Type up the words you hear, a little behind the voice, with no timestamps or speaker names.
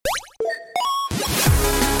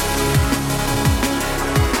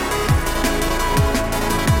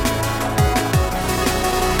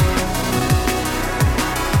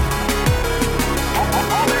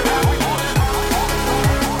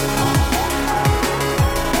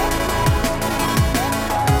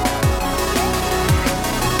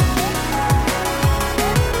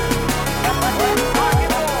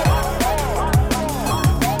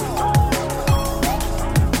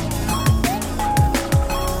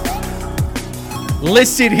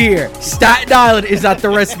Listen here. Staten Island is not the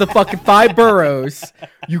rest of the fucking 5 boroughs.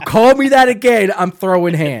 You call me that again, I'm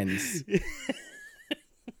throwing hands.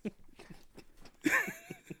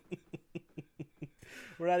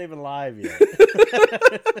 We're not even live yet.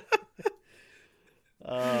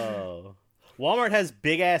 Oh. Walmart has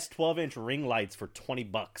big ass 12-inch ring lights for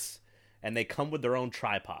 $20, and they come with their own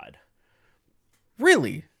tripod.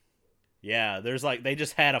 Really? Yeah, there's like they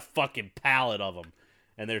just had a fucking pallet of them,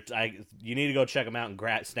 and you need to go check them out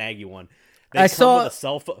and snag you one. They come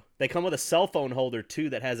with a cell phone holder too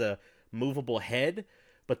that has a movable head,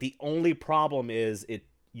 but the only problem is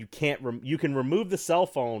you can remove the cell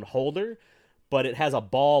phone holder, but it has a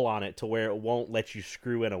ball on it to where it won't let you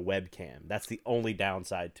screw in a webcam. That's the only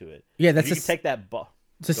downside to it. Yeah, that's you can take that ball.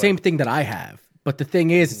 It's the same thing that I have. But the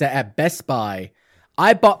thing is that at Best Buy,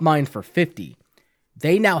 I bought mine for $50.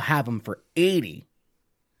 They now have them for $80.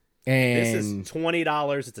 And this is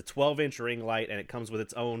 $20. It's a 12-inch ring light, and it comes with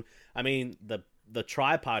its own. I mean, the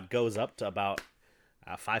tripod goes up to about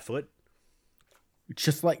 5 foot.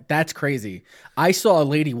 Just like, that's crazy. I saw a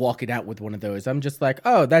lady walking out with one of those. I'm just like,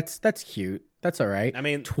 oh, that's cute. That's all right. I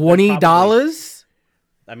mean, $20?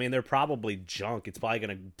 They're probably junk. It's probably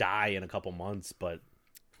going to die in a couple months, but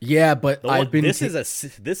yeah, but this is a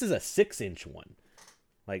 6-inch one.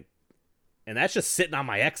 Like, and that's just sitting on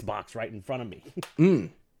my Xbox right in front of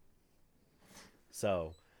me.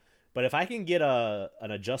 So, but if I can get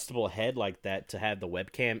an adjustable head like that to have the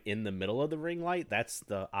webcam in the middle of the ring light, that's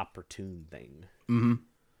the opportune thing. Mm-hmm.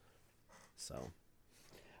 So,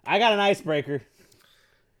 I got an icebreaker.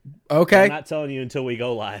 Okay. I'm not telling you until we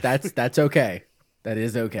go live. That's okay. That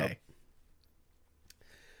is okay.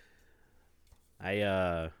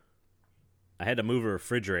 I had to move a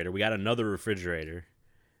refrigerator. We got another refrigerator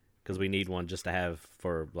because we need one just to have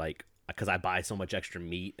for like, because I buy so much extra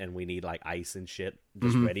meat and we need like ice and shit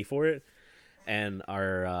just ready for it. And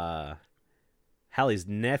our Hallie's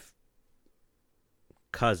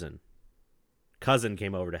cousin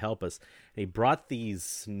came over to help us. And he brought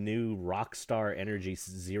these new Rockstar Energy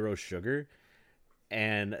Zero Sugar,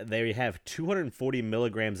 and they have 240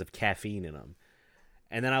 milligrams of caffeine in them.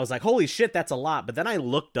 And then I was like, holy shit, that's a lot. But then I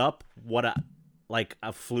looked up what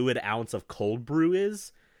a fluid ounce of cold brew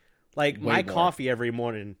is. Like, my coffee every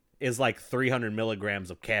morning is like 300 milligrams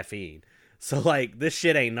of caffeine. So, like, this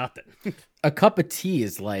shit ain't nothing. A cup of tea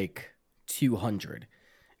is like 200.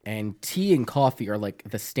 And tea and coffee are like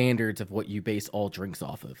the standards of what you base all drinks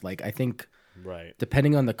off of. Like, I think, right,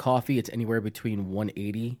 depending on the coffee, it's anywhere between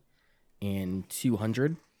 180 and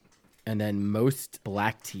 200. And then most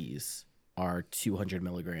black teas are 200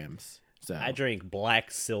 milligrams. So I drink black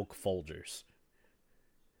silk Folgers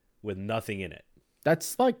with nothing in it.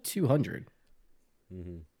 That's like 200.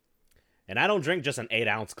 Mm-hmm. And I don't drink just an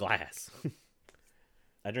 8-ounce glass.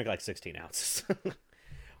 I drink like 16 ounces.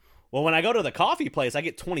 Well, when I go to the coffee place, I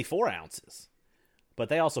get 24 ounces. But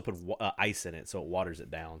they also put ice in it, so it waters it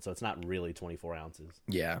down. So it's not really 24 ounces.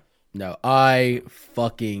 Yeah. No, I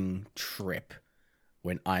fucking trip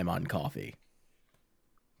when I'm on coffee.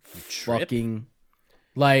 Fucking,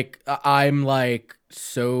 like, I'm like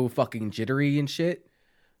so fucking jittery and shit.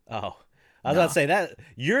 Oh, I was about to say that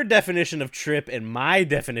your definition of trip and my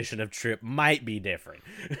definition of trip might be different.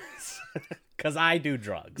 Because I do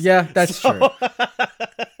drugs. Yeah, that's true.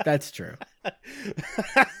 That's true.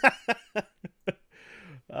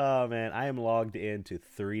 Oh, man. I am logged into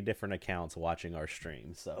 3 different accounts watching our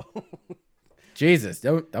stream, so. Jesus,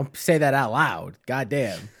 don't say that out loud.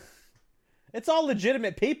 Goddamn. It's all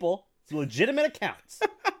legitimate people. It's legitimate accounts.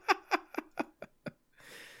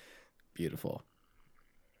 Beautiful.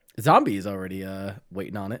 Zombie is already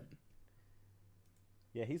waiting on it.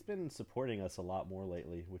 Yeah, he's been supporting us a lot more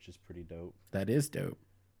lately, which is pretty dope. That is dope.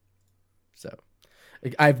 So,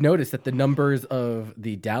 I've noticed that the numbers of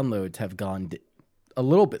the downloads have gone a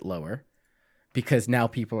little bit lower because now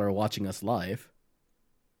people are watching us live.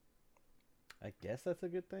 I guess that's a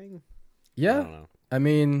good thing. Yeah. I don't know. I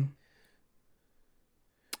mean,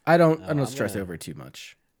 I don't stress over it too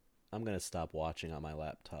much. I'm going to stop watching on my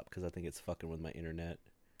laptop because I think it's fucking with my internet.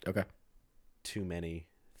 Okay. Too many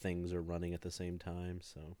things are running at the same time,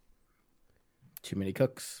 so. Too many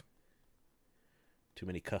cooks. Too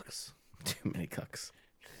many cooks. Too many cooks.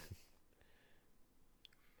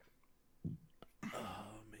 Oh,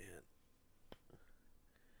 man.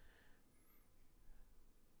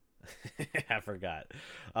 I forgot.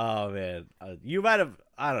 Oh, man. You might have.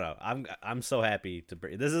 I don't know. I'm so happy to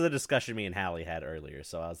bring. This is a discussion me and Hallie had earlier.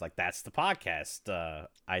 So I was like, that's the podcast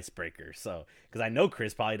icebreaker. So, because I know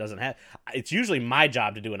Chris probably doesn't have. It's usually my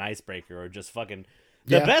job to do an icebreaker or just fucking.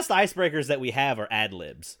 The best icebreakers that we have are ad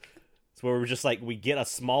libs. It's where we're just like, we get a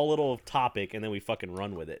small little topic and then we fucking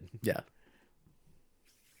run with it. Yeah.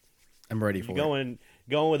 I'm ready for it. Going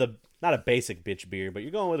with not a basic bitch beer, but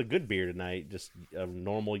you're going with a good beer tonight. Just a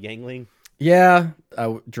normal Yangling. Yeah.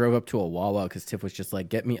 Drove up to a Wawa because Tiff was just like,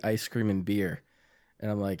 get me ice cream and beer.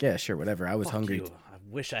 And I'm like, yeah, sure, whatever. I was Fuck hungry. you. I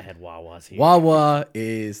wish I had Wawas here. Wawa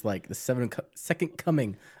is like the second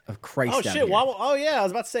coming of Christ. Oh down shit, here. Wawa. Oh yeah, I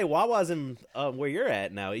was about to say Wawa's in where you're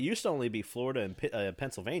at now. It used to only be Florida and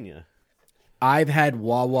Pennsylvania. I've had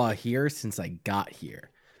Wawa here since I got here.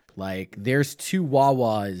 Like, there's 2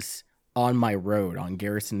 Wawas on my road on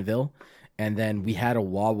Garrisonville, and then we had a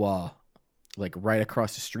Wawa like right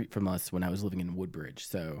across the street from us when I was living in Woodbridge.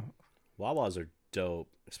 So Wawas are dope,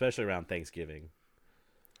 especially around Thanksgiving.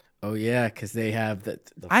 oh yeah, because they have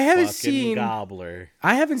that. The I haven't fucking seen gobbler.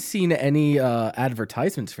 I haven't seen any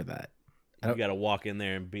advertisements for that. You gotta walk in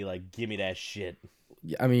there and be like, "Give me that shit."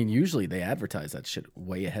 I mean, usually they advertise that shit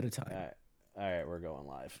way ahead of time. All right, we're going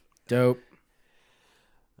live. Dope.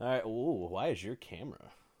 All right. Ooh, why is your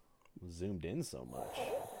camera zoomed in so much?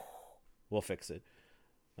 We'll fix it.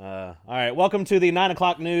 All right. Welcome to the 9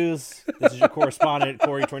 o'clock news. This is your correspondent,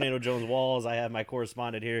 Corey Tornado Jones Walls. I have my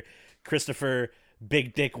correspondent here, Christopher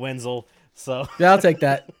Big Dick Wenzel. So Yeah, I'll take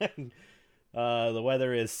that. the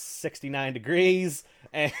weather is 69 degrees.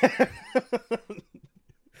 And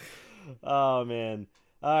oh man.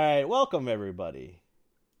 All right. Welcome everybody.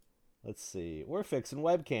 Let's see. We're fixing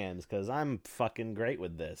webcams because I'm fucking great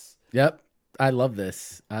with this. Yep, I love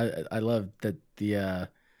this. I love that the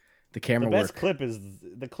camera The best work.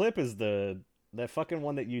 clip is that fucking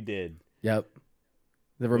one that you did. Yep,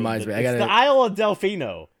 that reminds me. I It's gotta. the Isle of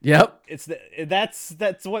Delfino. Yep,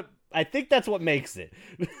 That's what I think. That's what makes it.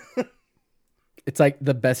 it's like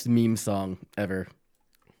the best meme song ever.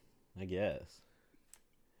 I guess.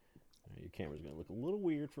 Your camera's gonna look a little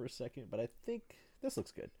weird for a second, but I think this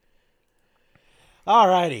looks good.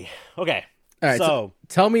 Alrighty. Okay. All right. So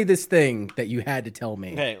Tell me this thing that you had to tell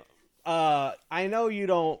me. okay. I know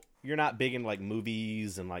you're not big in like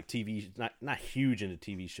movies and like TV, not huge into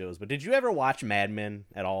TV shows, but did you ever watch Mad Men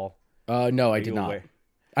at all? No, I Are did you not. aware?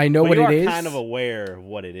 I know But what you it are is. kind of aware of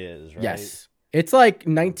what it is, right? Yes, it's like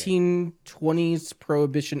 1920s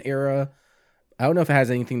Prohibition era. I don't know if it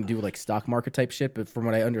has anything to do with like stock market type shit, but from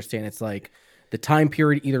what I understand, it's like the time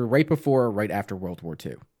period either right before or right after World War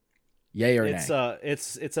II. Yay or nay?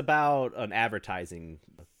 It's about an advertising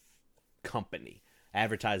company.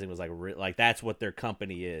 Advertising was like that's what their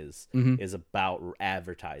company is about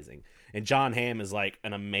advertising. And John Hamm is like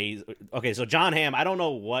an amazing. Okay, so John Hamm, I don't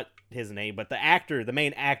know what his name, but the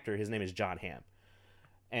main actor, his name is John Hamm.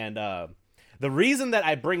 And the reason that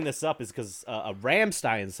I bring this up is because a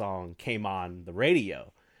Rammstein song came on the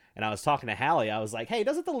radio, and I was talking to Hallie. I was like, "Hey,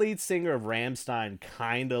 doesn't the lead singer of Rammstein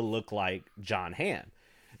kind of look like John Hamm?"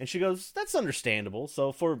 And she goes, "That's understandable."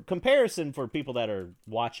 So for comparison, for people that are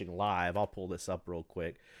watching live, I'll pull this up real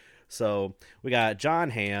quick. So we got John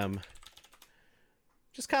Hamm,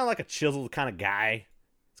 just kind of like a chiseled kind of guy.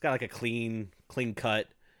 It's got like a clean cut.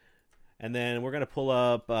 And then we're gonna pull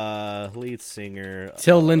up lead singer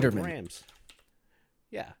Till Lindemann. Rams.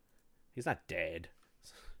 Yeah, he's not dead.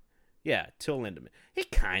 Yeah, Till Lindemann. He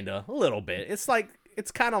a little bit. It's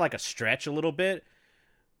kind of like a stretch a little bit.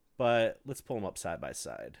 But let's pull them up side by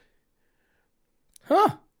side.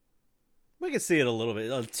 Huh? We can see it a little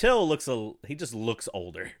bit. Till he just looks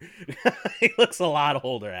older. He looks a lot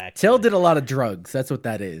older, actually. Till did a lot of drugs. That's what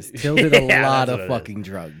that is. Till did a Yeah, lot that's of what it fucking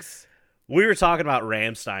drugs. We were talking about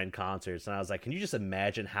Rammstein concerts, and I was like, can you just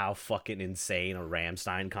imagine how fucking insane a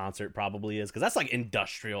Rammstein concert probably is? Because that's like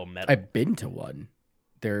industrial metal. I've been to one.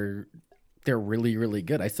 They're really, really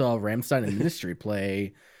good. I saw Rammstein and Ministry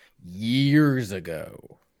play years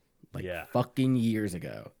ago. Fucking years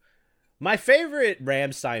ago. My favorite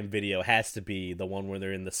Rammstein video has to be the one where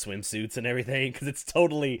they're in the swimsuits and everything, because it's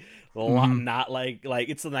totally not like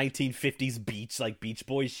it's the 1950s Beach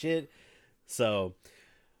Boys shit. So,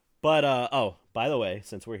 but oh, by the way,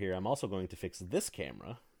 since we're here, I'm also going to fix this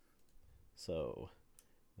camera. So,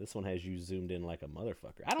 this one has you zoomed in like a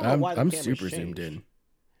motherfucker. I don't know why the camera's super changed. zoomed in.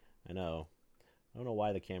 I know. I don't know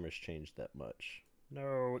why the camera's changed that much.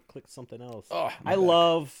 No, it clicked something else. Oh, I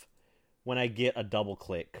love when I get a double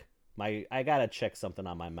click. I gotta check something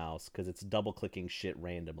on my mouse because it's double clicking shit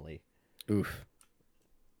randomly. Oof.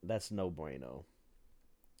 That's no bueno.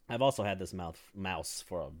 I've also had this mouse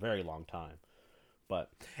for a very long time. But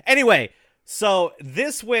anyway, so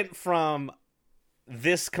this went from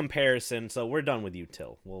this comparison. So we're done with you,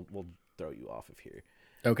 Till. We'll throw you off of here.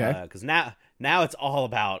 Okay. Because now it's all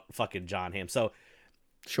about fucking John Hamm. So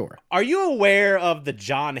Sure. are you aware of the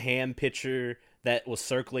John Hamm picture that was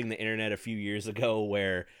circling the internet a few years ago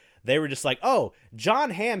where They were just like, oh, John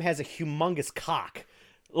Hamm has a humongous cock.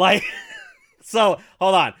 Like, so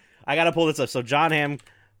hold on. I got to pull this up. So John Hamm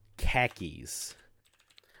khakis.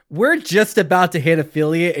 We're just about to hit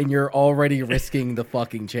affiliate and you're already risking the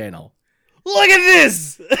fucking channel. Look at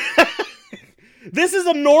this. This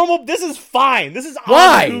is fine. This is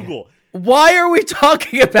Why? on Google. Why are we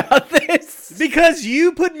talking about this? Because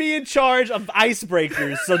you put me in charge of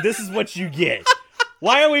icebreakers, so this is what you get.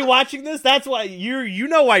 Why are we watching this? That's why you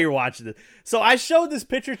know why you're watching this. So I showed this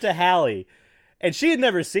picture to Hallie, and she had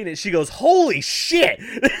never seen it. She goes, "Holy shit!"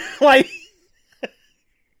 Like,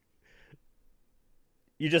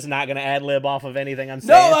 you're just not gonna ad lib off of anything I'm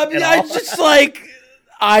saying. No, I mean I just like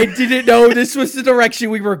I didn't know this was the direction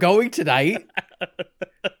we were going tonight.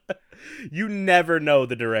 You never know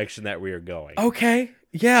the direction that we are going. Okay.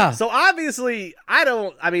 Yeah. So obviously,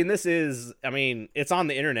 it's on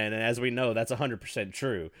the internet, and as we know, that's 100%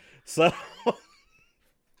 true. So,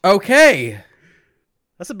 okay.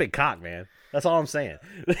 That's a big cock, man. That's all I'm saying.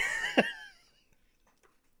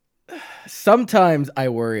 Sometimes I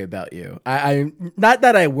worry about you. I not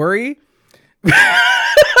that I worry.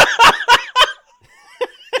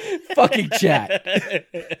 Fucking chat.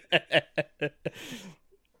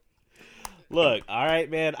 Look, all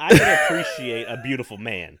right, man. I can appreciate a beautiful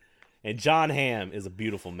man, and John Hamm is a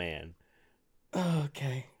beautiful man.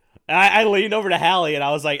 Okay. I leaned over to Hallie and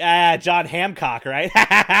I was like, John Hancock, right?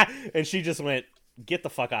 And she just went, get the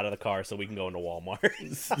fuck out of the car so we can go into Walmart.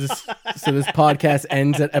 So this podcast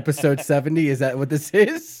ends at episode 70? Is that what this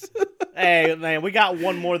is? Hey, man, we got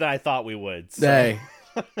one more than I thought we would. So. Hey,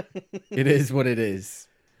 it is what it is.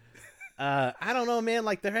 I don't know, man.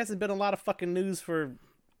 Like, there hasn't been a lot of fucking news for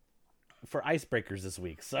icebreakers this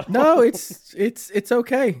week. So no, it's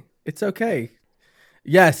okay. It's okay.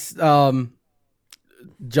 Yes,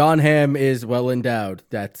 John Hamm is well endowed.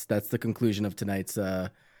 That's the conclusion of tonight's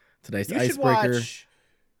icebreaker.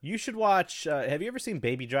 You should watch. Have you ever seen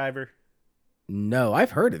Baby Driver? No,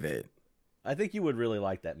 I've heard of it. I think you would really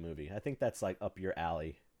like that movie. I think that's like up your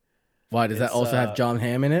alley. Why does that also have John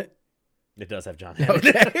Hamm in it? It does have John Hamm.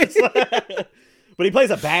 Okay. But he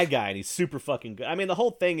plays a bad guy, and he's super fucking good. I mean, the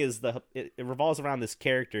whole thing is it revolves around this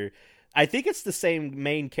character. I think it's the same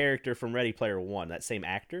main character from Ready Player One, that same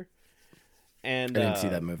actor. And I didn't see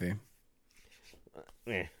that movie.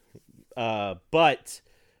 But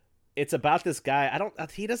it's about this guy.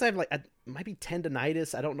 He doesn't have might be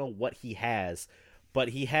tendonitis. I don't know what he has, but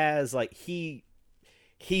he has he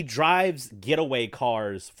drives getaway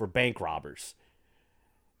cars for bank robbers.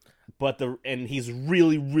 And he's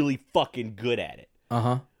really, really fucking good at it.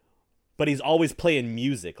 Uh-huh. But he's always playing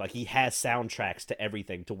music. Like, he has soundtracks to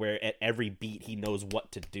everything, to where at every beat he knows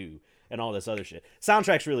what to do and all this other shit.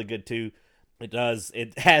 Soundtrack's really good too.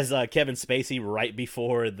 It has Kevin Spacey right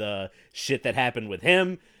before the shit that happened with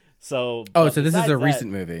him. So this is a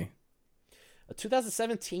recent movie.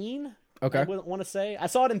 2017. Okay. I want to say. I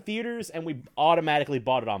saw it in theaters and we automatically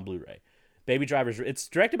bought it on Blu-ray. Baby Driver's. It's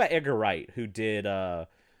directed by Edgar Wright, who did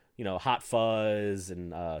Hot Fuzz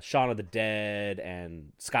and Shaun of the Dead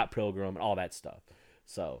and Scott Pilgrim and all that stuff.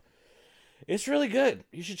 So it's really good.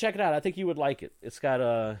 You should check it out. I think you would like it. It's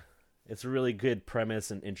got it's a really good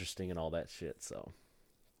premise and interesting and all that shit. So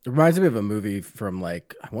it reminds me of a movie from I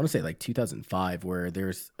want to say 2005 where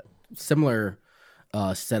there's similar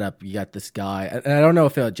setup. You got this guy, and I don't know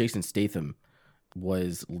if Jason Statham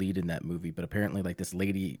was lead in that movie, but apparently this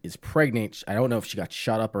lady is pregnant. I don't know if she got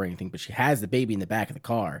shot up or anything, but she has the baby in the back of the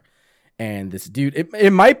car. And this dude,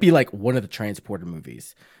 it might be one of the Transporter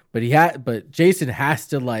movies, but Jason has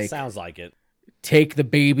to sounds like it, take the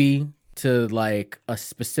baby to a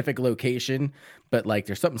specific location. But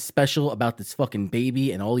there's something special about this fucking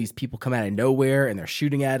baby, and all these people come out of nowhere and they're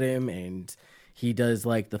shooting at him, and he does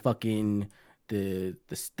the fucking the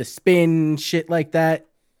spin shit like that.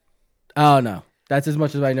 Oh no. That's as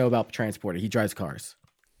much as I know about Transporter. He drives cars.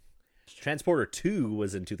 Transporter 2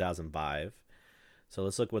 was in 2005. So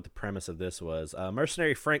let's look what the premise of this was.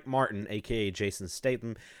 Mercenary Frank Martin, a.k.a. Jason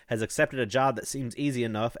Statham, has accepted a job that seems easy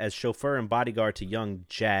enough as chauffeur and bodyguard to young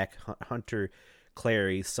Jack Hunter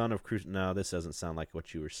Clary, son of Cruz. No, this doesn't sound like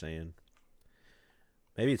what you were saying.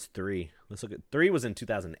 Maybe it's 3. Let's look at 3 was in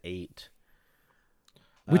 2008.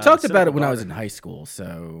 We talked about it when I was in high school,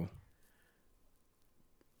 so...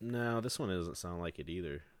 No, this one doesn't sound like it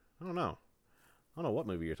either. I don't know what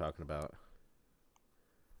movie you're talking about.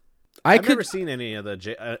 I've never seen any of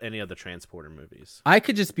the Transporter movies. I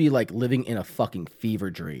could just be living in a fucking fever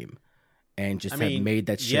dream and just have made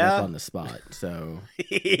that shit up on the spot. So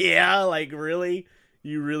yeah, really,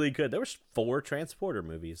 you really could. There was 4 Transporter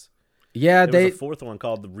movies. Yeah, there was a 4th one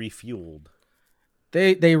called The Refueled.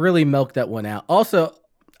 They really milked that one out. Also,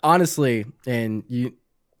 honestly, and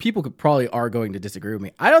people probably are going to disagree with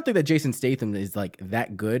me. I don't think that Jason Statham is like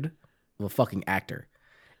that good of a fucking actor.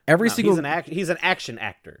 He's an action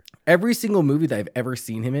actor. Every single movie that I've ever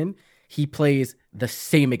seen him in, he plays the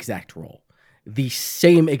same exact role, the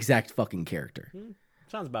same exact fucking character.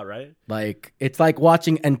 Sounds about right. Like, it's like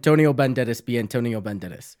watching Antonio Banderas be Antonio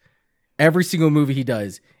Banderas. Every single movie he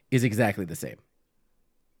does is exactly the same.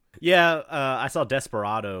 Yeah, I saw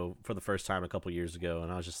Desperado for the first time a couple years ago,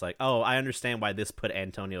 and I was just like, oh, I understand why this put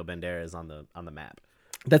Antonio Banderas on the map.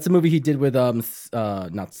 That's a movie he did with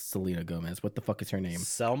not Selena Gomez. What the fuck is her name?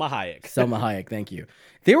 Selma Hayek. Selma Hayek. Thank you.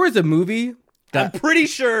 There was a movie I'm pretty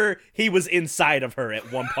sure he was inside of her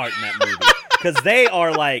at one part in that movie, because they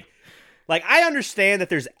are like I understand that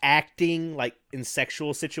there's acting like in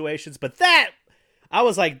sexual situations, but that I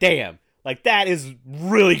was like, damn, like that is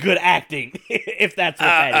really good acting if that's what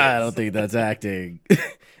that is. I don't think that's acting.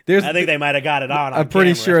 I think they might have got it on. I'm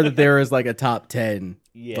pretty sure that there is like a top 10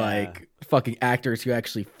 Yeah. like fucking actors who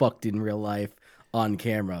actually fucked in real life on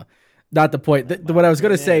camera. Not the point. What I was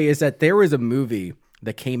going to say is that there was a movie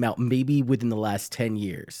that came out maybe within the last 10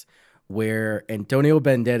 years where Antonio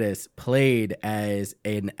Banderas played as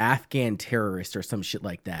an Afghan terrorist or some shit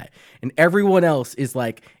like that. And everyone else is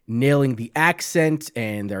like nailing the accent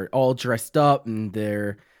and they're all dressed up and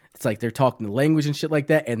it's like they're talking the language and shit like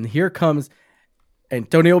that. And here comes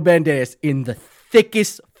Antonio Banderas in the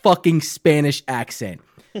thickest fucking Spanish accent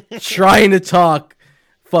trying to talk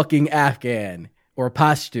fucking Afghan or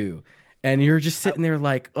Pashto. And you're just sitting there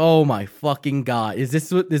like, oh my fucking God. Is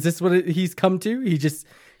this what he's come to?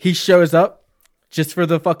 He shows up just for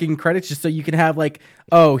the fucking credits, just so you can have like,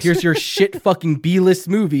 oh, here's your shit fucking B-list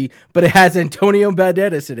movie, but it has Antonio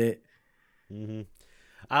Banderas in it. Mm-hmm.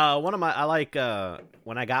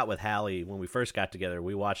 When I got with Hallie, when we first got together,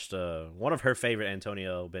 we watched one of her favorite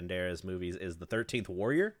Antonio Banderas movies is The 13th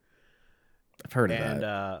Warrior. I've heard of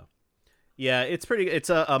that. Yeah, it's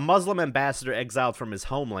a Muslim ambassador exiled from his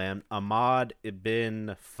homeland, Ahmad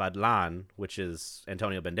ibn Fadlan, which is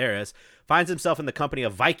Antonio Banderas, finds himself in the company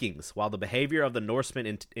of Vikings. While the behavior of the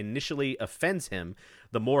Norsemen initially offends him,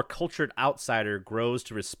 the more cultured outsider grows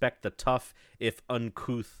to respect the tough, if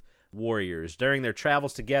uncouth, warriors. During their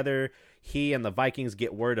travels together, he and the Vikings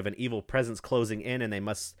get word of an evil presence closing in, and they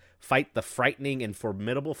must fight the frightening and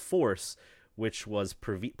formidable force which was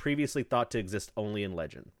previously thought to exist only in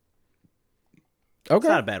legend. Okay. It's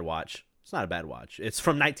not a bad watch. It's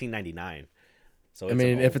from 1999. So I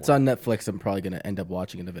mean, if it's on Netflix, I'm probably going to end up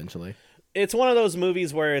watching it eventually. It's one of those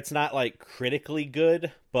movies where it's not like critically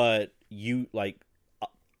good, but you like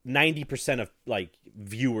 90% of like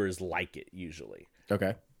viewers like it usually.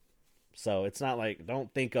 Okay. So it's not like,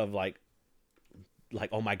 don't think of like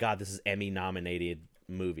oh my God, this is Emmy nominated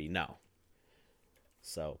movie. No.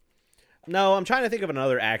 So no, I'm trying to think of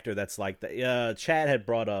another actor that's like that. Chad had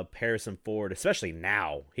brought up Harrison Ford, especially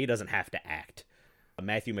now. He doesn't have to act.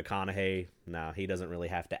 Matthew McConaughey, no, he doesn't really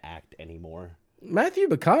have to act anymore. Matthew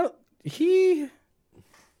McConaughey,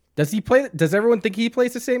 does everyone think he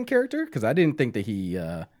plays the same character? Because I didn't think that he...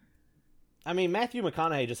 I mean, Matthew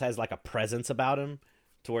McConaughey just has like a presence about him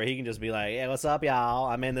to where he can just be like, hey, what's up, y'all?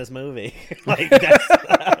 I'm in this movie. Like,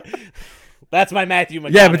 that's my Matthew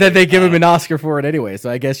McConaughey. Yeah, but then they give him an Oscar for it anyway. So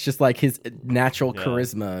I guess just like his natural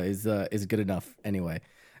charisma is good enough anyway.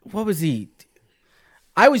 What was he?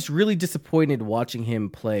 I was really disappointed watching him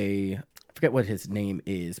play. I forget what his name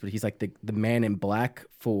is, but he's like the man in black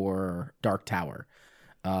for Dark Tower,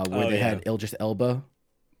 where they had Idris Elba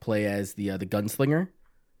play as the gunslinger.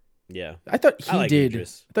 Yeah, I thought he did.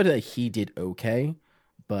 Idris. I thought that he did okay,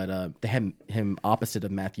 but they had him opposite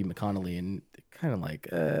of Matthew McConaughey, and kind of like.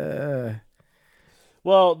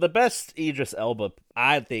 Well, the best Idris Elba,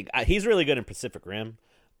 I think, he's really good in Pacific Rim,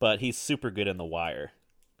 but he's super good in The Wire.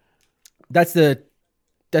 That's the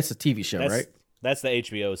TV show, right? That's the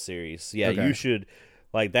HBO series. Yeah, Okay. You should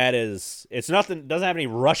like that is it's nothing doesn't have any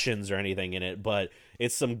Russians or anything in it, but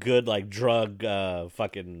it's some good like drug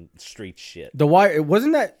fucking street shit. The Wire,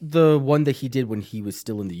 wasn't that the one that he did when he was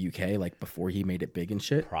still in the UK, like before he made it big and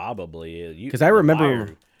shit? Probably. Because I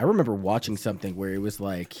remember watching something where it was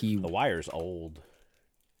like The Wire's old.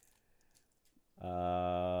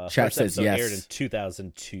 Chat First says episode yes. aired in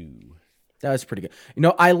 2002. That was pretty good. You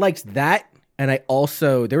know, I liked that, and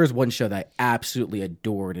there was one show that I absolutely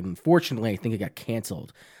adored, and unfortunately, I think it got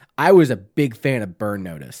canceled. I was a big fan of Burn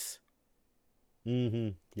Notice.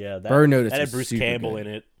 Mm-hmm. Yeah, Burn Notice that had was Bruce super Campbell good.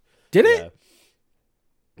 in it. Did it?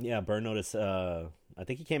 Yeah, Burn Notice. I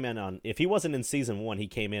think he came in on. If he wasn't in season 1, he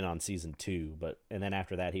came in on season 2. And then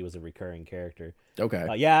after that, he was a recurring character. Okay.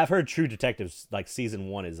 Yeah, I've heard True Detectives like season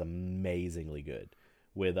 1 is amazingly good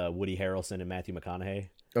with Woody Harrelson and Matthew McConaughey.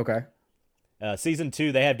 Okay. Season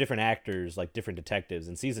 2, they have different actors, like different detectives.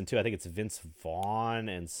 In season 2, I think it's Vince Vaughn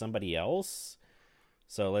and somebody else.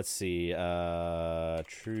 So let's see.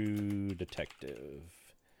 True Detective.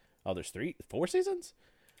 Oh, there's 4 seasons?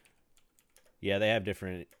 Yeah, they have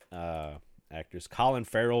different actors. Colin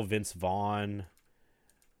Farrell, Vince Vaughn,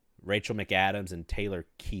 Rachel McAdams, and Taylor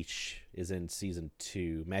Kitsch is in season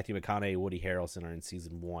 2. Matthew McConaughey, Woody Harrelson are in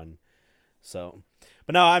season 1. So,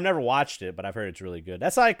 but no, I've never watched it, but I've heard it's really good.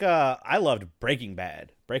 That's like I loved Breaking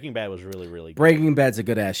Bad. Breaking Bad was really, really good. Breaking Bad's a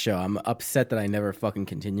good ass show. I'm upset that I never fucking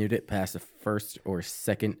continued it past the first or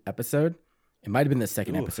second episode. It might have been the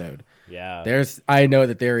second episode. Yeah. I know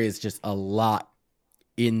that there is just a lot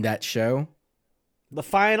in that show. The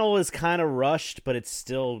final is kind of rushed, but it's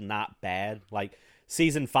still not bad. Like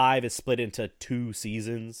season 5 is split into 2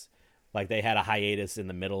 seasons. Like they had a hiatus in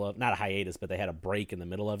the middle of, not a hiatus, but they had a break in the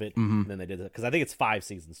middle of it. And then they did it because I think it's 5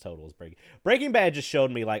 seasons total. Is Breaking Bad just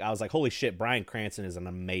showed me, like, I was like, holy shit, Bryan Cranston is an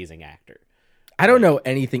amazing actor. I don't know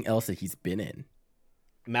anything else that he's been in.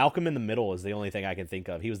 Malcolm in the Middle is the only thing I can think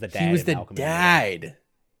of. He was the dad. He was the dad.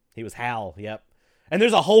 He was Hal. Yep. And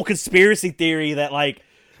there's a whole conspiracy theory that like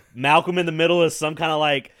Malcolm in the Middle is some kind of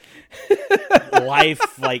like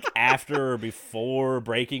life like after or before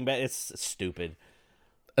Breaking Bad. It's stupid.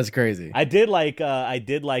 That's crazy. I did like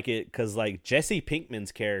it because like Jesse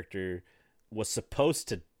Pinkman's character was supposed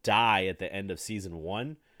to die at the end of season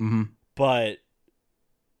 1, but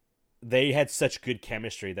they had such good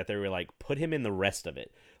chemistry that they were like, put him in the rest of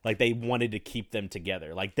it. Like they wanted to keep them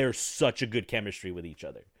together. Like they're such a good chemistry with each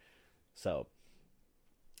other. So,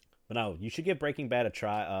 but no, you should give Breaking Bad a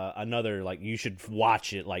try. You should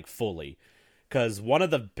watch it like fully, because one of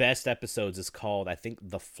the best episodes is called, I think,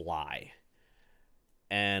 The Fly.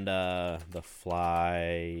 And The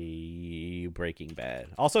Fly, Breaking Bad.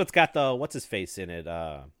 Also, it's got the what's his face in it.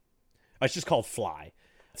 It's just called Fly.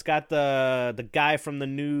 It's got the guy from the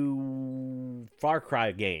new Far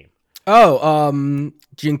Cry game. Oh,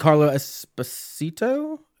 Giancarlo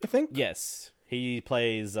Esposito, I think. Yes, he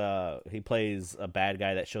plays a bad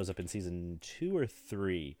guy that shows up in season 2 or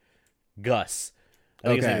 3. Gus. I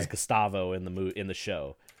think his name is Gustavo in the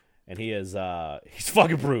show, and he is he's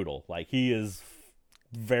fucking brutal. Like he is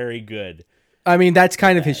very good. I mean, that's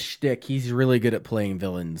kind of his shtick. He's really good at playing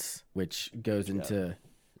villains, which goes into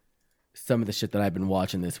some of the shit that I've been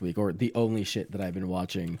watching this week, or the only shit that I've been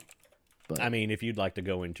watching. But I mean, if you'd like to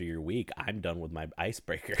go into your week, I'm done with my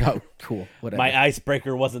icebreaker. Oh, cool. Whatever. My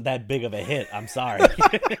icebreaker wasn't that big of a hit. I'm sorry.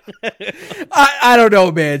 I don't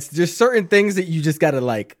know, man. It's just certain things that you just got to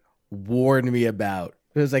like warn me about.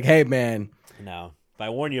 It was like, hey, man. No. If I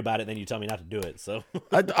warn you about it, then you tell me not to do it. So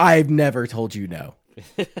I've never told you no.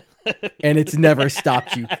 And it's never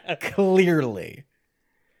stopped you, clearly.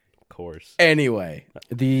 Of course. Anyway,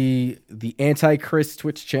 the Anti-Chris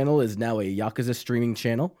Twitch channel is now a Yakuza streaming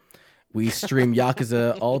channel. We stream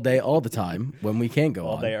Yakuza all day, all the time when we can go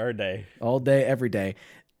all on. Day, every day. All day, every day.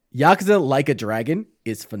 Yakuza Like a Dragon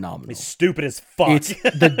is phenomenal. It's stupid as fuck. It's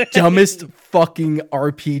the dumbest fucking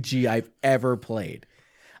RPG I've ever played.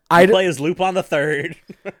 I play as Lupin the Third.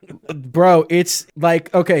 Bro, it's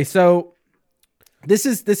like, okay, so this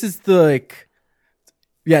is the like,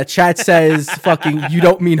 yeah, chat says fucking you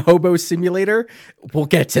don't mean Hobo Simulator. We'll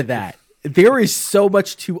get to that. There is so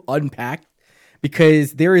much to unpack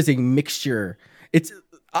because there is a mixture.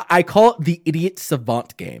 I call it the idiot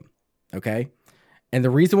savant game. Okay. And the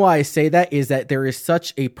reason why I say that is that there is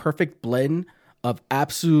such a perfect blend of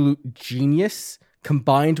absolute genius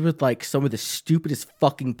combined with like some of the stupidest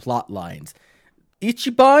fucking plot lines.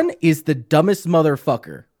 Ichiban is the dumbest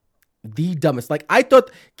motherfucker. The dumbest. Like, I thought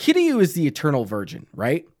Kiryu is the eternal virgin,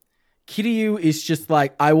 right? Kiryu is just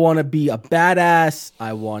like, I want to be a badass.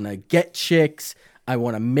 I want to get chicks. I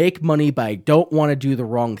want to make money, but I don't want to do the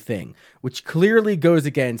wrong thing, which clearly goes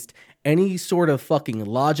against any sort of fucking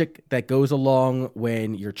logic that goes along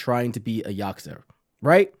when you're trying to be a Yakuza,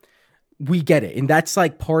 right? We get it. And that's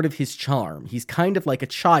like part of his charm. He's kind of like a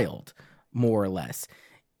child, more or less.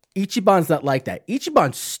 Ichiban's not like that.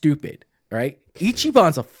 Ichiban's stupid, right?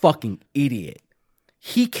 Ichiban's a fucking idiot.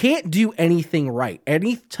 He can't do anything right.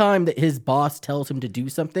 Any time that his boss tells him to do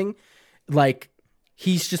something, like,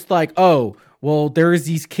 he's just like, oh, well, there's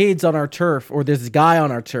these kids on our turf, or there's a guy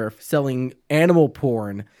on our turf selling animal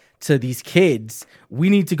porn to these kids. We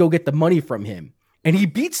need to go get the money from him. And he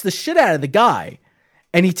beats the shit out of the guy.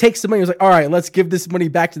 And he takes the money. He's like, all right, let's give this money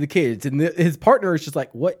back to the kids. And his partner is just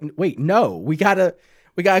like, what? Wait, no, we gotta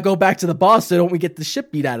go back to the boss so don't we get the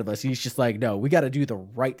shit beat out of us. And he's just like, no, we got to do the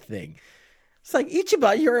right thing. It's like,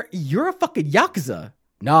 Ichiban, you're a fucking Yakuza.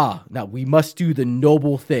 Nah, we must do the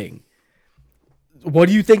noble thing. what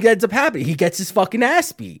do you think ends up happening? He gets his fucking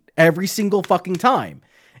ass beat every single fucking time.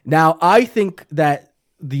 Now, I think that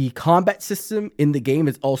the combat system in the game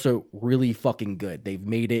is also really fucking good. They've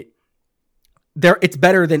made it there. It's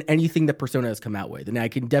better than anything that Persona has come out with. And I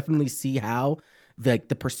can definitely see how the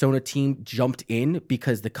Persona team jumped in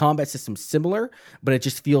because the combat system's similar, but it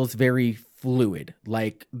just feels very fluid.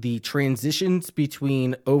 Like the transitions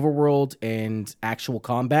between overworld and actual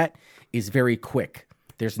combat is very quick.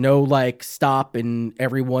 There's no like stop and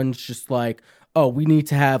everyone's just like, oh, we need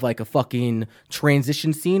to have like a fucking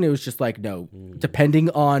transition scene. It was just like, no,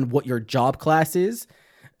 depending on what your job class is,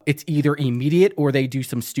 it's either immediate or they do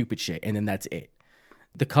some stupid shit. And then that's it.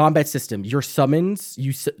 The combat system, your summons,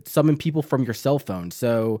 you summon people from your cell phone.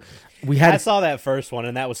 So I saw that first one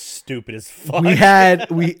and that was stupid as fuck.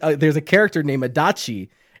 There's a character named Adachi,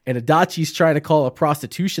 and Adachi's trying to call a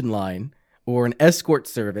prostitution line or an escort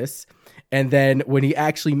service. And then when he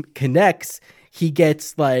actually connects, he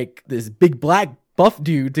gets like this big black buff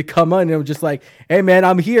dude to come on and I'm just like, hey man,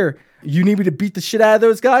 I'm here. You need me to beat the shit out of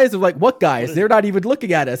those guys? They're like, what guys? They're not even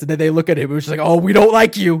looking at us. And then they look at him. It was just like, oh, we don't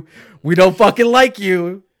like you. We don't fucking like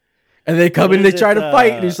you. And they come in and they try to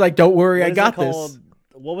fight. And he's like, don't worry, I got this.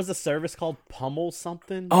 What was the service called? Pummel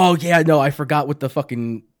something? Oh, yeah. No, I forgot what the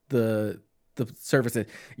fucking the service is.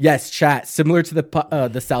 Yes, chat. Similar to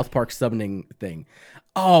the South Park summoning thing.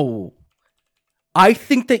 Oh, I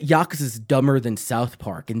think that Yakuza is dumber than South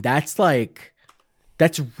Park. And that's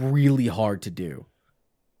really hard to do.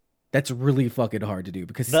 That's really fucking hard to do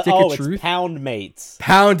because Stick of Truth. It's Pound Mates.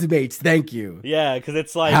 Pound Mates, thank you. Yeah, because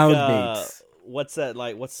it's like Pound Mates. What's that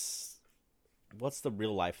like? What's the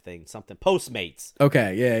real life thing? Something Postmates.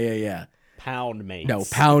 Okay, yeah. Pound Mates. No,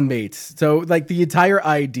 Pound Mates. So like the entire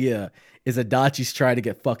idea is Adachi's trying to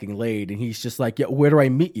get fucking laid, and he's just like, "Yo, where do I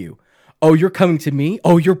meet you? Oh, you're coming to me?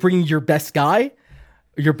 Oh, you're bringing your best guy,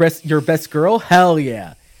 your best girl? Hell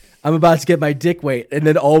yeah! I'm about to get my dick wet." And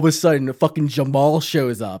then all of a sudden, fucking Jamal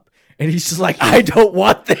shows up. And he's just like, I don't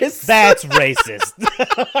want this. That's racist.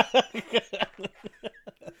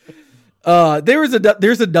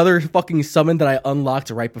 There's another fucking summon that I unlocked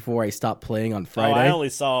right before I stopped playing on Friday. I only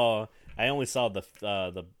saw the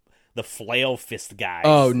flail fist guys.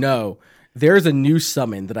 Oh no. There's a new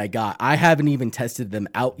summon that I got. I haven't even tested them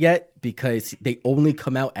out yet because they only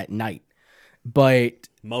come out at night. But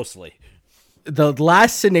mostly. The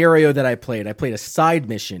last scenario that I played a side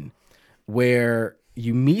mission where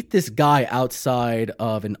you meet this guy outside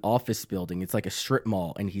of an office building. It's like a strip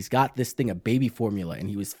mall, and he's got this thing, a baby formula, and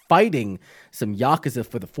he was fighting some Yakuza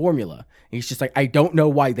for the formula. And he's just like, I don't know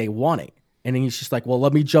why they want it. And then he's just like, well,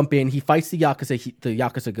 let me jump in. He fights the Yakuza. The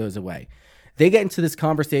Yakuza goes away. They get into this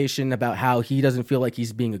conversation about how he doesn't feel like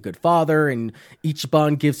he's being a good father, and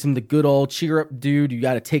Ichiban gives him the good old cheer up, dude. You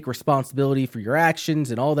got to take responsibility for your actions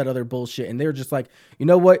and all that other bullshit. And they're just like, you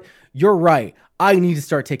know what? You're right. I need to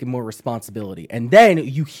start taking more responsibility. And then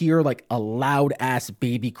you hear like a loud ass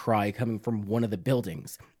baby cry coming from one of the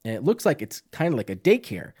buildings. And it looks like it's kind of like a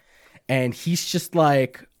daycare. And he's just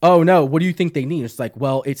like, oh no, what do you think they need? It's like,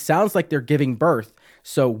 well, it sounds like they're giving birth.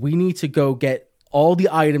 So we need to go get all the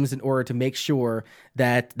items in order to make sure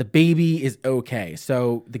that the baby is okay.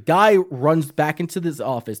 So the guy runs back into this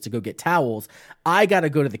office to go get towels. I got to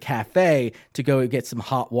go to the cafe to go get some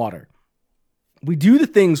hot water. We do the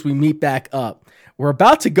things, we meet back up. We're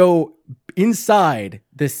about to go inside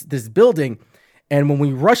this building. And when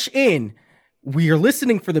we rush in, we are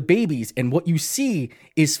listening for the babies. And what you see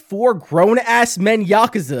is 4 grown ass men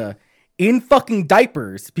Yakuza in fucking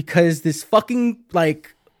diapers because this fucking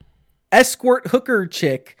like escort hooker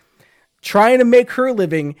chick trying to make her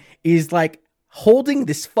living is like holding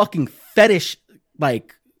this fucking fetish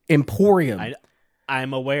like emporium.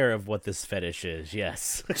 I'm aware of what this fetish is,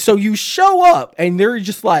 yes. So you show up and they're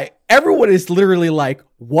just like, everyone is literally like,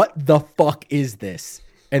 what the fuck is this?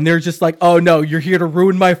 And they're just like, oh no, you're here to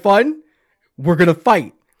ruin my fun? We're gonna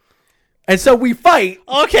fight. And so we fight.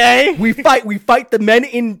 Okay. We fight the men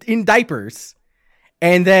in diapers.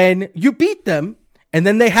 And then you beat them. And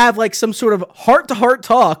then they have like some sort of heart-to-heart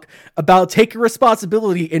talk about taking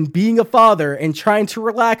responsibility and being a father and trying to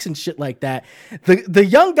relax and shit like that. The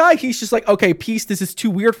young guy, he's just like, okay, peace, this is too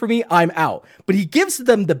weird for me, I'm out. But he gives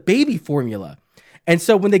them the baby formula. And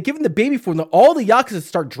so when they give him the baby formula, all the Yakuza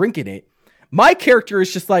start drinking it. My character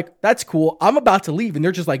is just like, that's cool, I'm about to leave. And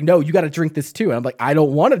they're just like, no, you got to drink this too. And I'm like, I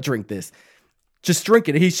don't want to drink this. Just drink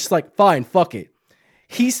it. And he's just like, fine, fuck it.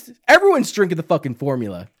 Everyone's drinking the fucking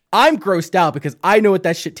formula. I'm grossed out because I know what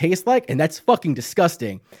that shit tastes like, and that's fucking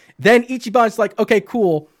disgusting. Then Ichiban's like, okay,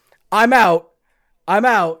 cool, I'm out.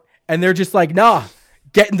 And they're just like, nah,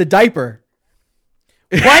 get in the diaper.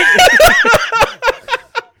 What?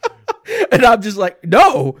 And I'm just like,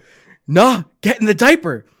 no, get in the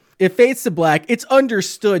diaper. It fades to black. It's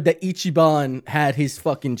understood that Ichiban had his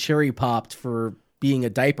fucking cherry popped for being a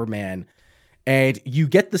diaper man. And you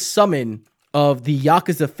get the summon of the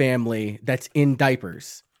Yakuza family that's in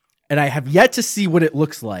diapers. And I have yet to see what it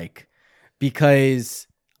looks like because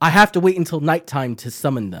I have to wait until nighttime to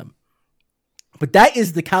summon them. But that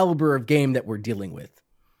is the caliber of game that we're dealing with.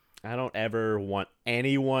 I don't ever want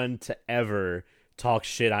anyone to ever talk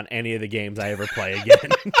shit on any of the games I ever play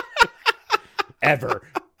again. Ever.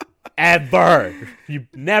 You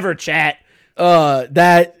never chat. But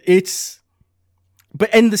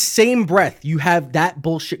in the same breath, you have that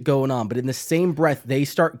bullshit going on. But in the same breath, they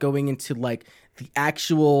start going into like the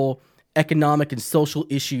actual economic and social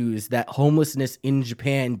issues that homelessness in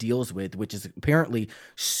Japan deals with, which is apparently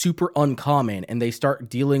super uncommon. And they start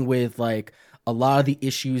dealing with like a lot of the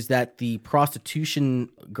issues that the prostitution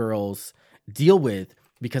girls deal with,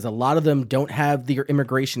 because a lot of them don't have their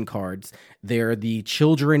immigration cards. They're the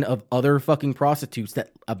children of other fucking prostitutes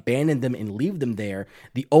that abandon them and leave them there.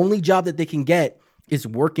 The only job that they can get is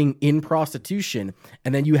working in prostitution.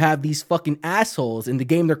 And then you have these fucking assholes in the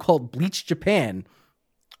game. They're called Bleach Japan,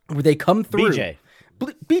 where they come through.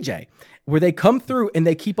 BJ. Where they come through and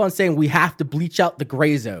they keep on saying, we have to bleach out the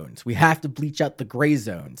gray zones. We have to bleach out the gray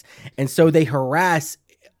zones. And so they harass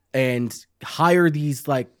and hire these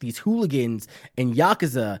hooligans and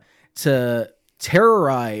Yakuza to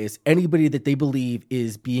terrorize anybody that they believe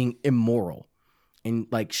is being immoral and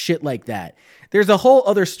like shit like that. There's a whole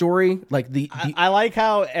other story. Like I like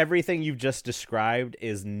how everything you've just described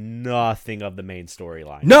is nothing of the main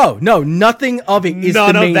storyline. No, nothing of it is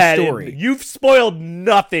the main story. You've spoiled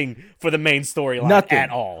nothing for the main storyline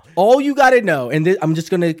at all. All you got to know, and I'm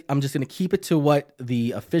just gonna keep it to what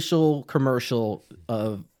the official commercial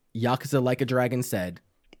of Yakuza Like a Dragon said,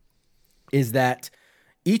 is that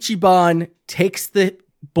Ichiban takes the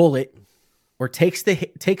bullet or takes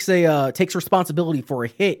responsibility for a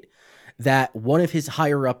hit that one of his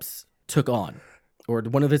higher ups took on, or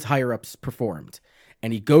one of his higher ups performed,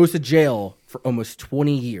 and he goes to jail for almost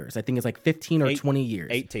 20 years. I think it's like 15 or 20 years.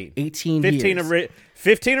 18 15 years.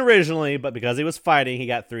 15 originally, but because he was fighting, he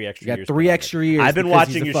got 3 extra years. Got 3 extra years. I've been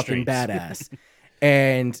watching he's a your fucking streams. badass.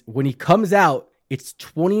 And when he comes out, it's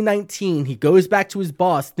 2019. He goes back to his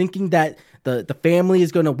boss thinking that the family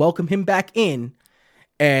is going to welcome him back in.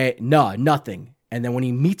 And nothing. And then when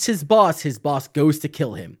he meets his boss goes to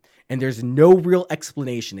kill him. And there's no real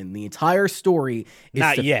explanation. And the entire story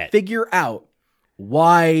is figure out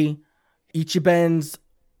why Ichiban's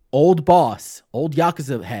old boss, old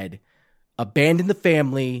Yakuza head, abandoned the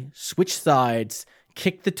family, switched sides,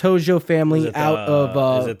 kicked the Tojo family out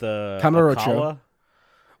of is it the Kamurocho. Akawa?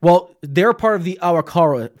 Well, they're part of the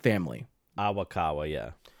Awakawa family. Awakawa,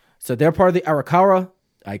 yeah. So they're part of the Arakawa.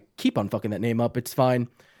 I keep on fucking that name up. It's fine.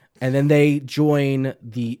 And then they join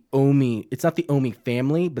the Omi. It's not the Omi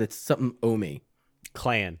family, but it's something Omi.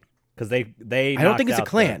 Clan. Because they I don't think it's a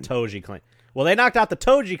clan. Toji clan. Well, they knocked out the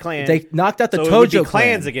Toji clan. They knocked out the so Tojo it would be clan.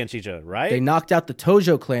 clans against each other, right? They knocked out the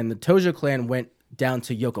Tojo clan. The Tojo clan went down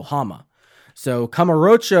to Yokohama. So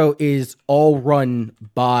Kamurocho is all run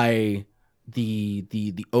by the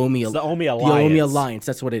Omi. It's the Omi Alliance. The Omi Alliance.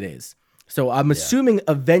 That's what it is. So I'm assuming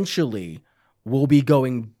eventually we'll be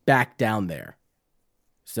going back down there.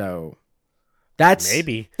 So that's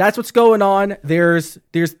what's going on.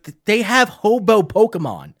 They have hobo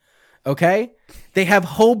Pokemon. Okay? They have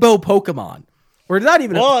hobo Pokemon. Or not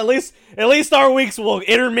even at least our weeks will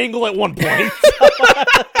intermingle at one point.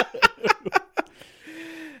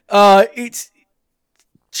 It's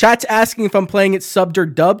chat's asking if I'm playing it subbed or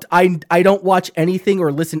dubbed. I don't watch anything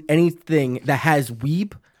or listen anything that has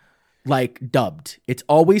Weeb like dubbed. It's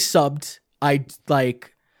always subbed. I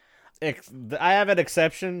have an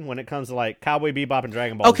exception when it comes to like Cowboy Bebop and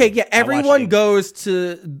Dragon Ball. Okay, yeah, everyone goes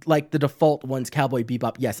to like the default ones, Cowboy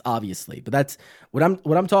Bebop. Yes, obviously, but that's what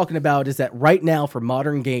I'm talking about is that right now for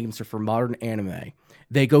modern games or for modern anime,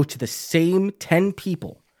 they go to the same 10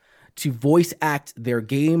 people to voice act their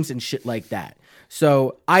games and shit like that.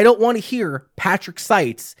 So I don't want to hear Patrick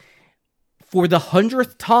Seitz for the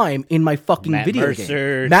 100th time in my fucking video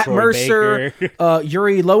game. Matt Mercer,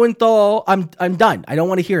 Yuri Lowenthal. I'm done. I don't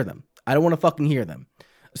want to hear them. I don't want to fucking hear them.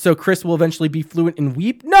 So Chris will eventually be fluent in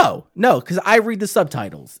Weep? No, because I read the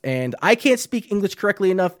subtitles and I can't speak English correctly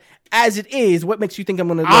enough as it is. What makes you think I'm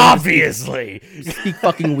going to obviously speak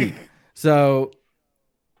fucking Weep? So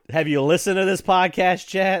have you listened to this podcast,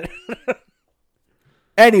 chat?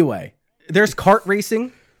 Anyway, there's kart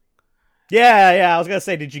racing. Yeah. I was gonna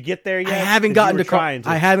say, did you get there yet? I haven't gotten to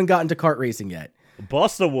kart racing yet.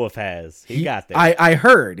 Busta Wolf has. He got there. I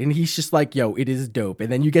heard, and he's just like, yo, it is dope.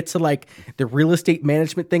 And then you get to like the real estate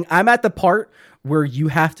management thing. I'm at the part where you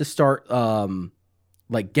have to start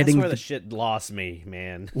like getting That's where the shit lost me,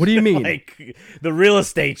 man. What do you mean? Like the real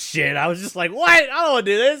estate shit. I was just like, what? I don't want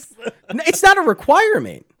to do this. It's not a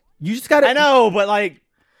requirement. You just gotta. I know, but like,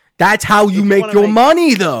 that's how you make your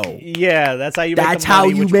money, though. Yeah, that's how you. That's make the money, how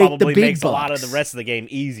you which make probably the big makes bucks. a lot of the rest of the game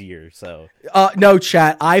easier. So, no,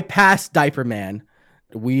 chat. I passed Diaper Man.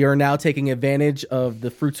 We are now taking advantage of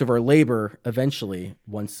the fruits of our labor. Eventually,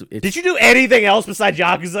 once it's. Did you do anything else besides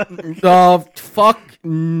Yakuza? Fuck.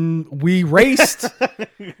 We raced.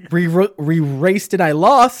 we raced and I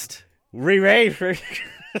lost. Re-race.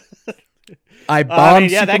 I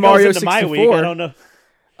bombed yeah, Super that Mario goes into 64. my week. I don't know.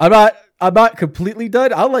 I'm not completely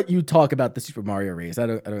done. I'll let you talk about the Super Mario race. I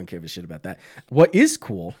don't give a shit about that. What is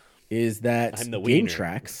cool is that Game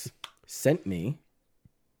Tracks sent me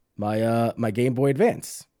my Game Boy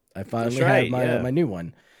Advance. I finally have my new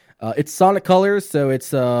one. It's Sonic colors, so it's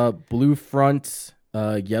blue front,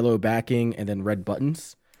 yellow backing, and then red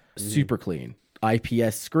buttons. Super clean.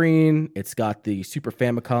 IPS screen. It's got the Super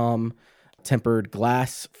Famicom tempered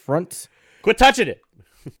glass front. Quit touching it.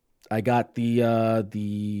 I got the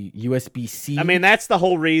USB-C. I mean, that's the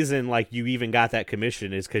whole reason, like, you even got that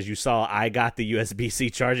commission is because you saw I got the USB-C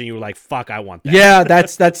charging. You were like, "Fuck, I want that." Yeah,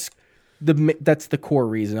 that's the core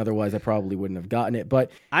reason. Otherwise, I probably wouldn't have gotten it.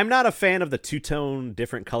 But I'm not a fan of the two-tone,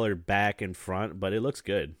 different color back and front, but it looks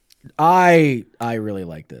good. I really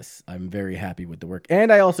like this. I'm very happy with the work,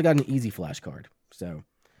 and I also got an Easy Flash card. So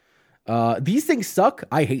these things suck.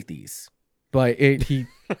 I hate these, but he.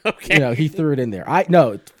 Okay. He threw it in there.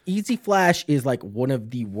 Easy Flash is like one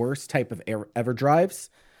of the worst type of ever drives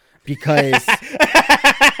because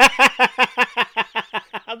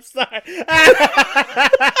I'm sorry.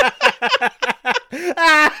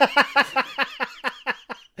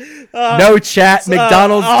 No chat.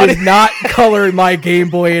 McDonald's did not color my Game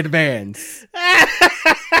Boy Advance.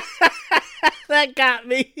 That got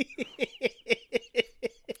me.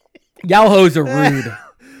 Y'all hoes are rude.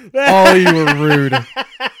 Oh, you were rude.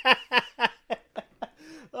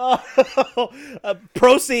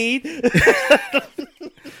 Proceed.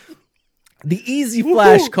 The Easy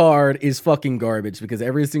Flash card is fucking garbage because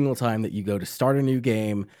every single time that you go to start a new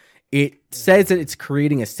game, it says that it's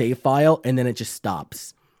creating a save file and then it just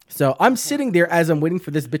stops. So I'm sitting there as I'm waiting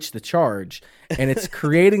for this bitch to charge and it's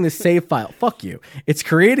creating the save file. Fuck you. It's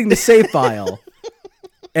creating the save file.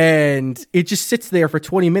 And it just sits there for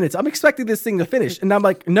 20 minutes. I'm expecting this thing to finish. And I'm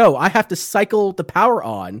like, no, I have to cycle the power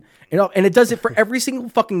on. And it does it for every single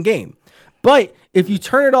fucking game. But if you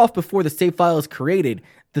turn it off before the save file is created,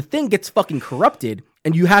 the thing gets fucking corrupted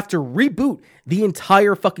and you have to reboot the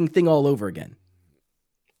entire fucking thing all over again.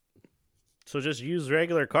 So just use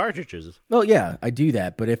regular cartridges. Well, yeah, I do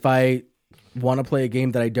that. But if I want to play a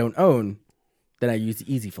game that I don't own, then I use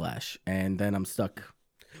Easy Flash. And then I'm stuck.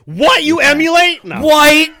 What? You emulate? No.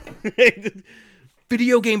 What?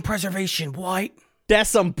 Video game preservation. What? That's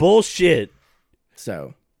some bullshit.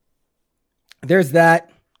 So there's that.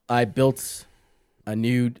 I built a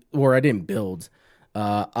new, or I didn't build.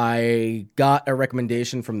 I got a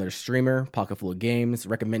recommendation from their streamer, Pocketful of Games,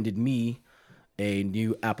 recommended me a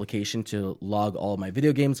new application to log all of my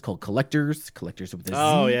video games called Collectors with a Z.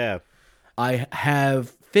 Oh, yeah. I have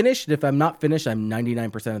finished. If I'm not finished, I'm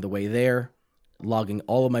 99% of the way there, logging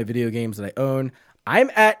all of my video games that I own. I'm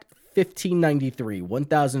at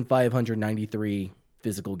 1,593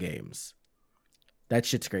 physical games. That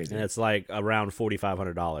shit's crazy. And it's like around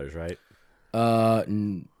 $4,500, right?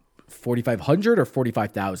 4,500 or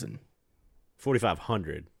 45,000?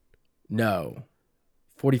 4,500. No,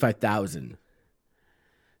 45,000.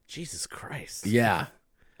 Jesus Christ. Yeah,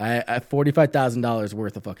 I $45,000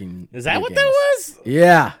 worth of fucking. Is that what games. that was?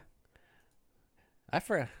 Yeah. I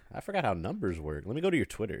forgot how numbers work. Let me go to your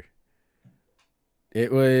Twitter.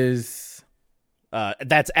 It was.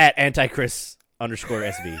 That's at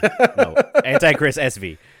Antichrist_SV. No, Antichrist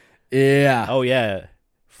SV. Yeah. Oh yeah,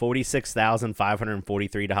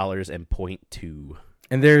 $46,543 and 0.2.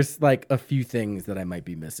 And there's like a few things that I might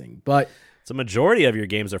be missing, but the majority of your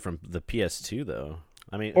games are from the PS2, though.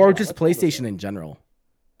 I mean, or just PlayStation in general.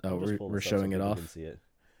 Oh, we're showing it off. See it.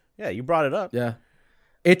 Yeah, you brought it up. Yeah.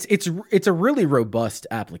 It's a really robust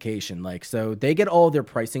application. Like, so they get all their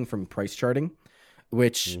pricing from price charting,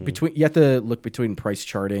 which you have to look between price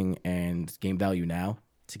charting and Game Value Now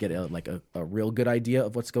to get a real good idea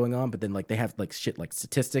of what's going on. But then like they have like shit like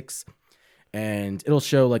statistics, and it'll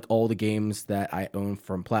show like all the games that I own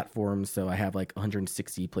from platforms. So I have like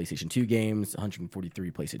 160 PlayStation 2 games,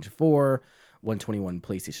 143 PlayStation 4, 121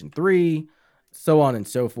 PlayStation 3, so on and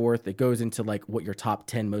so forth. It goes into like what your top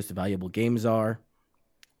 10 most valuable games are.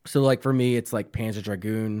 So like for me, it's like Panzer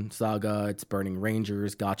Dragoon Saga, it's Burning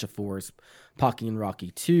Rangers, Gotcha Force, Pocky and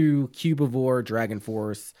Rocky 2, Cubivore, Dragon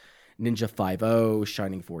Force, Ninja 5.0,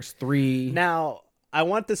 Shining Force 3. Now, I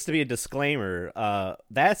want this to be a disclaimer.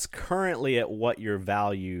 That's currently at what your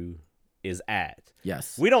value is at.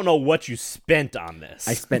 Yes. We don't know what you spent on this.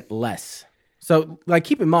 I spent less. So like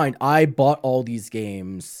keep in mind, I bought all these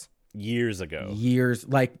games years ago.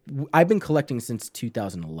 Like I've been collecting since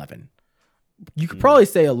 2011. You could probably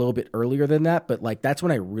say a little bit earlier than that, but like that's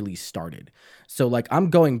when I really started. So like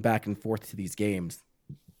I'm going back and forth to these games.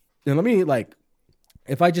 And let me like,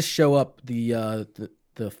 if I just show up the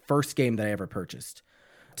first game that I ever purchased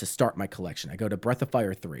to start my collection, I go to Breath of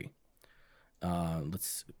Fire 3.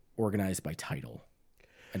 Let's organize by title.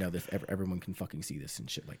 I know this everyone can fucking see this and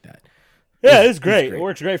shit like that. Yeah, it's great. It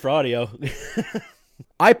works great for audio.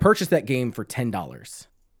 I purchased that game for $10.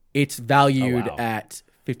 It's valued at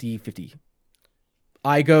 $50.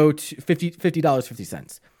 I go to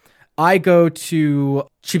 $50.50. I go to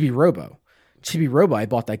Chibi Robo. Chibi Robo, I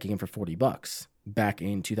bought that game for $40 back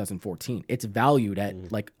in 2014. It's valued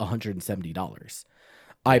at like $170.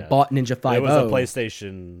 I bought Ninja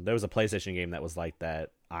 5.0. There was a PlayStation game that was like that.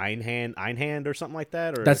 Einhand or something like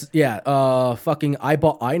that. Or that's I bought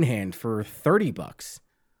Einhand for $30.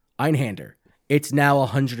 Einhander. It's now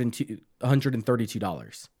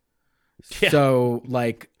 $132. Yeah. So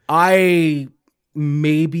like I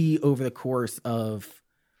maybe over the course of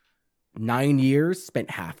 9 years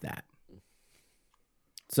spent half that.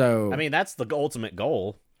 So I mean that's the ultimate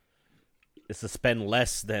goal. Is to spend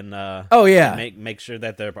less than make sure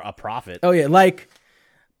that they're a profit. Oh yeah, like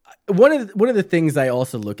one of the things I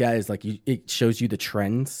also look at is like it shows you the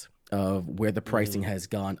trends of where the pricing has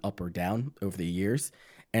gone up or down over the years.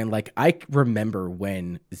 And like I remember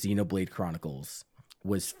when Xenoblade Chronicles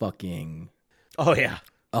was fucking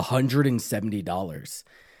 $170.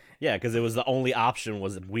 Yeah, because it was the only option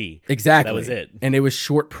was Wii. Exactly. That was it. And it was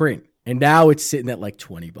short print. And now it's sitting at like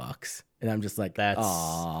 $20. And I'm just like,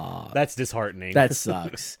 that's disheartening. That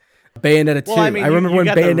sucks. Bayonetta 2. Well, I mean, I remember when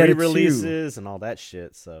got Bayonetta the 2 releases and all that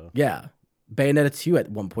shit. So yeah, Bayonetta 2 at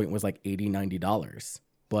one point was like $80-$90.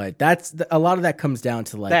 But a lot of that comes down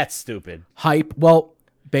to like that's stupid hype. Well,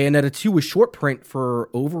 Bayonetta 2 was short print for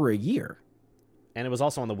over a year. And it was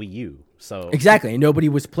also on the Wii U. So exactly. And nobody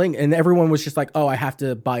was playing. And everyone was just like, oh, I have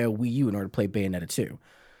to buy a Wii U in order to play Bayonetta 2.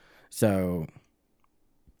 So.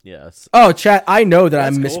 Yes. Oh, chat. I know that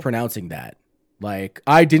I'm cool. mispronouncing that. Like,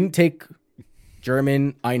 I didn't take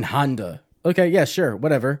German Einhanda. Okay. Yeah, sure.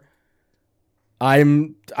 Whatever. I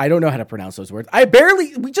don't know how to pronounce those words.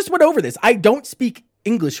 We just went over this. I don't speak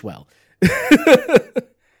English well.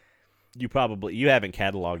 You haven't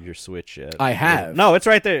cataloged your Switch yet. I have. No, it's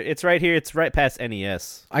right there. It's right here. It's right past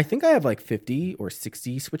NES. I think I have like 50 or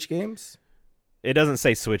 60 Switch games. It doesn't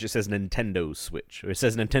say Switch. It says Nintendo Switch. Or it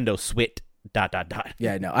says Nintendo Swit. ...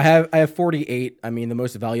 Yeah, no. I have 48. I mean, the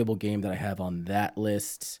most valuable game that I have on that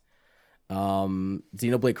list,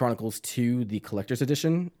 Xenoblade Chronicles 2, the collector's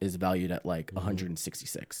edition, is valued at like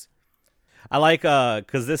 166. I like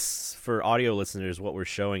because this, for audio listeners, what we're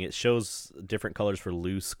showing, it shows different colors for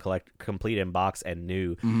loose, complete in box, and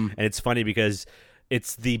new. And it's funny because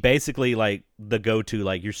it's basically like the go-to,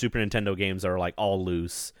 like your Super Nintendo games are like all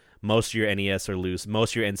loose. Most of your NES are loose.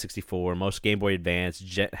 Most of your N64, most Game Boy Advance,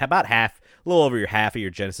 about half, a little over half of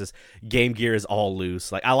your Genesis. Game Gear is all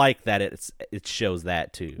loose. Like I like that it shows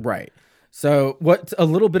that too. Right. So what's a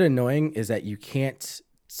little bit annoying is that you can't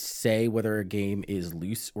say whether a game is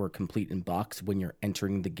loose or complete in box when you're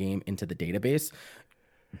entering the game into the database.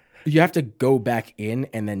 You have to go back in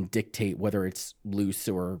and then dictate whether it's loose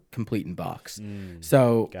or complete in box.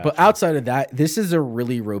 So, gotcha. But outside of that, this is a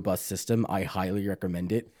really robust system. I highly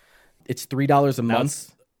recommend it. It's $3 a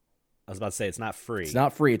month. I was about to say it's not free. It's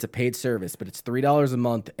not free. It's a paid service, but it's $3 a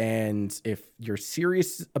month. And if you're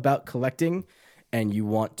serious about collecting and you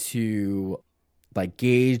want to like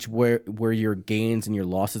gauge where your gains and your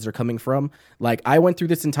losses are coming from, like I went through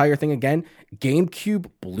this entire thing again. GameCube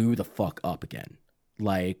blew the fuck up again.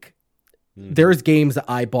 Like there's games that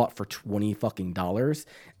I bought for $20 fucking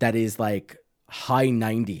that is like high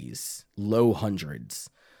 90s, low hundreds.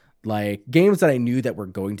 Like games that I knew that were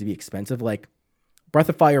going to be expensive, like Breath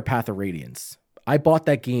of Fire Path of Radiance. I bought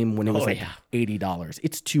that game when it was $80.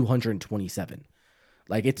 It's $227.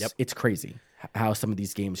 Like it's crazy how some of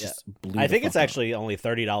these games just blew. I think it's up. Actually only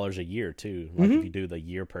 $30 a year too. Like if you do the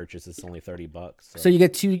year purchase, it's only $30. So you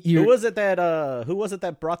get 2 years. Who was it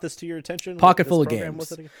that brought this to your attention? Pocket Full of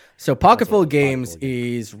Games. So Pocket Full of Games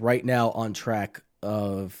is right now on track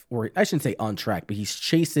of, or I shouldn't say on track, but he's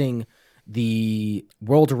chasing the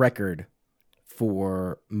world record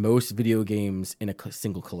for most video games in a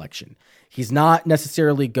single collection. He's not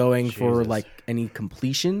necessarily going for like any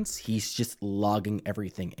completions. He's just logging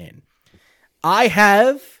everything in. I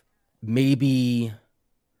have maybe,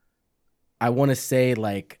 I want to say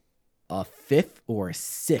like a fifth or a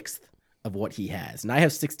sixth of what he has. And I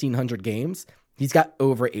have 1,600 games. He's got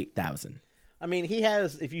over 8,000. I mean, he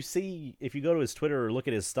has, if you go to his Twitter or look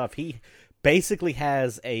at his stuff, he basically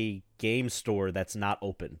has a game store that's not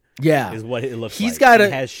open. Yeah. Is what it looks he like.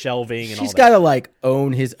 He has shelving and all that. He's got to like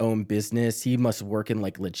own his own business. He must work in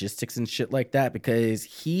like logistics and shit like that because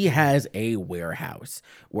he has a warehouse.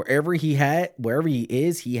 Wherever he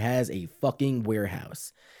is, he has a fucking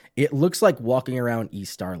warehouse. It looks like walking around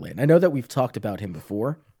East Starland. I know that we've talked about him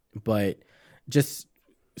before, but just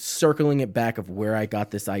circling it back of where I got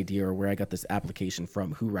this idea or where I got this application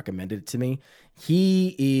from, who recommended it to me.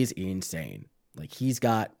 He is insane. Like he's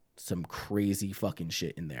got some crazy fucking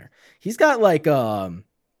shit in there. He's got like, what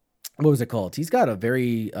was it called? He's got a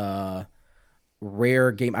very,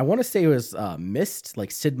 rare game. I want to say it was, Myst,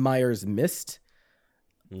 like Sid Meier's Myst.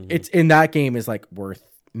 Mm-hmm. It's in that game is like worth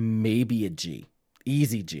maybe a G,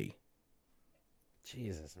 easy G.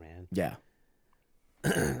 Jesus, man. Yeah.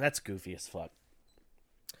 That's goofy as fuck.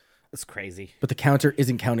 That's crazy. But the counter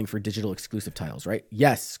isn't counting for digital exclusive titles, right?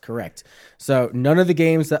 Yes, correct. So none of the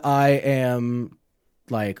games that I am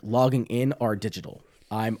like logging in are digital.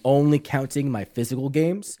 I'm only counting my physical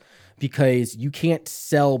games because you can't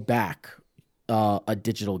sell back a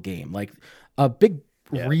digital game. Like a big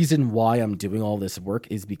reason why I'm doing all this work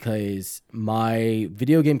is because my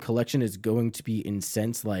video game collection is going to be in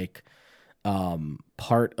sense like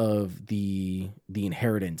part of the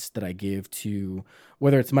inheritance that I give to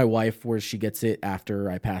whether it's my wife where she gets it after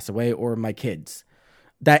I pass away or my kids.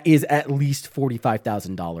 That is at least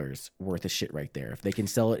 $45,000 worth of shit right there. If they can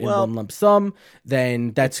sell it in one lump sum,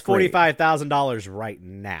 then that's $45,000 right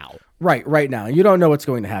now. Right now. You don't know what's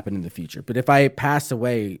going to happen in the future. But if I pass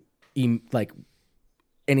away like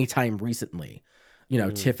anytime recently, you know,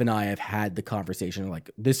 Tiff and I have had the conversation like,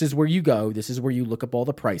 this is where you go. This is where you look up all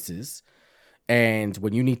the prices. And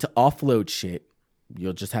when you need to offload shit,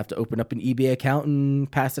 you'll just have to open up an eBay account and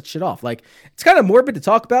pass that shit off. Like, it's kind of morbid to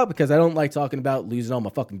talk about because I don't like talking about losing all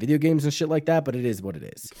my fucking video games and shit like that, but it is what it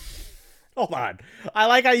is. Hold on. I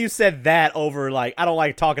like how you said that over, like, I don't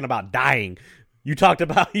like talking about dying. You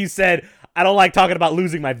said, I don't like talking about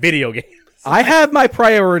losing my video games. I have my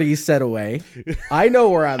priorities set away. I know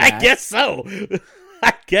where I'm at. I guess so.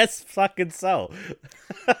 I guess fucking so.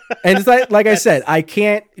 And it's like I said, I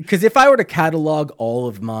can't, because if I were to catalog all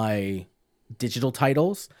of my digital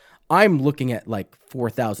titles, I'm looking at like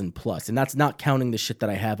 4,000 plus, and that's not counting the shit that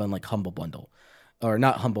I have on like Humble Bundle, or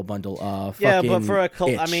not Humble Bundle. Yeah, but for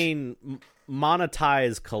I mean,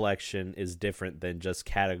 monetized collection is different than just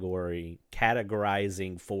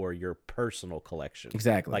categorizing for your personal collection.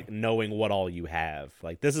 Exactly, like knowing what all you have.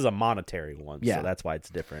 Like this is a monetary one, so that's why it's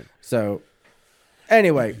different. So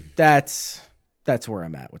anyway, that's where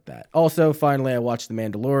I'm at with that. Also, finally, I watched The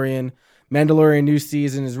Mandalorian. Mandalorian new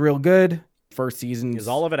season is real good. First season is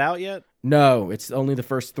all of it out yet? No, it's only the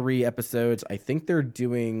first 3 episodes. I think they're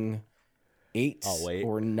doing 8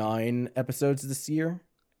 or 9 episodes this year.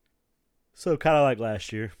 So kind of like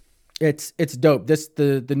last year. It's dope. This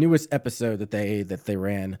the newest episode that they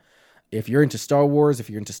ran. If you're into Star Wars, if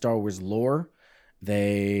you're into Star Wars lore,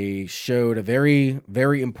 they showed a very,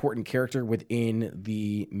 very important character within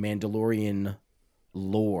the Mandalorian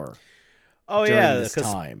lore. Oh yeah, this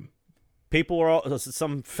time.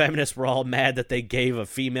 Some feminists were all mad that they gave a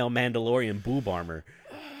female Mandalorian boob armor.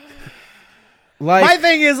 Like, my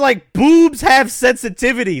thing is, like, boobs have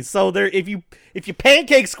sensitivity, so if you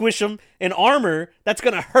pancake squish them in armor, that's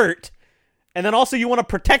gonna hurt, and then also you want to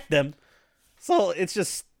protect them. So it's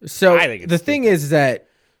just I think it's the thing is that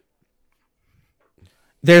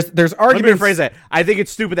there's arguments. Let me rephrase that. I think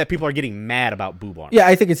it's stupid that people are getting mad about boob armor. Yeah,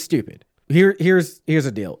 I think it's stupid. Here's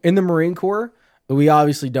a deal. In the Marine Corps, we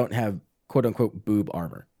obviously don't have quote unquote boob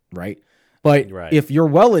armor, right? But if you're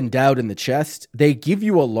well endowed in the chest, they give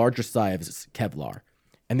you a larger size Kevlar.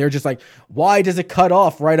 And they're just like, why does it cut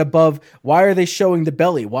off right above? Why are they showing the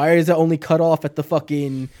belly? Why is it only cut off at the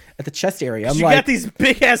chest area? You got these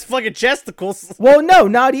big ass fucking chesticles. Well, no,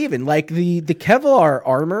 not even. Like the Kevlar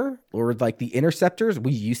armor or like the interceptors,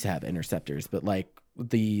 we used to have interceptors, but like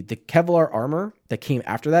the Kevlar armor that came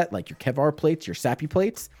after that, like your Kevlar plates, your SAPI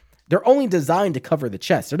plates, they're only designed to cover the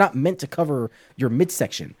chest. They're not meant to cover your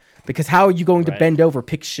midsection, because how are you going to bend over,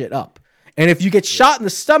 pick shit up? And if you get shot in the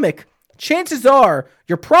stomach, chances are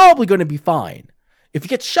you're probably going to be fine. If you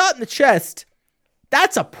get shot in the chest,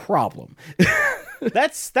 that's a problem.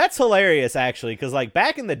 That's hilarious actually, because like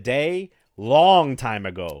back in the day, long time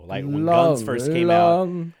ago, like when guns first came out.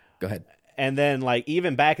 Go ahead. And then like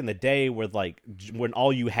even back in the day where like when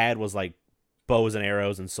all you had was like bows and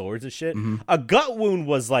arrows and swords and shit, a gut wound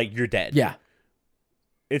was like you're dead. Yeah.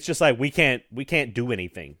 It's just like we can't do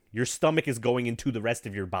anything. Your stomach is going into the rest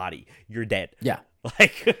of your body. You're dead. Yeah.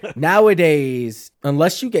 Like nowadays,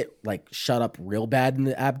 unless you get like shot up real bad in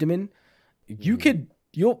the abdomen, you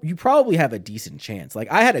probably have a decent chance. Like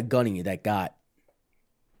I had a gunny that got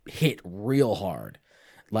hit real hard.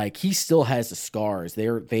 Like he still has the scars.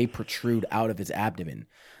 They protrude out of his abdomen.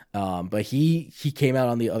 But he came out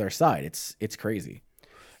on the other side. It's crazy.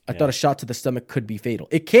 I thought a shot to the stomach could be fatal.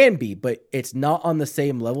 It can be, but it's not on the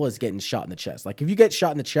same level as getting shot in the chest. Like if you get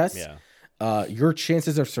shot in the chest, your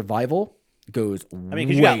chances of survival goes because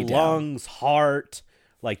you got lungs, heart,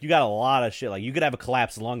 like you got a lot of shit. Like you could have a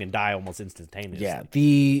collapsed lung and die almost instantaneously. Yeah,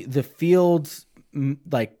 the field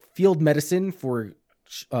medicine for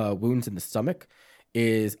wounds in the stomach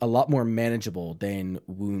is a lot more manageable than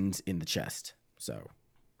wounds in the chest. So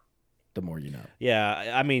the more you know.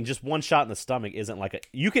 Yeah, I mean, just one shot in the stomach isn't like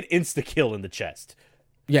you could insta-kill in the chest.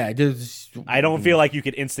 Yeah, I don't feel like you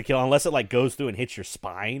could insta-kill unless it like goes through and hits your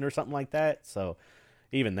spine or something like that. So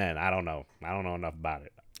even then, I don't know. I don't know enough about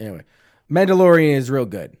it. Anyway, Mandalorian is real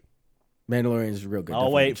good.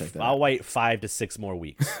 I'll wait 5 to 6 more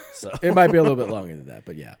weeks. So it might be a little bit longer than that,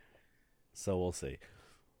 but yeah. So we'll see.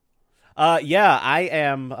 Yeah, I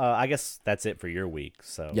am. I guess that's it for your week.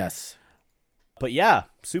 So yes. But yeah,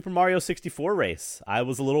 Super Mario 64 race. I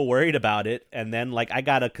was a little worried about it, and then like I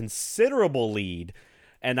got a considerable lead,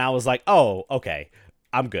 and I was like, "Oh, okay,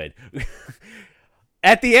 I'm good."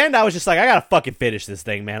 At the end, I was just like, "I gotta fucking finish this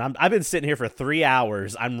thing, man. I've been sitting here for 3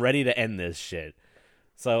 hours. I'm ready to end this shit."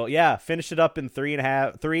 So yeah, finished it up in 3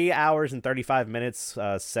 hours and 35 minutes.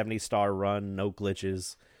 70-star run, no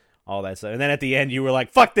glitches, all that stuff. And then at the end, you were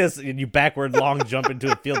like, "Fuck this!" and you backward long jump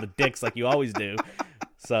into a field of dicks like you always do.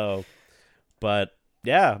 So. But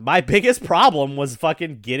yeah, my biggest problem was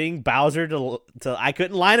fucking getting Bowser to I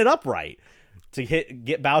couldn't line it up right to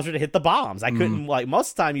get Bowser to hit the bombs. I couldn't like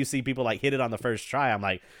most of the time you see people like hit it on the first try. I'm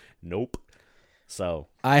like, nope. So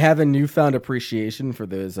I have a newfound appreciation for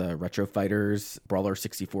those Retro Fighters Brawler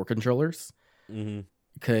 64 controllers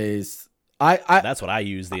because I that's what I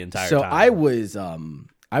use the entire time. So I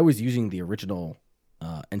was using the original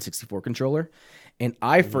N64 controller, and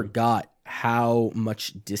I forgot how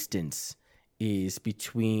much distance is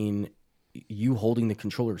between you holding the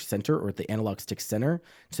controller center or the analog stick center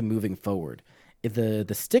to moving forward. If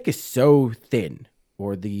the stick is so thin,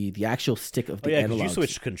 or the actual stick of the analog. You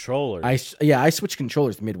switched controllers. I switched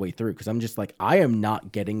controllers midway through because I'm just like, I am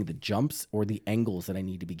not getting the jumps or the angles that I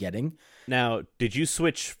need to be getting. Now, did you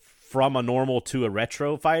switch from a normal to a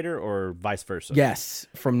retro fighter or vice versa? Yes,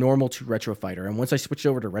 from normal to retro fighter. And once I switched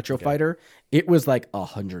over to retro fighter, it was like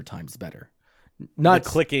 100 times better. Not the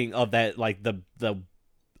clicking of that, like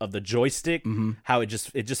of the joystick, how it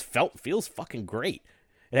just feels fucking great.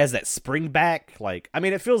 It has that spring back, like I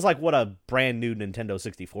mean, it feels like what a brand new Nintendo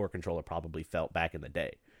 64 controller probably felt back in the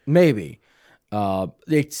day. Maybe,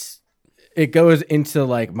 it goes into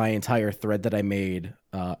like my entire thread that I made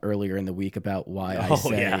earlier in the week about why I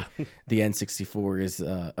say the N64 is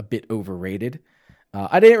a bit overrated.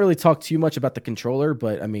 I didn't really talk too much about the controller,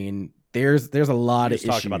 but I mean, there's a lot of issues.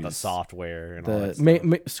 Talked about the software and all that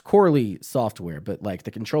stuff. Corely software, but like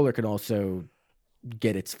the controller can also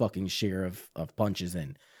get its fucking share of punches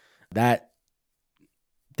in. The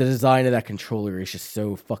design of that controller is just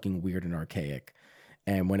so fucking weird and archaic.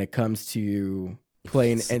 And when it comes to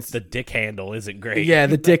playing, the dick handle isn't great. Yeah,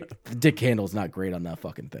 the dick handle is not great on that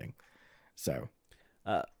fucking thing. So,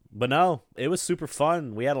 but no, it was super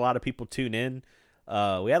fun. We had a lot of people tune in.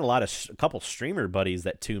 We had a couple streamer buddies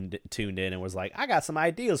that tuned in and was like, I got some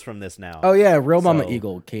ideas from this now. Oh yeah, Real Mama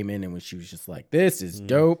Eagle came in and she was just like, this is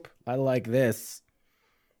dope. I like this.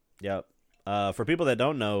 Yep. For people that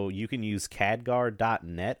don't know, you can use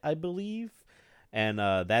cadgar.net, I believe. And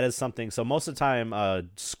that is something. So most of the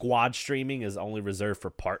time, squad streaming is only reserved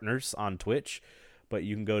for partners on Twitch. But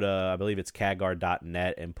you can go to, I believe it's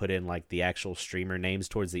cadgar.net and put in like the actual streamer names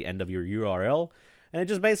towards the end of your URL. And it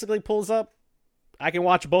just basically pulls up. I can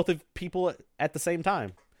watch both of people at the same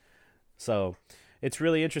time. So it's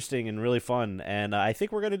really interesting and really fun. And I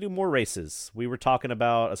think we're going to do more races. We were talking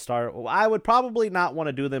about I would probably not want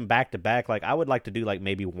to do them back to back. Like I would like to do like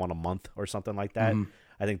maybe one a month or something like that.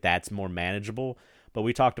 I think that's more manageable. But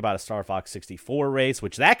we talked about a Star Fox 64 race,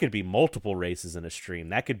 which that could be multiple races in a stream.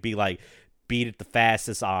 That could be like beat it the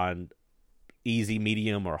fastest on easy,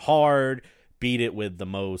 medium, or hard. Beat it with the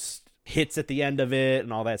most hits at the end of it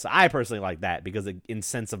and all that. So I personally like that because it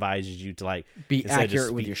incentivizes you to like be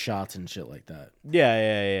accurate with your shots and shit like that.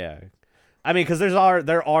 Yeah. I mean, because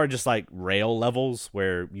there are just like rail levels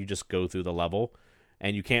where you just go through the level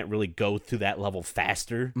and you can't really go through that level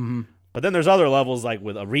faster. Mm-hmm. But then there's other levels like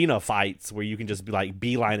with arena fights where you can just be like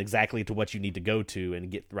beeline exactly to what you need to go to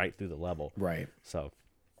and get right through the level. Right. So,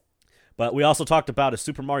 but we also talked about a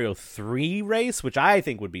Super Mario 3 race, which I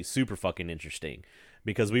think would be super fucking interesting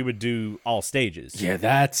because we would do all stages. Yeah,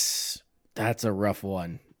 that's a rough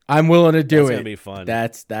one. I'm willing to do it. It's gonna be fun.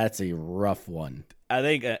 That's a rough one. I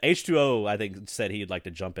think H2O said he'd like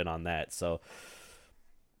to jump in on that. So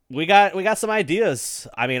we got some ideas.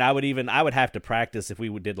 I mean, I would have to practice if we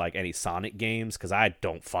did like any Sonic games because I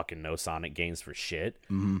don't fucking know Sonic games for shit.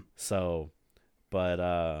 Mm-hmm. So,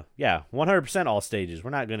 but yeah, 100% all stages. We're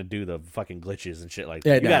not gonna do the fucking glitches and shit like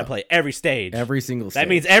that. You gotta play every stage, every single stage. That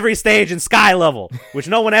means every stage in Sky level, which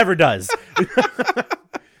no one ever does.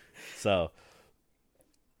 So,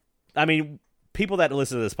 I mean, people that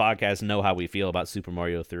listen to this podcast know how we feel about Super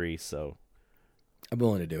Mario 3. So, I'm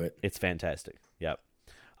willing to do it. It's fantastic. Yep.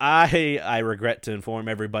 I regret to inform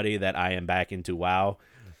everybody that I am back into WoW.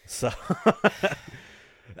 So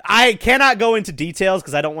I cannot go into details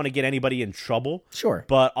because I don't want to get anybody in trouble. Sure.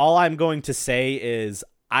 But all I'm going to say is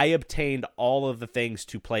I obtained all of the things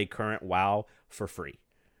to play current WoW for free.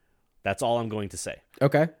 That's all I'm going to say.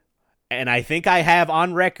 Okay. And I think I have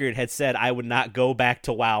on record had said I would not go back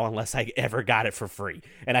to WoW unless I ever got it for free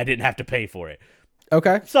and I didn't have to pay for it.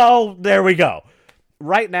 Okay. So there we go.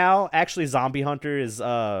 Right now, actually, Zombie Hunter is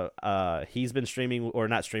he's been streaming, or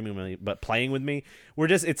not streaming with me, but playing with me.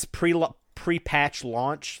 It's pre-patch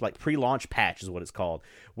launch, like pre-launch patch is what it's called,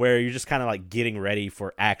 where you're just kind of like getting ready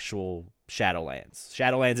for actual Shadowlands.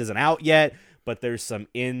 Shadowlands isn't out yet, but there's some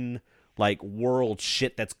world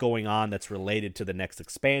shit that's going on that's related to the next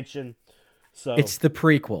expansion. So it's the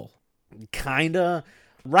prequel. Kinda.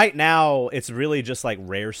 Right now, it's really just like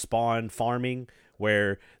rare spawn farming,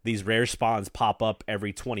 where these rare spawns pop up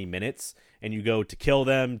every 20 minutes and you go to kill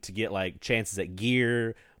them to get like chances at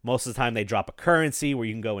gear. Most of the time they drop a currency where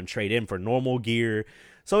you can go and trade in for normal gear.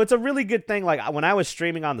 So it's a really good thing. Like when I was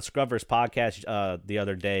streaming on the Scrubbers podcast the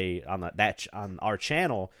other day on on our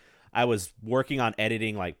channel, I was working on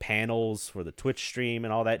editing like panels for the Twitch stream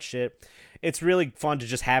and all that shit. It's really fun to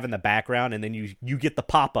just have in the background, and then you get the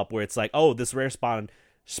pop-up where it's like, oh, this rare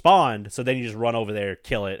spawned, so then you just run over there,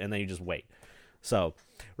 kill it, and then you just wait. So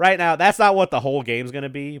right now, that's not what the whole game's going to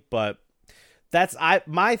be, but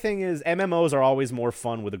my thing is MMOs are always more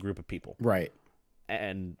fun with a group of people. Right.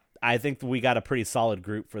 And I think we got a pretty solid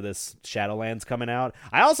group for this Shadowlands coming out.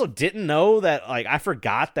 I also didn't know that, like, I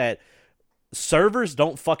forgot that servers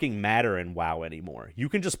don't fucking matter in WoW anymore. You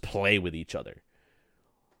can just play with each other.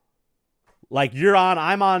 Like,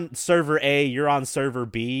 I'm on server A, you're on server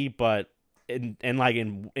B, but in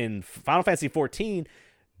Final Fantasy 14,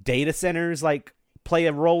 data centers like play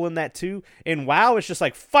a role in that too. In WoW, it's just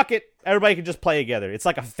like, fuck it, everybody can just play together. It's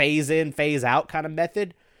like a phase in, phase out kind of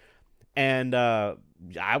method. And I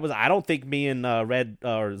don't think me and Red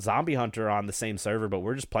or Zombie Hunter are on the same server, but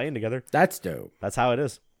we're just playing together. That's dope. That's how it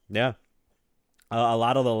is. Yeah. A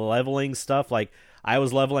lot of the leveling stuff, like I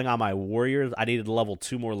was leveling on my warriors. I needed to level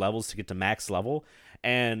 2 more levels to get to max level.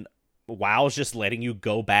 And WoW's just letting you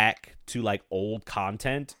go back to like old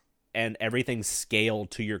content and everything's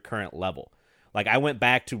scaled to your current level. Like I went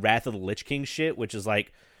back to Wrath of the Lich King shit, which is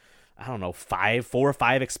like, I don't know, 4 or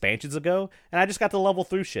 5 expansions ago. And I just got to level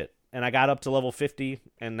through shit. And I got up to level 50,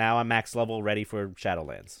 and now I'm max level ready for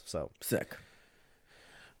Shadowlands. So sick.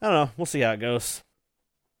 I don't know. We'll see how it goes.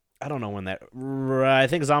 I don't know when that... I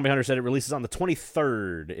think Zombie Hunter said it releases on the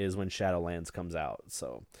 23rd is when Shadowlands comes out.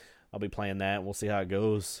 So I'll be playing that. We'll see how it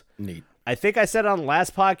goes. Neat. I think I said it on the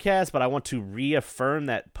last podcast, but I want to reaffirm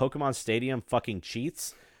that Pokemon Stadium fucking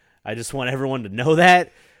cheats. I just want everyone to know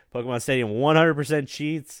that. Pokemon Stadium 100%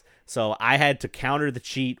 cheats. So I had to counter the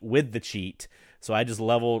cheat with the cheat. So I just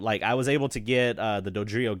leveled... Like, I was able to get the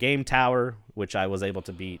Dodrio Game Tower, which I was able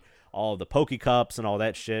to beat all of the Pokecups and all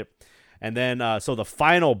that shit. And then, so the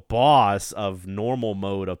final boss of normal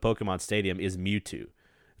mode of Pokemon Stadium is Mewtwo.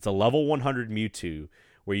 It's a level 100 Mewtwo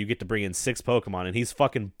where you get to bring in 6 Pokemon, and he's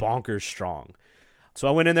fucking bonkers strong. So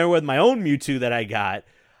I went in there with my own Mewtwo that I got.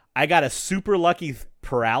 I got a super lucky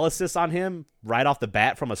paralysis on him right off the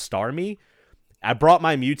bat from a Starmie. I brought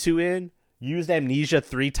my Mewtwo in, used Amnesia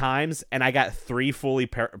 3 times, and I got 3 fully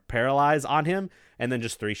paralyzed on him. And then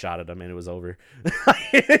just 3-shotted him, and it was over.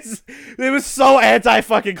 It was so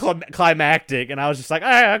anti-fucking climactic, and I was just like,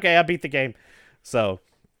 okay, I beat the game. So,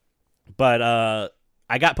 but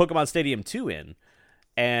I got Pokemon Stadium 2 in,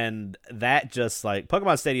 And that just like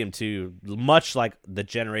Pokemon Stadium 2, much like the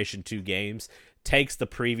Generation 2 games, takes the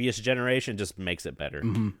previous generation, just makes it better.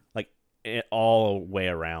 Like all way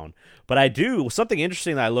around. But something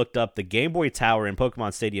interesting that I looked up, the Game Boy Tower in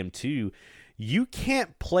Pokemon Stadium 2, you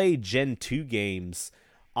can't play Gen 2 games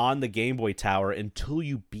on the Game Boy Tower until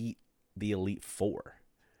you beat the Elite Four.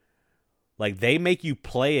 Like, they make you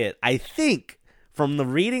play it. I think, from the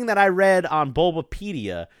reading that I read on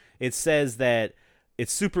Bulbapedia, it says that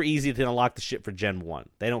it's super easy to unlock the shit for Gen 1.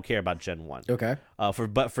 They don't care about Gen 1. Okay.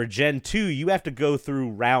 But for Gen 2, you have to go through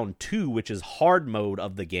round 2, which is hard mode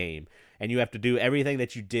of the game. And you have to do everything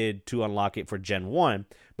that you did to unlock it for Gen 1.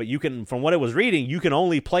 But you can, from what it was reading, you can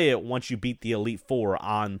only play it once you beat the Elite Four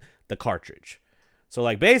on the cartridge. So,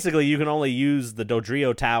 like, basically, you can only use the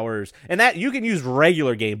Dodrio towers. And that you can use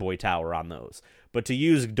regular Game Boy Tower on those. But to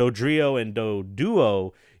use Dodrio and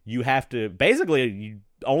Doduo, you have to, basically,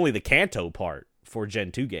 only the Kanto part for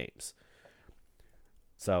Gen 2 games.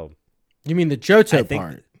 So. You mean the Johto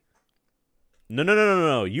part?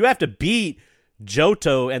 No. You have to beat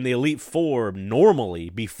Johto and the Elite Four normally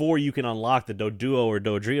before you can unlock the Doduo or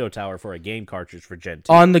Dodrio Tower for a game cartridge for Gen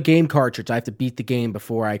 2. On the game cartridge, I have to beat the game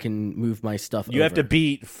before I can move my stuff over. You have to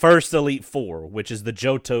beat first Elite Four, which is the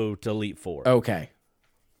Johto to Elite Four. Okay.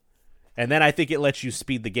 And then I think it lets you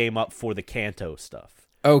speed the game up for the Kanto stuff.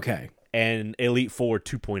 Okay. And Elite Four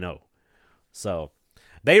 2.0. So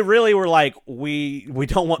they really were like, we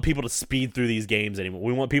don't want people to speed through these games anymore.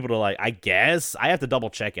 We want people to, like, I guess I have to double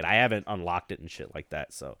check it. I haven't unlocked it and shit like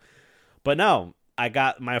that. So, but no, I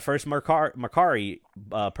got my first Mercari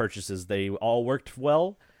purchases. They all worked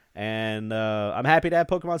well, and I'm happy to have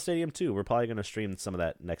Pokemon Stadium 2. We're probably gonna stream some of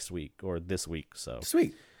that next week or this week. So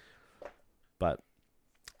sweet. But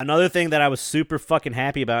another thing that I was super fucking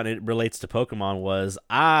happy about, and it relates to Pokemon, was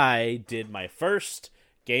I did my first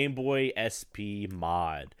Game Boy SP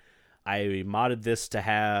mod. I modded this to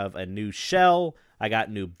have a new shell. I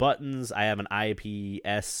got new buttons. I have an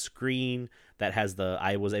IPS screen that has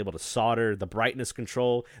I was able to solder the brightness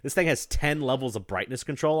control. This thing has 10 levels of brightness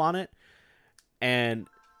control on it, and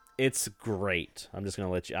it's great. I'm just going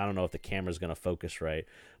to let you, I don't know if the camera's going to focus right,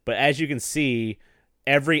 but as you can see,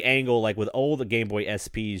 every angle, like with old Game Boy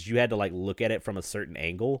SPs, you had to like look at it from a certain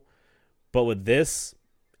angle, but with this,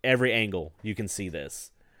 every angle you can see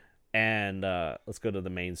this. And let's go to the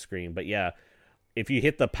main screen. But yeah, if you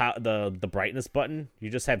hit the brightness button, you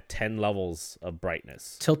just have 10 levels of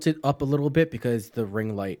brightness. Tilt it up a little bit because the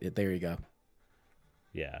ring light. There you go.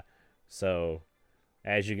 Yeah. So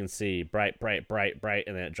as you can see, bright,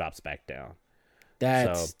 and then it drops back down.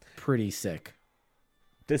 That's pretty sick.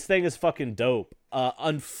 This thing is fucking dope.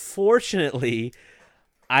 Unfortunately,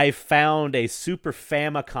 I found a Super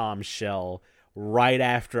Famicom shell right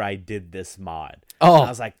after I did this mod. Oh, and I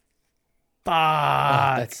was like, fuck.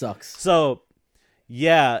 Oh, that sucks. So,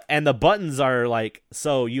 yeah, and the buttons are like,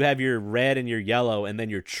 so you have your red and your yellow, and then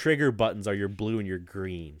your trigger buttons are your blue and your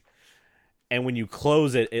green. And when you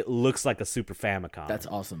close it, it looks like a Super Famicom. That's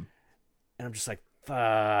awesome. And I'm just like,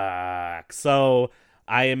 fuck. So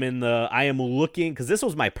I am looking, because this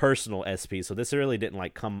was my personal SP, so this really didn't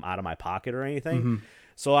like come out of my pocket or anything. Mm-hmm.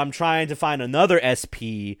 So I'm trying to find another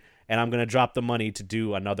SP, and I'm going to drop the money to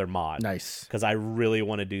do another mod. Nice. Because I really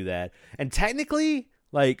want to do that. And technically,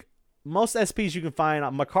 like, most SPs you can find,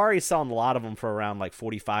 Mercari's selling a lot of them for around like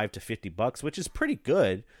 $45 to $50, which is pretty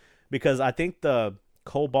good. Because I think the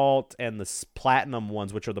Cobalt and the Platinum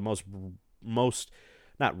ones, which are the most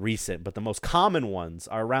not recent, but the most common ones,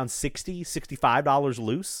 are around $60, $65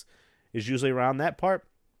 loose. Is usually around that part.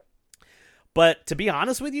 But to be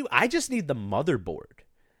honest with you, I just need the motherboard.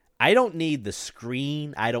 I don't need the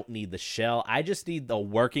screen. I don't need the shell. I just need the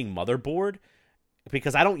working motherboard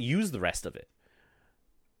because I don't use the rest of it.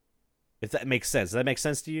 If that makes sense. Does that make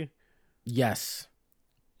sense to you? Yes.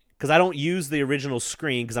 Because I don't use the original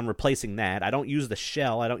screen because I'm replacing that. I don't use the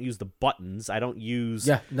shell. I don't use the buttons. I don't use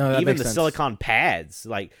even the silicon pads.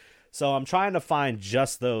 Like, so I'm trying to find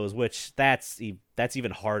just those, which that's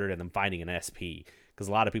even harder than finding an SP because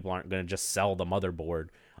a lot of people aren't going to just sell the motherboard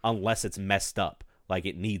unless it's messed up. Like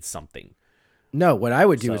it needs something. No, what I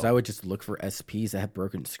would do is I would just look for SPs that have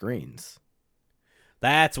broken screens.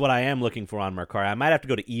 That's what I am looking for on Mercari. I might have to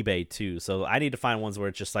go to eBay too. So I need to find ones where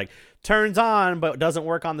it's just like turns on but doesn't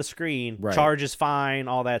work on the screen, right. Charges fine,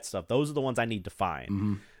 all that stuff. Those are the ones I need to find.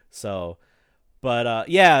 Mm-hmm. So, but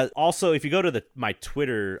yeah. Also, if you go to my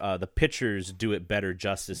Twitter, the pictures do it better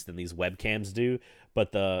justice than these webcams do.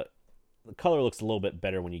 But the color looks a little bit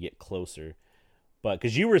better when you get closer. But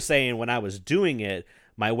because you were saying when I was doing it,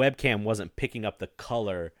 my webcam wasn't picking up the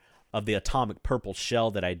color of the atomic purple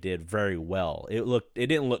shell that I did very well. It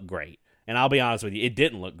didn't look great. And I'll be honest with you, it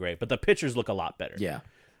didn't look great, but the pictures look a lot better. Yeah.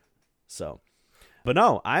 So, but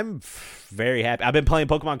no, I'm very happy. I've been playing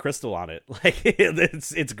Pokemon Crystal on it. Like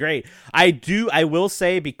it's great. I will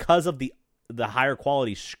say, because of the higher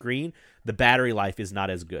quality screen, the battery life is not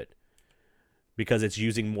as good because it's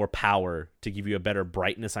using more power to give you a better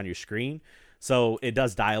brightness on your screen. So it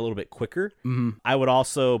does die a little bit quicker. Mm-hmm. I would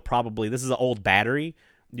also probably, this is an old battery.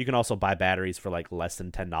 You can also buy batteries for like less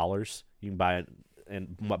than $10. You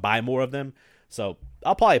can buy more of them. So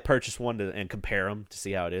I'll probably purchase one and compare them to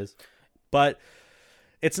see how it is. But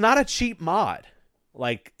it's not a cheap mod.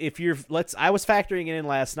 Like I was factoring it in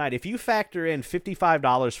last night. If you factor in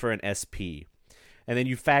 $55 for an SP, and then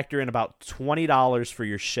you factor in about $20 for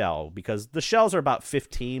your shell, because the shells are about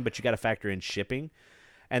 $15, but you got to factor in shipping.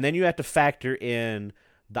 And then you have to factor in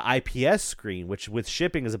the IPS screen, which with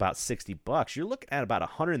shipping is about $60. You're looking at about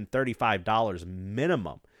 $135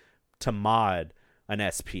 minimum to mod an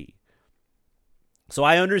SP. So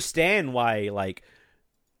I understand why like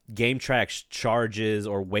GameTrax charges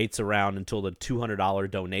or waits around until the $200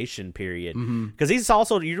 donation period, because he's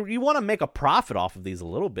also you want to make a profit off of these a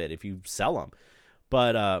little bit if you sell them.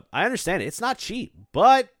 But I understand it. It's not cheap.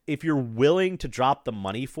 But if you're willing to drop the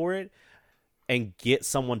money for it and get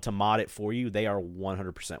someone to mod it for you, they are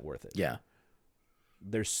 100% worth it. Yeah.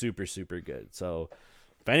 They're super, super good. So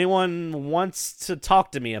if anyone wants to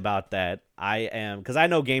talk to me about that, because I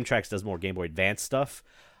know GameTrax does more Game Boy Advance stuff.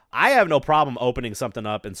 I have no problem opening something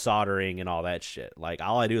up and soldering and all that shit. Like,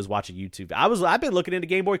 all I do is watch a YouTube. I've been looking into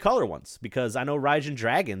Game Boy Color once because I know Raijin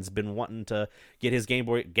Dragon's been wanting to get his Game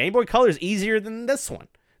Boy. Game Boy Color is easier than this one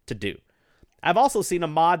to do. I've also seen a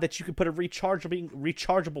mod that you could put a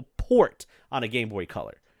rechargeable port on a Game Boy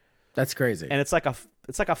Color. That's crazy. And it's like a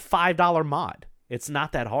 $5 mod. It's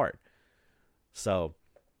not that hard. So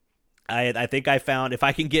I think I found, if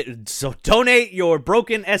I can donate your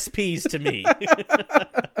broken SPs to me.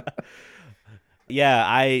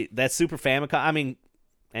 Yeah, that Super Famicom, I mean,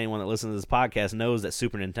 anyone that listens to this podcast knows that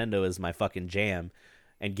Super Nintendo is my fucking jam,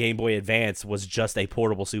 and Game Boy Advance was just a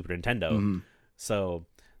portable Super Nintendo. Mm-hmm. So,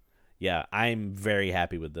 yeah, I'm very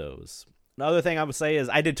happy with those. Another thing I would say is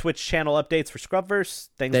I did Twitch channel updates for Scrubverse.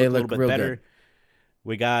 Things look a little bit better. Good.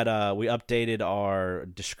 We updated our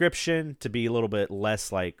description to be a little bit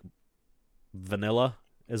less like vanilla,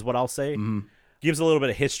 is what I'll say. Mm-hmm. Gives a little bit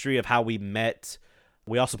of history of how we met.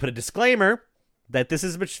 We also put a disclaimer that this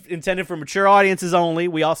is intended for mature audiences only.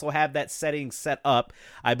 We also have that setting set up.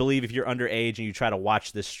 I believe if you're underage and you try to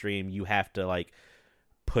watch this stream, you have to like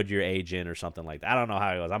put your age in or something like that. I don't know how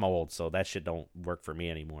it goes. I'm old, so that shit don't work for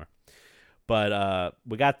me anymore. But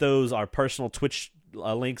we got our personal Twitch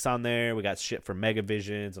links on there. We got shit for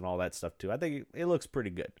Megavisions and all that stuff too. I think it looks pretty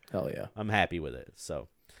good. Hell yeah. I'm happy with it. So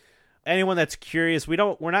anyone that's curious, we're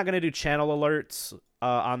not going to do channel alerts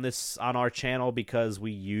on our channel because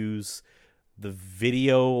we use the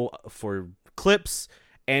video for clips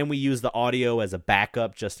and we use the audio as a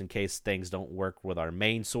backup just in case things don't work with our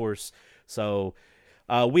main source. So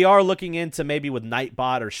we are looking into maybe with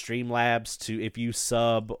Nightbot or Streamlabs to, if you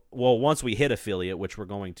sub, well, once we hit affiliate, which we're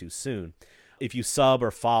going to soon, if you sub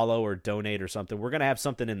or follow or donate or something, we're going to have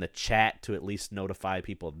something in the chat to at least notify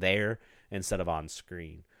people there instead of on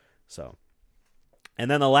screen. So,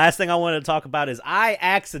 and then the last thing I wanted to talk about is I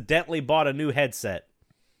accidentally bought a new headset.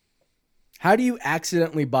 How do you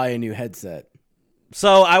accidentally buy a new headset?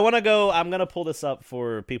 So I'm going to pull this up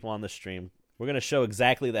for people on the stream. We're going to show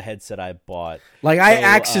exactly the headset I bought. Like, I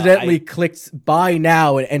accidentally clicked buy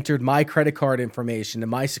now and entered my credit card information and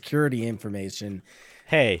my security information.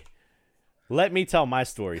 Hey, let me tell my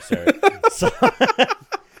story, sir.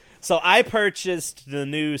 So I purchased the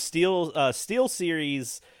new Steel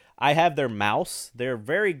Series. I have their mouse. They're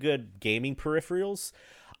very good gaming peripherals.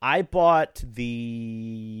 I bought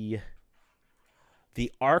the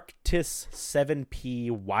Arctis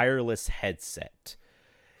 7P wireless headset.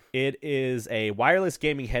 It is a wireless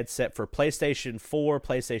gaming headset for PlayStation 4,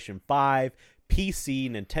 PlayStation 5,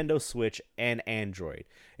 PC, Nintendo Switch, and Android.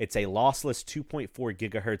 It's a lossless 2.4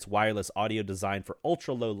 gigahertz wireless audio designed for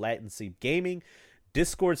ultra-low latency gaming,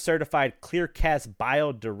 Discord certified Clearcast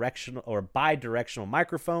bidirectional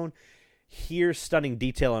microphone. Here's stunning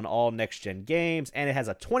detail on all next-gen games, and it has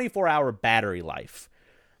a 24-hour battery life.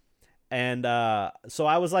 And so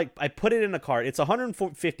I was like, I put it in a cart. It's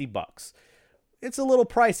 $150. It's a little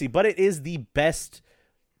pricey, but it is the best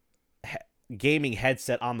gaming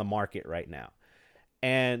headset on the market right now.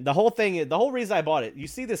 And the whole reason I bought it, you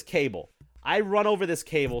see this cable. I run over this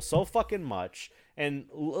cable so fucking much. And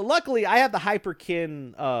luckily, I have the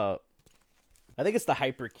Hyperkin, I think it's the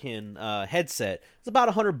Hyperkin headset. It's about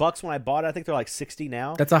 $100 when I bought it. I think they're like $60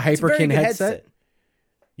 now. That's a Hyperkin headset?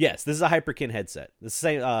 Yes, this is a Hyperkin headset. The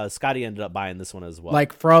same. Scotty ended up buying this one as well.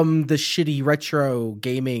 Like from the shitty retro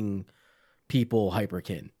gaming people,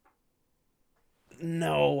 Hyperkin.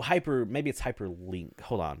 No, maybe it's Hyperlink.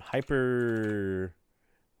 Hold on. Hyperlink?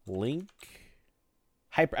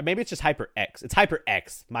 Maybe it's just HyperX. It's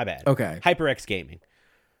HyperX. My bad. Okay. HyperX Gaming.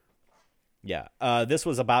 Yeah. This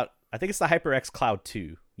was about, I think it's the HyperX Cloud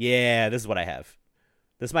 2. Yeah, this is what I have.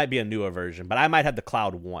 This might be a newer version, but I might have the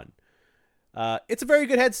Cloud 1. It's a very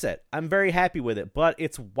good headset. I'm very happy with it, but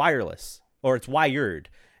it's wireless, or it's wired,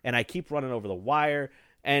 and I keep running over the wire.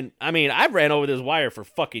 And I mean, I've ran over this wire for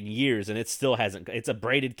fucking years, and it still hasn't. It's a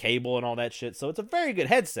braided cable and all that shit, so it's a very good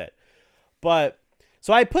headset. But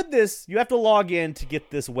so I put this. You have to log in to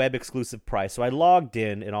get this web exclusive price. So I logged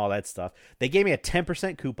in and all that stuff. They gave me a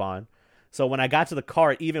 10% coupon. So when I got to the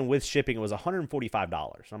cart, even with shipping, it was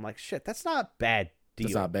 $145. I'm like, shit, that's not a bad deal.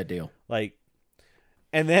 That's not a bad deal. Like.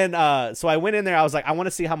 And then, so I went in there. I was like, I want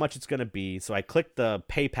to see how much it's going to be. So I clicked the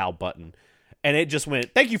PayPal button, and it just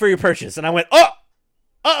went, "Thank you for your purchase." And I went, "Oh,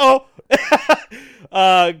 uh-oh."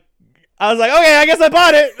 I was like, okay, I guess I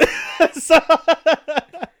bought it. So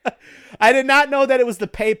I did not know that it was the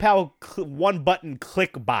PayPal one button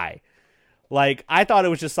click buy. Like, I thought it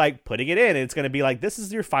was just like putting it in. And it's going to be like, this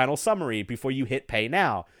is your final summary before you hit pay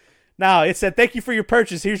now. Now, it said, "Thank you for your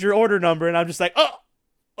purchase. Here's your order number." And I'm just like, oh,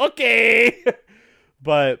 okay.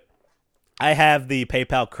 But I have the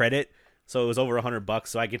PayPal credit, so it was over $100,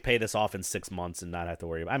 so I could pay this off in 6 months and not have to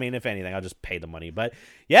worry about it. I mean, if anything, I'll just pay the money. But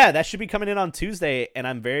yeah, that should be coming in on Tuesday, and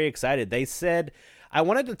I'm very excited. They said I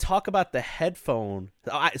wanted to talk about the headphone.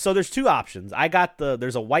 So there's two options.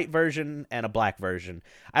 There's a white version and a black version.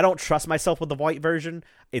 I don't trust myself with the white version.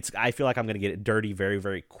 I feel like I'm going to get it dirty very,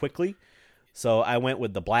 very quickly. So I went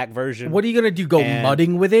with the black version. What are you going to do? Go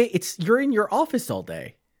mudding with it? You're in your office all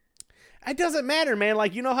day. It doesn't matter, man.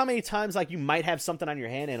 Like, you know how many times like you might have something on your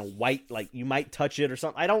hand and a white, like you might touch it or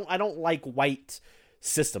something. I don't like white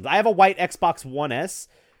systems. I have a white Xbox One S,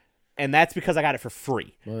 and that's because I got it for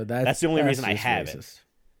free. Well, that's the only reason I have racist. It.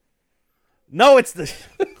 No, it's the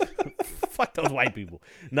fuck those white people.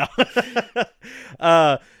 No,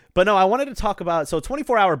 but no, I wanted to talk about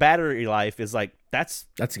 24-hour battery life is like that's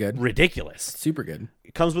good, ridiculous, super good.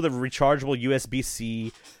 It comes with a rechargeable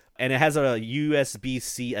USB-C. And it has a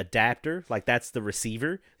USB-C adapter, like that's the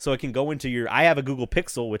receiver. So it can go into I have a Google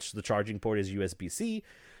Pixel, which the charging port is USB-C.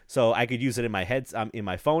 So I could use it in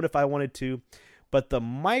my phone if I wanted to. But the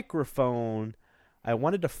microphone, I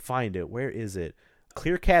wanted to find it. Where is it?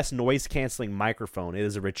 Clearcast noise canceling microphone. It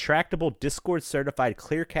is a retractable Discord certified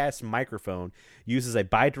Clearcast microphone. Uses a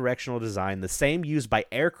bidirectional design, the same used by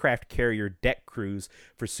aircraft carrier deck crews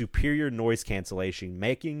for superior noise cancellation,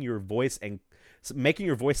 making your voice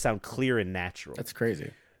sound clear and natural. That's crazy.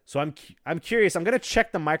 So I'm curious. I'm going to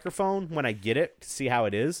check the microphone when I get it to see how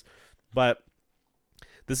it is. But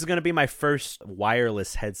this is going to be my first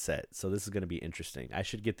wireless headset. So this is going to be interesting. I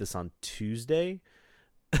should get this on Tuesday.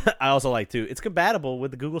 I also like to. It's compatible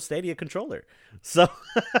with the Google Stadia controller. So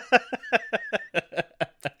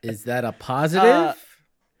is that a positive?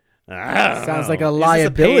 Sounds like a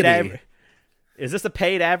liability. Is this a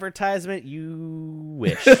paid advertisement? You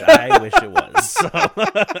wish. I wish it was. So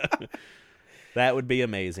that would be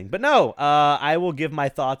amazing. But no, I will give my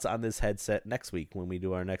thoughts on this headset next week when we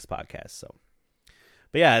do our next podcast. So,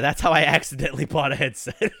 but yeah, that's how I accidentally bought a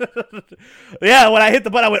headset. Yeah, when I hit the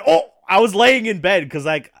button, I went, oh, I was laying in bed because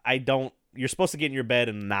you're supposed to get in your bed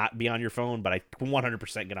and not be on your phone, but I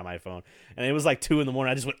 100% get on my phone. And it was like 2 a.m.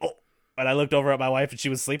 I just went, oh, and I looked over at my wife and she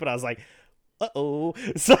was sleeping. I was like, uh-oh.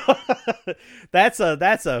 So that's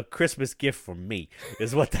a Christmas gift from me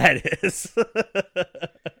is what that is.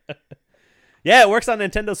 Yeah, it works on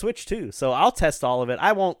Nintendo Switch too. So I'll test all of it.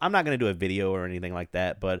 I'm not going to do a video or anything like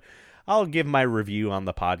that, but I'll give my review on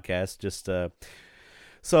the podcast.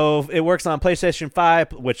 So it works on PlayStation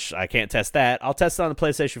 5, which I can't test that. I'll test it on the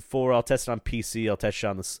PlayStation 4. I'll test it on PC. I'll test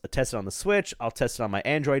it on the Switch. I'll test it on my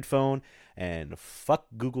Android phone. And fuck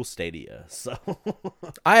Google Stadia. So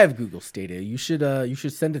I have Google Stadia. You should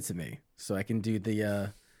send it to me so I can do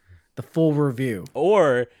the full review.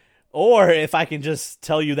 Or if I can just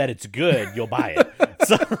tell you that it's good, you'll buy it.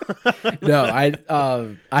 So no,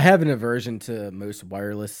 I have an aversion to most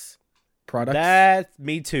wireless products. That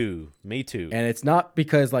me too. And it's not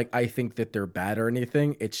because like I think that they're bad or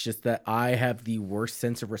anything. It's just that I have the worst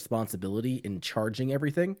sense of responsibility in charging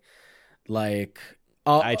everything. Like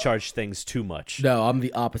I charge things too much. No, I'm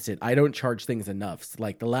the opposite. I don't charge things enough.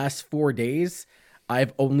 Like the last 4 days,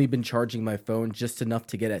 I've only been charging my phone just enough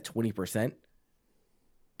to get at 20%.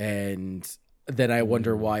 And then I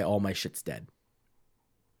wonder why all my shit's dead.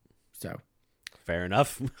 So fair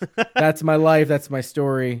enough. That's my life. That's my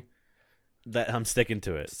story. That I'm sticking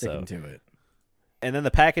to it. Sticking to it. And then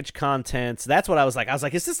the package contents. That's what I was like. I was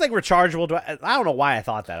like, is this thing rechargeable? I don't know why I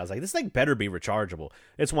thought that. I was like, this thing better be rechargeable.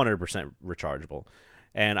 It's 100% rechargeable.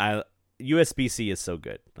 And USB-C is so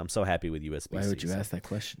good. I'm so happy with USB-C. Why would you ask that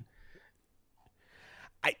question?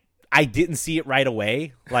 I didn't see it right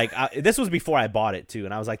away. Like this was before I bought it too,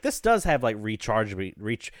 and I was like, this does have like recharge.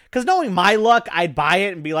 Because knowing my luck, I'd buy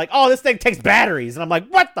it and be like, oh, this thing takes batteries, and I'm like,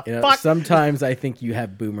 what the fuck? Sometimes I think you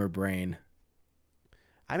have boomer brain.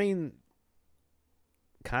 I mean,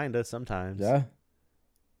 kinda sometimes. Yeah.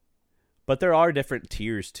 But there are different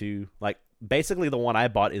tiers too. Like basically, the one I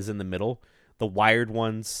bought is in the middle. The wired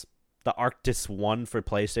ones, the Arctis one for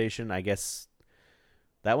PlayStation, I guess.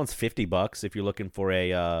 That one's $50 if you're looking for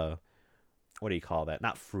a what do you call that?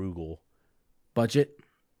 Not frugal. Budget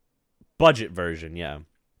version, yeah.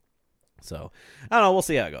 So I don't know, we'll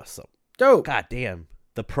see how it goes. So dope. God damn.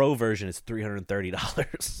 The pro version is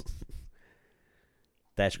 $330.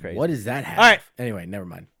 That's crazy. What does that have? All right. Anyway, never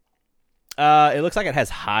mind. It looks like it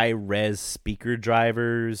has high res speaker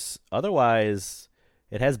drivers. Otherwise,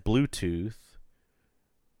 it has Bluetooth.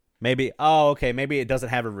 Maybe it doesn't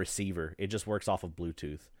have a receiver. It just works off of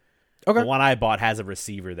Bluetooth. Okay. The one I bought has a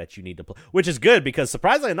receiver that you need to play, which is good because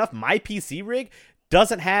surprisingly enough, my PC rig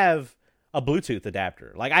doesn't have a Bluetooth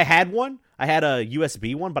adapter. Like I had one, I had a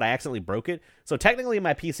USB one, but I accidentally broke it. So technically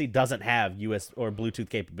my PC doesn't have US or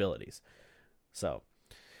Bluetooth capabilities. So,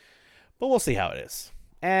 but we'll see how it is.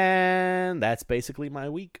 And that's basically my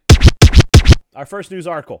week. Our first news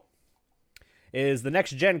article is the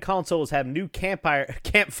next-gen consoles have new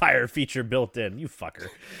campfire feature built in. You fucker.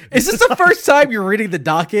 Is this the first time you're reading the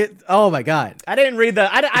docket? Oh, my God. I didn't read the...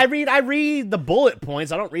 I read the bullet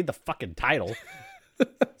points. I don't read the fucking title.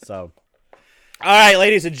 So, all right,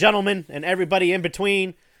 ladies and gentlemen, and everybody in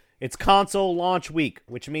between, it's console launch week,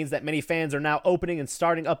 which means that many fans are now opening and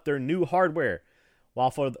starting up their new hardware. While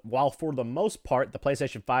for the most part, the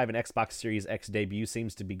PlayStation 5 and Xbox Series X debut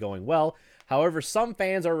seems to be going well, however, some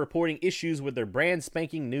fans are reporting issues with their brand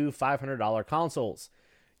spanking new $500 consoles.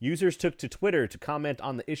 Users took to Twitter to comment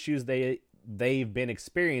on the issues they've been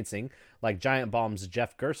experiencing, like Giant Bomb's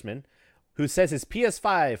Jeff Gersman, who says his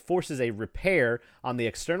PS5 forces a repair on the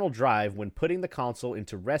external drive when putting the console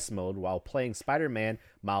into rest mode while playing Spider-Man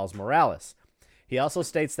Miles Morales. He also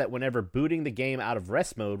states that whenever booting the game out of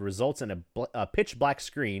rest mode results in a pitch black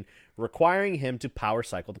screen, requiring him to power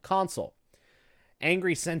cycle the console.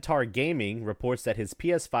 Angry Centaur Gaming reports that his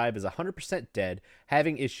PS5 is 100% dead,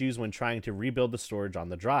 having issues when trying to rebuild the storage on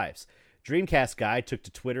the drives. Dreamcast Guy took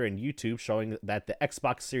to Twitter and YouTube showing that the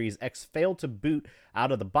Xbox Series X failed to boot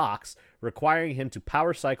out of the box, requiring him to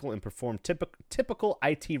power cycle and perform typical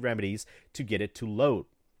IT remedies to get it to load.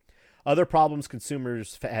 Other problems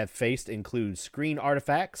consumers have faced include screen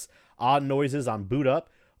artifacts, odd noises on boot up,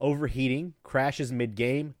 overheating, crashes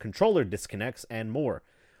mid-game, controller disconnects, and more.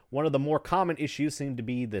 One of the more common issues seem to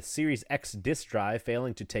be the Series X disk drive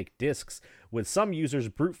failing to take disks, with some users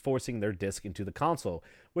brute forcing their disk into the console,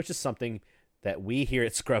 which is something that we here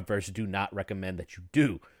at Scrubverse do not recommend that you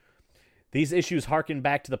do. These issues harken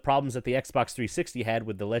back to the problems that the Xbox 360 had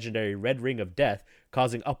with the legendary Red Ring of Death,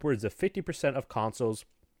 causing upwards of 50% of consoles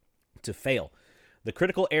to fail. The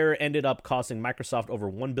critical error ended up costing Microsoft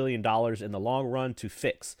over $1 billion in the long run to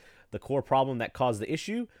fix. The core problem that caused the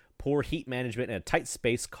issue, poor heat management in a tight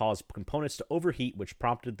space, caused components to overheat, which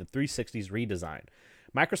prompted the 360's redesign.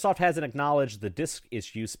 Microsoft hasn't acknowledged the disk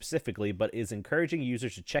issue specifically, but is encouraging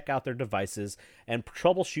users to check out their devices and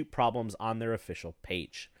troubleshoot problems on their official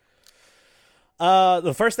page.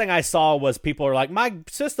 The first thing I saw was people are like, my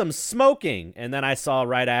system's smoking. And then I saw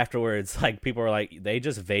right afterwards, like, people were like, they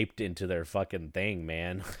just vaped into their fucking thing,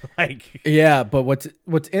 man. Like, yeah, but what's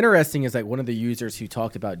interesting is like one of the users who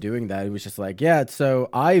talked about doing that, it was just like, yeah, so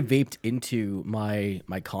I vaped into my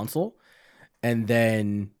console and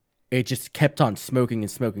then it just kept on smoking and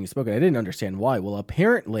smoking and smoking. I didn't understand why. Well,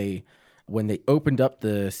 apparently when they opened up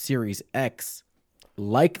the Series X,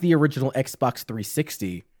 like the original Xbox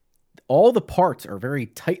 360, all the parts are very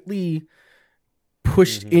tightly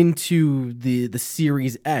pushed into the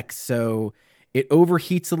Series X, so it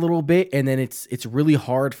overheats a little bit, and then it's really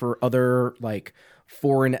hard for other like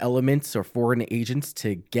foreign elements or foreign agents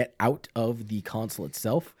to get out of the console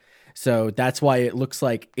itself. So that's why it looks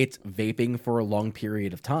like it's vaping for a long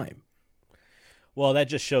period of time. Well, that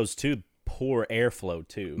just shows too poor airflow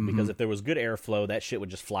too, because if there was good airflow, that shit would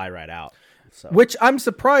just fly right out. So. Which I'm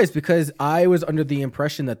surprised because I was under the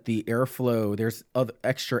impression that the airflow, there's other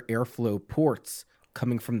extra airflow ports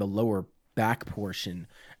coming from the lower back portion,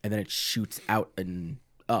 and then it shoots out and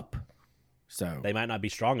up. So they might not be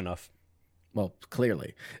strong enough. Well,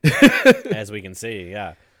 clearly. as we can see.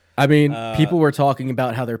 Yeah. I mean, people were talking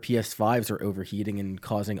about how their PS5s are overheating and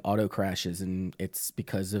causing auto crashes, and it's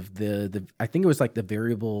because of the I think it was like the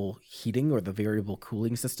variable heating or the variable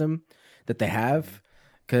cooling system that they have.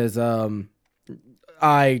 Because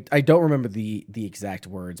I don't remember the exact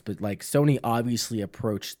words, but like Sony obviously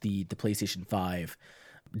approached the PlayStation 5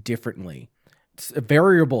 differently. It's a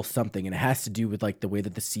variable something, and it has to do with like the way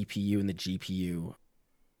that the CPU and the GPU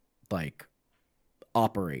like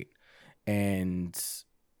operate. And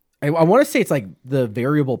I want to say it's like the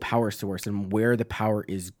variable power source and where the power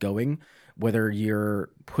is going, whether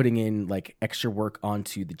you're putting in like extra work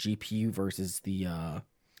onto the GPU versus the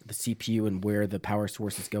CPU, and where the power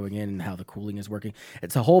source is going in and how the cooling is working.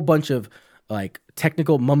 It's a whole bunch of like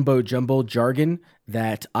technical mumbo jumbo jargon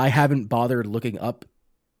that I haven't bothered looking up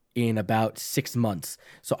in about 6 months.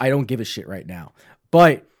 So I don't give a shit right now.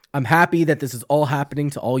 But I'm happy that this is all happening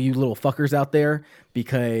to all you little fuckers out there,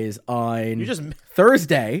 because on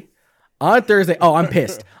Thursday, oh, I'm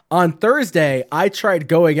pissed. On Thursday, I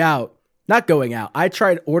tried I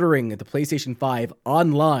tried ordering the PlayStation 5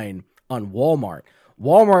 online on Walmart.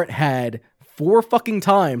 Walmart had 4 fucking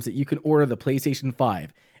times that you can order the PlayStation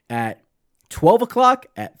 5 at 12 o'clock,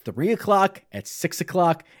 at 3 o'clock, at 6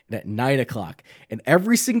 o'clock, and at 9 o'clock. And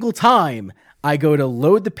every single time I go to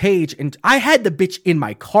load the page, and I had the bitch in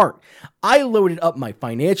my cart. I loaded up my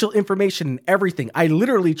financial information and everything. I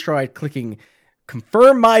literally tried clicking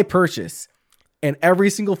confirm my purchase, and every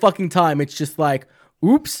single fucking time it's just like,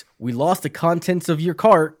 oops, we lost the contents of your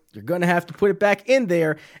cart. You're going to have to put it back in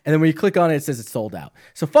there. And then when you click on it, it says it's sold out.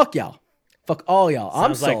 So fuck y'all. Fuck all y'all.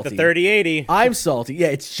 I'm salty. Sounds like the 3080. I'm salty. Yeah,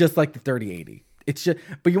 it's just like the 3080. It's just,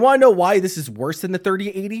 but you want to know why this is worse than the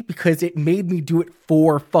 3080? Because it made me do it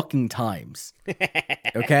 4 fucking times.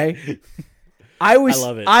 Okay? I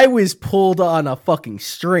love it. I was pulled on a fucking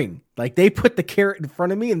string. Like, they put the carrot in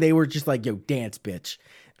front of me and they were just like, yo, dance, bitch.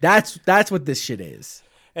 That's what this shit is.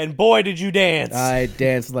 And boy, did you dance. I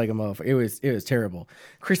danced like a motherfucker. It was terrible.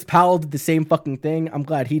 Chris Powell did the same fucking thing. I'm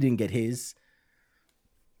glad he didn't get his.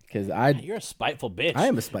 Because you're a spiteful bitch. I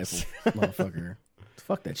am a spiteful motherfucker.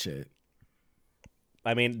 Fuck that shit.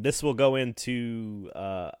 I mean, this will go into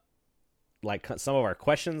like some of our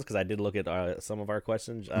questions, because I did look at some of our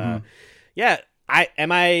questions. Yeah,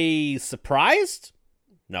 am I surprised?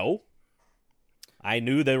 No. I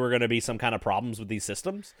knew there were going to be some kind of problems with these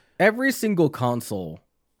systems. Every single console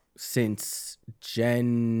since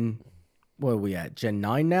what are we at? Gen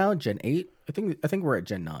 9 now? Gen 8? I think we're at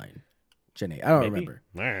Gen 9. Gen 8. I don't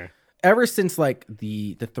remember. Ever since like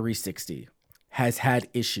the 360 has had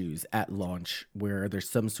issues at launch where there's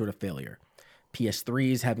some sort of failure.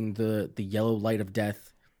 PS3's having the yellow light of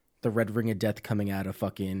death, the red ring of death coming out of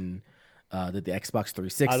fucking the Xbox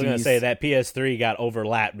 360. I was going to say that PS3 got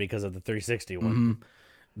overlapped because of the 360 one.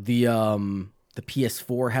 Mm-hmm. The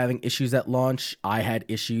PS4 having issues at launch. I had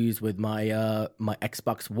issues with my my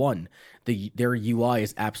Xbox One. Their UI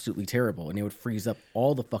is absolutely terrible, and it would freeze up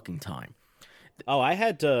all the fucking time. Oh, I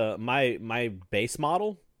had to my base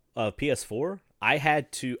model of PS4. I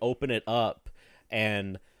had to open it up,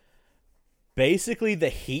 and basically the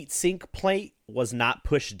heatsink plate was not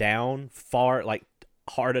pushed down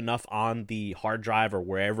hard enough on the hard drive or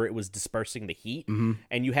wherever it was dispersing the heat,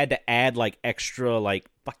 and you had to add like extra like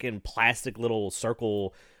fucking plastic little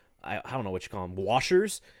circle, I don't know what you call them,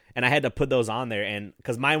 washers, and I had to put those on there, and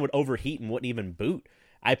because mine would overheat and wouldn't even boot,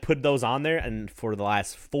 I put those on there, and for the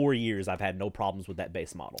last 4 years I've had no problems with that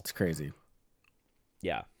base model. It's crazy.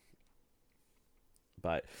 Yeah,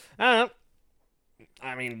 but I don't know.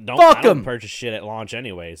 I mean, I don't purchase shit at launch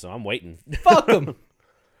anyway, so I'm waiting. Fuck them.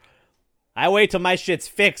 I wait till my shit's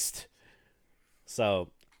fixed.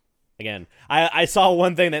 So, again, I saw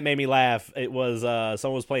one thing that made me laugh. It was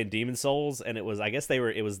someone was playing Demon Souls, and it was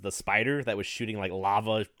it was the spider that was shooting like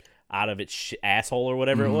lava out of its asshole or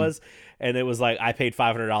whatever it was, and it was like, I paid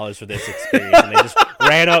 $500 for this experience, and they just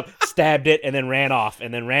ran up, stabbed it, and then ran off,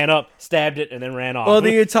 and then ran up, stabbed it, and then ran off. Well,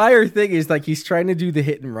 the entire thing is like he's trying to do the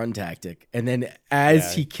hit and run tactic, and then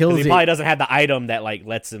as he kills he probably doesn't have the item that like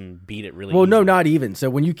lets him beat it really. Well, no, not even. So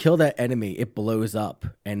when you kill that enemy, it blows up,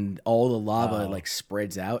 and all the lava like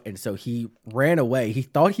spreads out, and so he ran away. He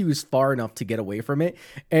thought he was far enough to get away from it,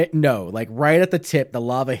 and no, like right at the tip, the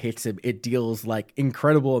lava hits him. It deals like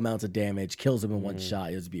incredible amounts of damage, kills him in one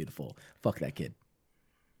shot. It was beautiful. Fuck that kid.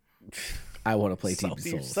 I want to play Demon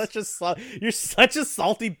Souls. You're such a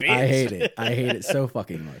salty bitch. I hate it. I hate it so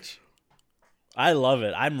fucking much. I love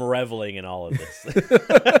it. I'm reveling in all of this.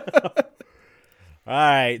 All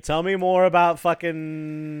right, tell me more about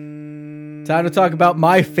fucking... Time to talk about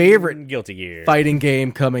my favorite Guilty Gear fighting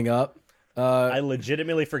game coming up. I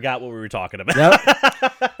legitimately forgot what we were talking about.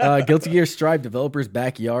 Yep. Guilty Gear Strive Developers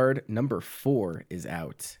Backyard number 4 is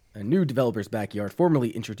out. A new Developers Backyard formally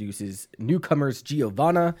introduces newcomers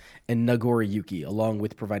Giovanna and Nagori Yuki, along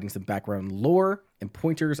with providing some background lore and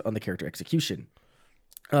pointers on the character execution.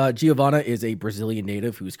 Giovanna is a Brazilian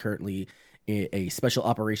native who is currently a special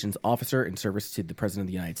operations officer in service to the President of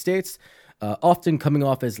the United States. Often coming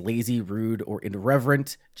off as lazy, rude, or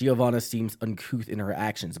irreverent, Giovanna seems uncouth in her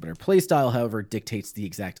actions, but her playstyle, however, dictates the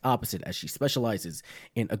exact opposite, as she specializes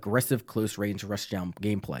in aggressive close-range rushdown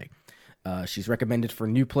gameplay. She's recommended for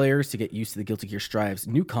new players to get used to the Guilty Gear Strive's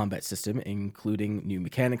new combat system, including new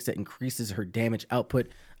mechanics that increases her damage output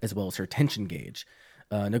as well as her tension gauge.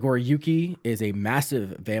 Nagori Yuki is a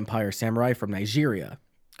massive vampire samurai from Nigeria.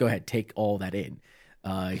 Go ahead, take all that in.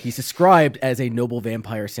 He's described as a noble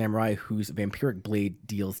vampire samurai whose vampiric blade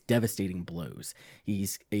deals devastating blows.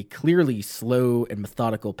 He's a clearly slow and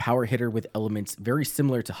methodical power hitter with elements very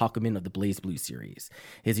similar to Hakumen of the BlazBlue series.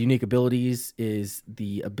 His unique abilities is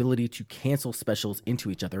the ability to cancel specials into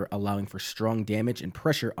each other, allowing for strong damage and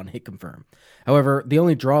pressure on hit confirm. However, the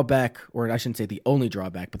only drawback, or I shouldn't say the only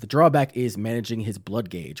drawback, but the drawback is managing his blood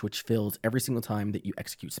gauge, which fills every single time that you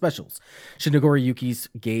execute specials. Should Nagori Yuki's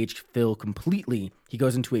gauge fill completely, he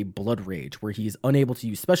goes into a blood rage where he is unable to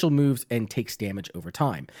use special moves and takes damage over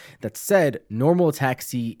time. That said, normal attacks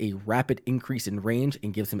see a rapid increase in range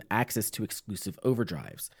and gives him access to exclusive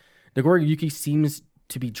overdrives. Nagori Yuki seems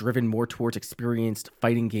to be driven more towards experienced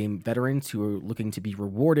fighting game veterans who are looking to be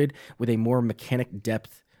rewarded with a more mechanic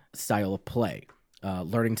depth style of play,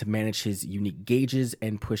 learning to manage his unique gauges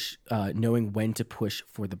and knowing when to push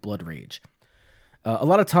for the blood rage. A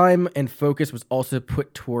lot of time and focus was also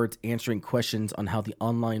put towards answering questions on how the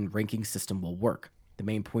online ranking system will work. The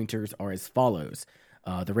main pointers are as follows.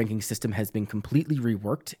 The ranking system has been completely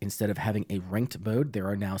reworked. Instead of having a ranked mode, there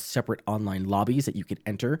are now separate online lobbies that you can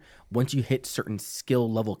enter once you hit certain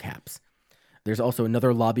skill level caps. There's also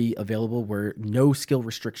another lobby available where no skill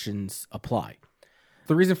restrictions apply.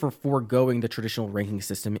 The reason for foregoing the traditional ranking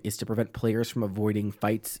system is to prevent players from avoiding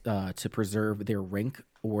fights to preserve their rank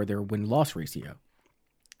or their win-loss ratio.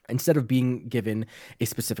 Instead of being given a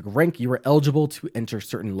specific rank, you are eligible to enter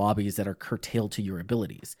certain lobbies that are curtailed to your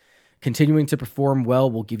abilities. Continuing to perform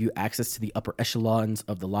well will give you access to the upper echelons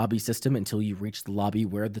of the lobby system until you reach the lobby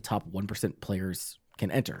where the top 1% players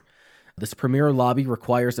can enter. This premier lobby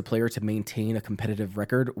requires a player to maintain a competitive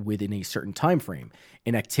record within a certain time frame.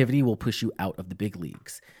 Inactivity will push you out of the big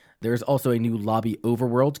leagues. There's also a new lobby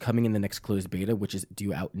overworld coming in the next closed beta, which is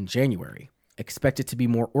due out in January. Expect it to be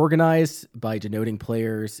more organized by denoting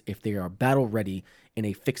players if they are battle ready in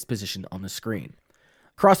a fixed position on the screen.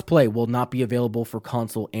 Crossplay will not be available for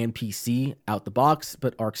console and PC out the box,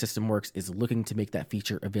 but Arc System Works is looking to make that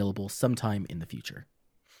feature available sometime in the future.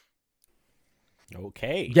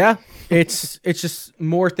 Okay. Yeah, it's just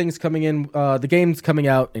more things coming in. The game's coming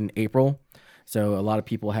out in April, so a lot of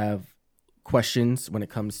people have questions when it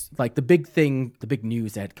comes, like the big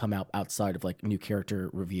news that had come out outside of like new character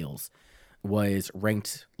reveals was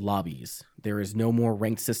ranked lobbies. There is no more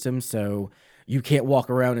ranked system, so you can't walk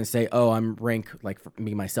around and say, oh, I'm rank, like for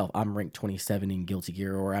me, myself, I'm ranked 27 in Guilty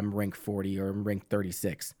Gear, or I'm ranked 40, or I'm ranked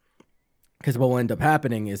 36. Because what will end up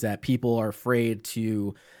happening is that people are afraid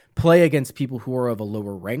to play against people who are of a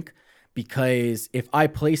lower rank, because if I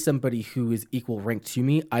play somebody who is equal rank to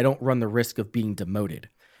me, I don't run the risk of being demoted.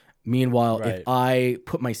 Meanwhile, Right. If I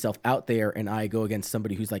put myself out there and I go against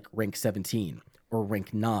somebody who's like rank 17 or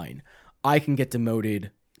rank 9, I can get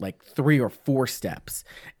demoted like 3 or 4 steps.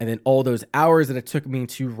 And then all those hours that it took me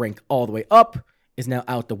to rank all the way up is now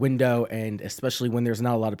out the window. And especially when there's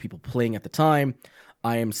not a lot of people playing at the time,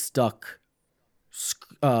 I am stuck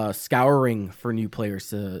scouring for new players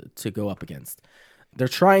to go up against. They're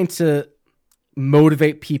trying to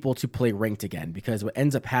motivate people to play ranked again, because what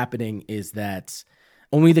ends up happening is that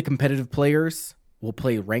only the competitive players will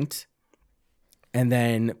play ranked. And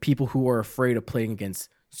then people who are afraid of playing against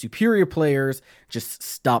superior players just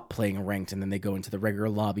stop playing ranked, and then they go into the regular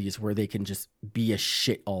lobbies where they can just be a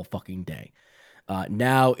shit all fucking day.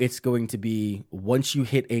 Now it's going to be, once you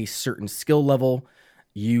hit a certain skill level,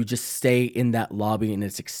 you just stay in that lobby, and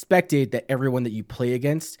it's expected that everyone that you play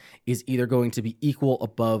against is either going to be equal,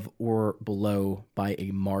 above, or below by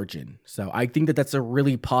a margin. So I think that that's a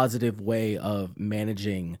really positive way of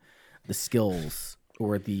managing the skills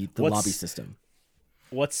or the lobby system.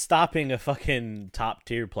 What's stopping a fucking top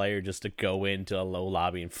tier player just to go into a low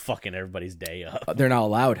lobby and fucking everybody's day up? They're not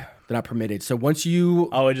allowed. They're not permitted. So once you...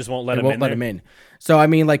 Oh, it just won't let them in. So, I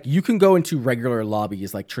mean, like, you can go into regular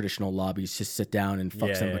lobbies, like traditional lobbies, just sit down and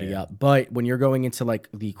fuck somebody up. But when you're going into, like,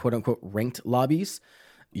 the quote-unquote ranked lobbies,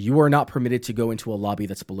 you are not permitted to go into a lobby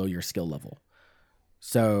that's below your skill level.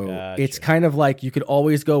 So Gotcha. it's kind of like you could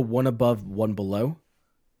always go one above, one below,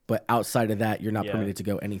 but outside of that, you're not permitted to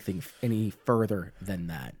go any further than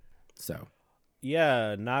that. So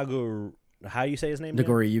yeah, how you say his name?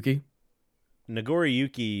 Nagori Yuki. Nagori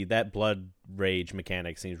Yuki, that blood rage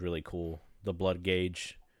mechanic seems really cool. The blood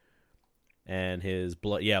gauge and his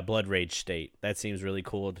blood rage state. That seems really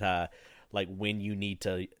cool to like when you need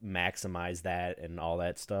to maximize that and all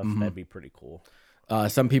that stuff. Mm-hmm. That'd be pretty cool.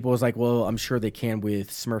 Some people was like, well, I'm sure they can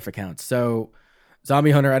with Smurf accounts. So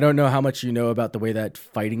Zombie Hunter, I don't know how much you know about the way that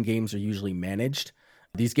fighting games are usually managed.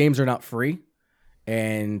 These games are not free.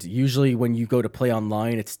 And usually when you go to play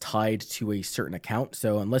online, it's tied to a certain account.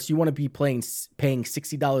 So unless you want to be paying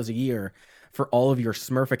 $60 a year for all of your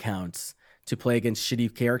Smurf accounts to play against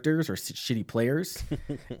shitty characters or shitty players,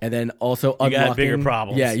 and then also you unlocking, got bigger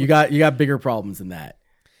problems. Yeah, you got bigger problems than that.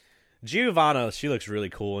 Giovanna, she looks really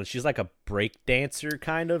cool, and she's like a break dancer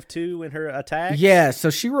kind of too in her attacks. Yeah, so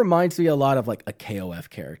she reminds me a lot of like a KOF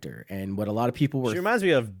character, and what a lot of people were. She reminds me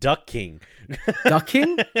of Duck King. Duck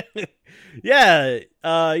King? Yeah, you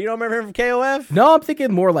don't remember him from KOF? No, I'm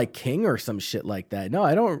thinking more like King or some shit like that. No,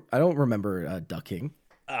 I don't remember Duck King.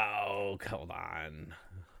 Oh, hold on.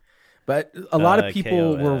 But a lot of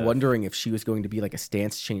people KOF. were wondering if she was going to be like a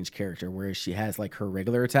stance change character, where she has like her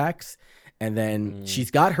regular attacks, and then she's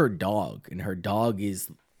got her dog, and her dog is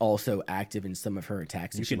also active in some of her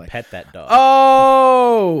attacks. You and can pet that dog.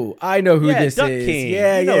 Oh, I know who this Duck is. King.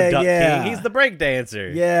 Yeah, you know yeah, Duck yeah. King. He's the break dancer.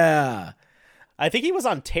 Yeah. I think he was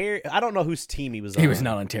on Terry. I don't know whose team he was on. He was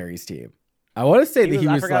not on Terry's team. I want to say that he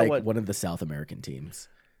I was forgot like one of the South American teams.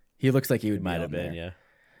 He looks like he would Might be have on been, there.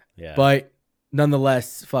 yeah. But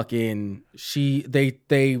nonetheless, fucking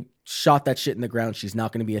they shot that shit in the ground. She's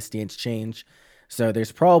not going to be a stance change. So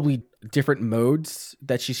there's probably different modes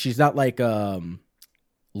that she's not like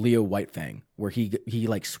Leo Whitefang, where he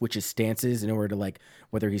like switches stances in order to like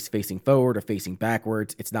whether he's facing forward or facing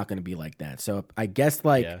backwards. It's not going to be like that. So I guess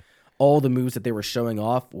like all the moves that they were showing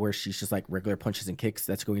off, where she's just like regular punches and kicks,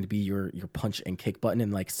 that's going to be your punch and kick button,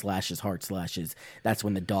 and like slashes, hard slashes. That's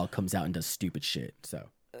when the dog comes out and does stupid shit. So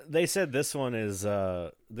they said this one is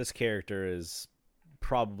this character is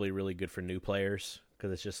probably really good for new players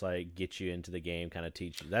because it's just like get you into the game, kind of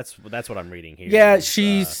teach you. That's what I'm reading here. Yeah,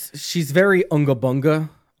 she's very unga bunga,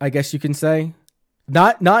 I guess you can say.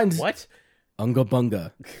 Not in what unga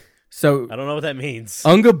bunga. So I don't know what that means.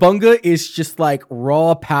 Unga bunga is just like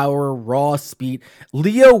raw power, raw speed.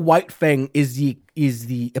 Leo Whitefang is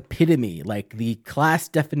the epitome, like the class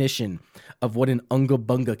definition of what an unga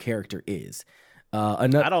bunga character is. I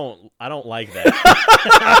don't like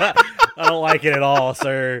that. I don't like it at all,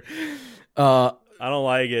 sir. I don't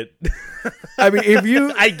like it. I mean, if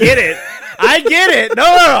you, I get it. No,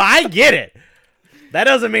 I get it. That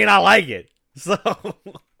doesn't mean I like it. So.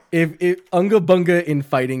 If Unga Bunga in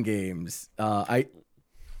fighting games, where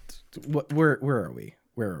are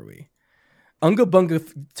we? Unga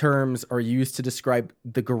Bunga terms are used to describe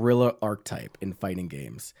the gorilla archetype in fighting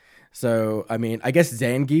games. So, I mean, I guess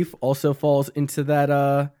Zangief also falls into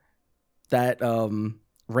that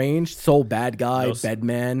range. Soul bad guy,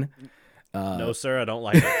 Bedman. No, sir, I don't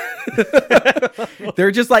like it.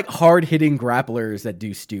 They're just like hard hitting grapplers that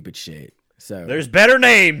do stupid shit. So there's better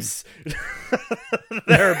names.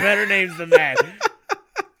 There are better names than that.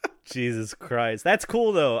 Jesus Christ. That's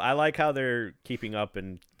cool, though. I like how they're keeping up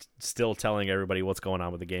and still telling everybody what's going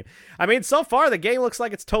on with the game. I mean, so far, the game looks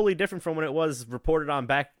like it's totally different from when it was reported on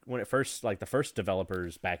back when it first, like the first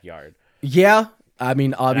developer's backyard. Yeah. I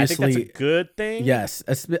mean, obviously. And I think that's a good thing. Yes.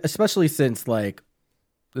 Especially since, like,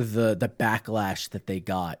 the backlash that they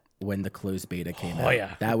got when the closed beta came out.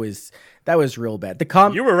 Yeah. That was real bad.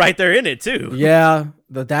 You were right there in it too. Yeah,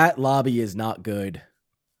 that lobby is not good.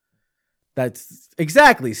 That's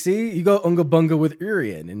exactly. See, you go Unga Bunga with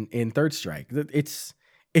Urian in Third Strike. It's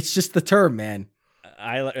just the term, man.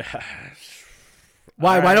 Why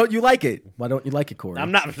don't you like it? Why don't you like it, Corey?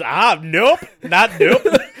 I'm not. Nope.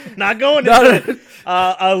 Not going into it.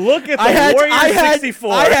 Look at the Warrior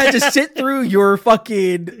 64. I had to sit through your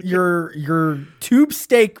fucking your tube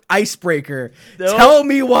steak icebreaker. Nope. Tell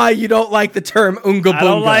me why you don't like the term Unga Bunga. I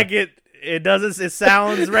don't like it. It doesn't. It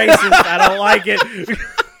sounds racist. I don't like it.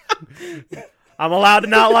 I'm allowed to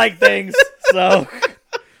not like things. So.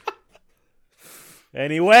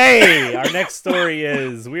 Anyway, our next story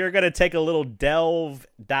is we are going to take a little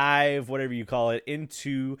dive, whatever you call it,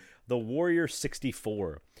 into the Warrior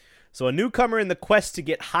 64. So a newcomer in the quest to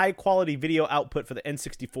get high-quality video output for the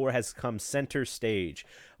N64 has come center stage.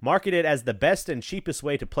 Marketed as the best and cheapest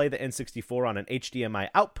way to play the N64 on an HDMI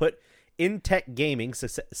output, Intech Gaming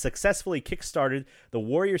successfully kickstarted the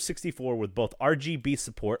Warrior 64 with both RGB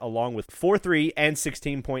support along with 4:3 and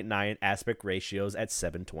 16:9 aspect ratios at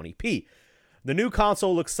 720p. The new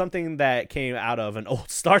console looks something that came out of an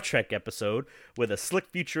old Star Trek episode, with a slick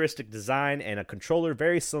futuristic design and a controller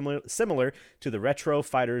very similar to the Retro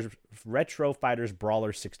Fighters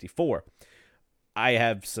Brawler 64. I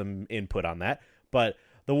have some input on that, but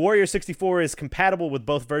the Warrior 64 is compatible with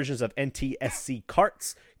both versions of NTSC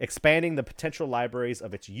carts, expanding the potential libraries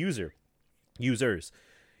of its users.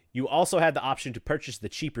 You also had the option to purchase the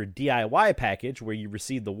cheaper DIY package, where you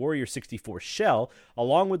receive the Warrior 64 shell,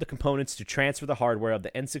 along with the components to transfer the hardware of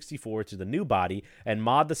the N64 to the new body and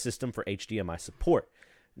mod the system for HDMI support.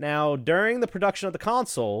 Now, during the production of the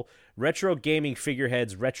console, retro gaming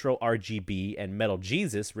figureheads Retro RGB and Metal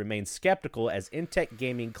Jesus remained skeptical, as Intech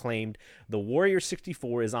Gaming claimed the Warrior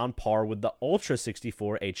 64 is on par with the Ultra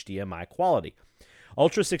 64 HDMI quality.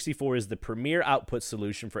 Ultra 64 is the premier output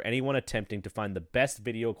solution for anyone attempting to find the best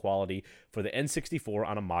video quality for the N64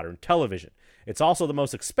 on a modern television. It's also the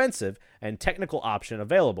most expensive and technical option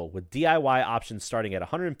available, with DIY options starting at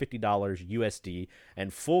 $150 USD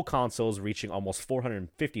and full consoles reaching almost $450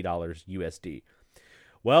 USD.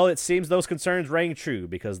 Well, it seems those concerns rang true,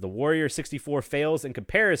 because the Warrior 64 fails in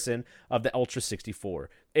comparison of the Ultra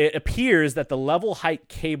 64. It appears that the level height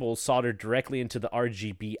cable soldered directly into the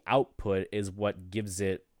RGB output is what gives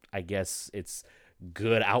it, I guess, its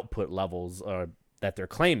good output levels that they're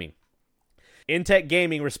claiming. Intech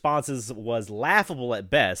Gaming responses was laughable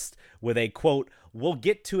at best, with a, quote, "We'll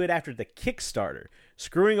get to it after the Kickstarter,"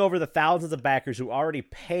 screwing over the thousands of backers who already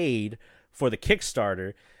paid for the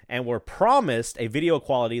Kickstarter and were promised a video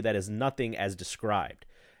quality that is nothing as described.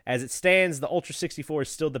 As it stands, the Ultra 64 is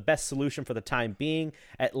still the best solution for the time being,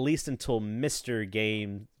 at least until Mr.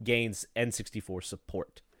 gains N64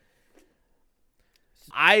 support.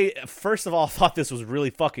 I, first of all, thought this was really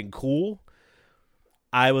fucking cool.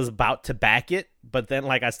 I was about to back it, but then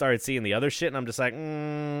I started seeing the other shit, and I'm just like,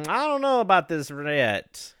 I don't know about this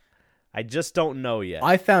yet. I just don't know yet.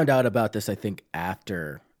 I found out about this, I think,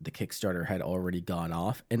 after the Kickstarter had already gone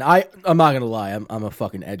off. And I'm not going to lie, I'm a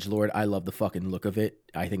fucking edgelord. I love the fucking look of it.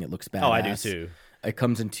 I think it looks badass. Oh, I do too. It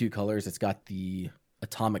comes in two colors. It's got the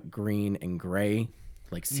atomic green and gray,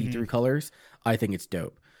 see-through colors. I think it's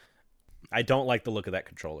dope. I don't like the look of that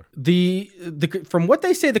controller. From what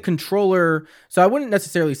they say, the controller, so I wouldn't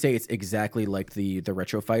necessarily say it's exactly like the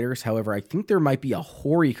Retro Fighters. However, I think there might be a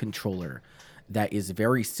Hori controller that is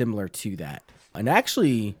very similar to that and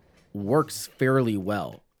actually works fairly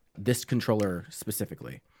well. This controller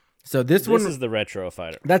specifically. So this one is the Retro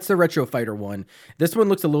Fighter. That's the Retro Fighter one. This one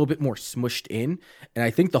looks a little bit more smushed in, and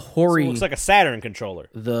I think the Hori looks like a Saturn controller.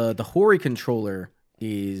 The Hori controller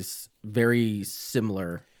is very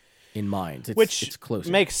similar in mind. It's close.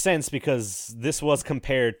 Makes sense, because this was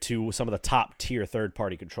compared to some of the top tier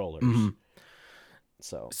third-party controllers. Mm-hmm.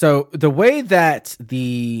 So the way that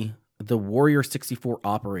the Warrior 64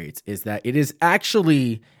 operates is that it is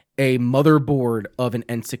actually a motherboard of an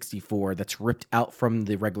N64 that's ripped out from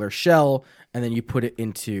the regular shell, and then you put it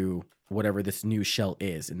into whatever this new shell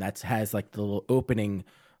is, and that has the little opening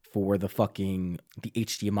for the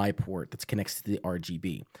HDMI port that connects to the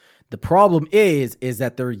RGB. The problem is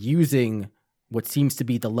that they're using what seems to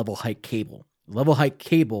be the level height cable. Level height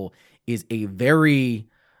cable is a very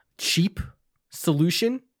cheap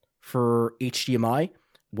solution for HDMI.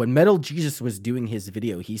 When Metal Jesus was doing his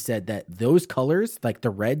video, he said that those colors, like the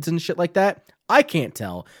reds and shit like that, I can't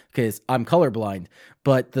tell because I'm colorblind,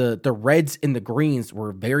 but the reds and the greens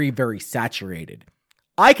were very, very saturated.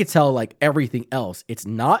 I could tell everything else. It's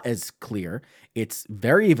not as clear. It's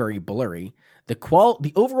very, very blurry.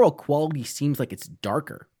 The overall quality seems like it's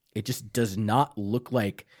darker. It just does not look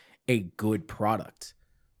like a good product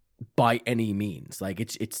by any means.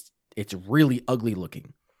 It's really ugly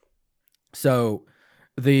looking. So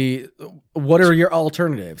what are your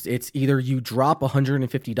alternatives? It's either you drop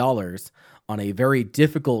 $150 on a very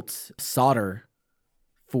difficult solder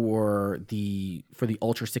for the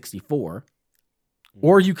Ultra 64,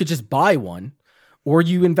 or you could just buy one, or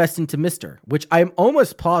you invest into Mr., which I'm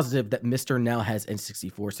almost positive that Mr. now has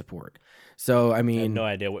N64 support. So, I mean, I have no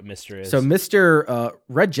idea what Mr. is. So Mr.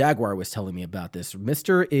 Red Jaguar was telling me about this.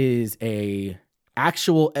 Mr. is a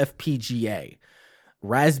actual FPGA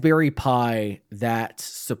Raspberry Pi that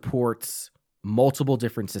supports multiple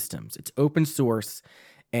different systems. It's open source,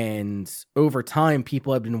 and over time,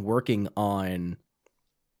 people have been working on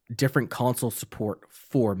different console support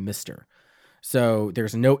for Mr. So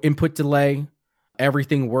there's no input delay.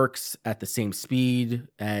 Everything works at the same speed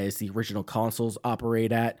as the original consoles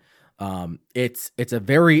operate at. It's a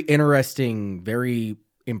very interesting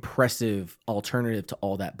impressive alternative to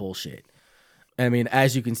all that bullshit. I mean,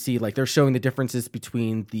 as you can see, like they're showing the differences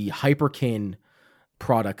between the Hyperkin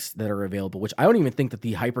products that are available, which I don't even think that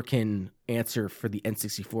the Hyperkin answer for the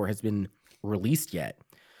N64 has been released yet.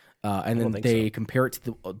 And then they compare it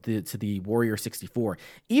to the Warrior 64.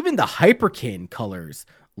 Even the Hyperkin colors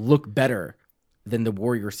look better than the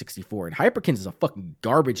Warrior 64. And Hyperkin is a fucking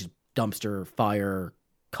garbage dumpster fire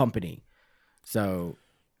company. So,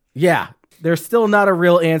 yeah, there's still not a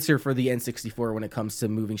real answer for the N64 when it comes to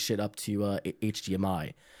moving shit up to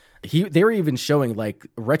HDMI. They were even showing like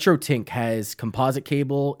RetroTink has composite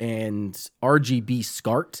cable and RGB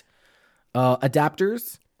SCART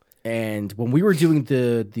adapters. And when we were doing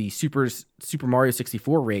the Super Mario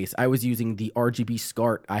 64 race, I was using the RGB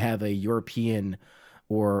SCART. I have a European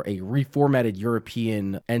or a reformatted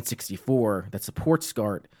European N64 that supports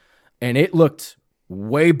SCART, and it looked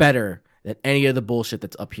way better than any of the bullshit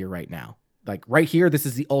that's up here right now. Like right here, this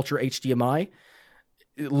is the Ultra HDMI.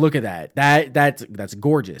 Look at that. That's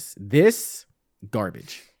gorgeous. This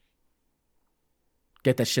garbage.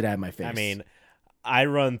 Get that shit out of my face. I mean, I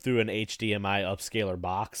run through an HDMI upscaler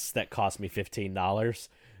box that cost me $15.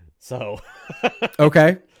 So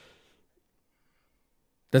okay.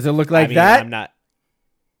 Does it look like that?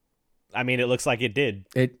 It looks like it did.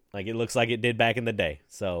 It looks like it did back in the day.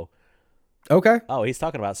 So okay. Oh, he's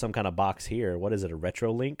talking about some kind of box here. What is it? A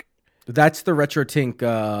RetroLink? That's the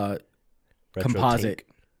RetroTink composite.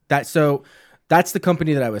 That's the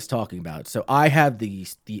company that I was talking about. So I have the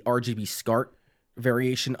RGB SCART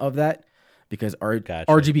variation of that because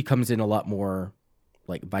RGB comes in a lot more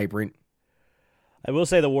like vibrant. I will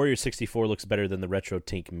say the Warrior 64 looks better than the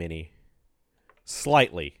RetroTink Mini.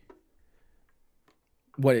 Slightly.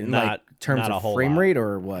 What in like terms of frame rate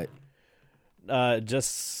or what?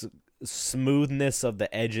 Just smoothness of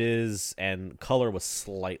the edges and color was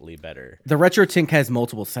slightly better. The RetroTink has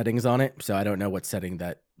multiple settings on it, so I don't know what setting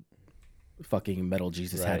that fucking Metal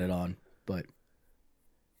Jesus had it on, but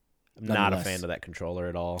I'm not a fan of that controller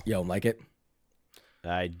at all. You don't like it?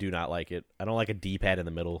 I do not like it. I don't like a D-pad in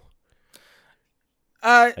the middle.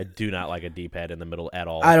 I do not like a D-pad in the middle at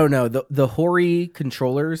all. I don't know. The Hori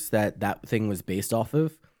controllers that thing was based off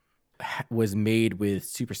of was made with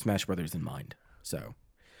Super Smash Brothers in mind. So,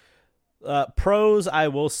 pros, I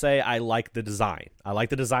will say I like the design. I like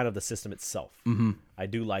the design of the system itself. Mm-hmm. I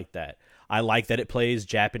do like that. I like that it plays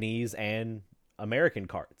Japanese and American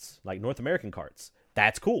cards, like North American cards.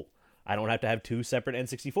 That's cool. I don't have to have two separate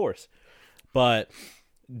N64s. But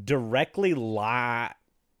directly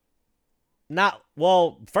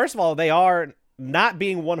first of all, they are not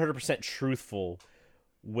being 100% truthful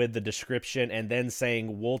with the description and then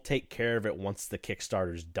saying, we'll take care of it once the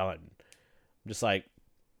Kickstarter's done. I'm just like,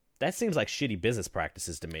 that seems like shitty business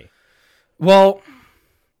practices to me. Well,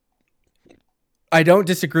 I don't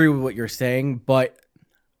disagree with what you're saying, but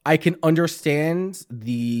I can understand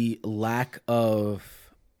the lack of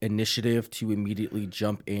initiative to immediately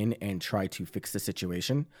jump in and try to fix the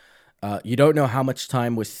situation. You don't know how much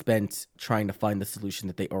time was spent trying to find the solution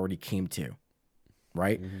that they already came to,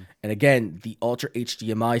 right? Mm-hmm. And again, the Ultra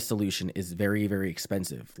HDMI solution is very, very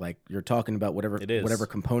expensive. Like you're talking about whatever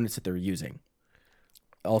components that they're using.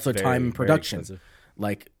 Also, time in production.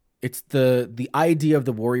 Like it's the idea of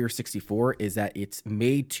the Warrior 64 is that it's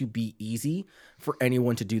made to be easy for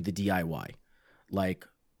anyone to do the DIY. Like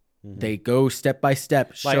they go step by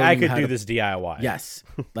step. Like I could do this DIY. Yes,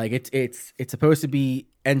 like it's supposed to be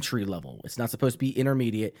entry level. It's not supposed to be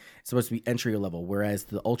intermediate. It's supposed to be entry level. Whereas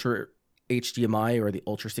the Ultra HDMI or the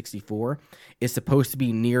Ultra 64 is supposed to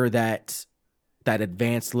be near that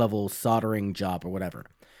advanced level soldering job or whatever.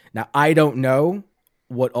 Now I don't know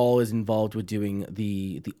what all is involved with doing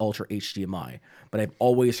the Ultra HDMI, but I've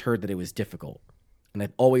always heard that it was difficult. And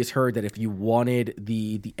I've always heard that if you wanted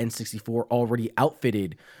the N64 already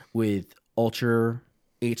outfitted with Ultra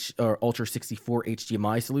 64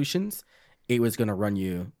 HDMI solutions, it was going to run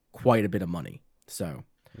you quite a bit of money. So,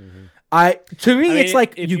 it's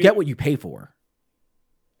like you get what you pay for.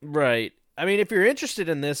 Right. I mean, if you're interested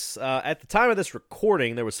in this, at the time of this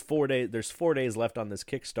recording, there's 4 days left on this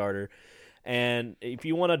Kickstarter. And if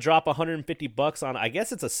you want to drop $150 on, I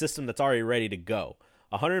guess it's a system that's already ready to go.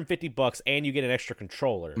 $150 and you get an extra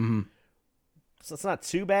controller. Mm-hmm. So it's not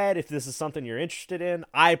too bad if this is something you're interested in.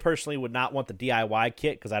 I personally would not want the DIY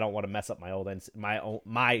kit because I don't want to mess up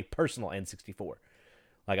my personal N64.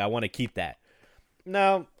 Like I want to keep that.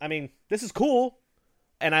 No, I mean this is cool,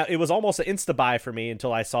 and it was almost an insta buy for me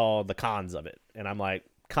until I saw the cons of it, and I'm like,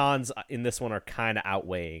 cons in this one are kind of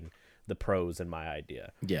outweighing the pros in my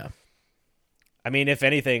idea. Yeah. I mean, if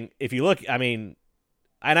anything, if you look, I mean,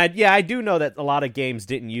 And I do know that a lot of games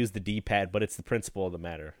didn't use the D-pad, but it's the principle of the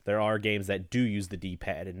matter. There are games that do use the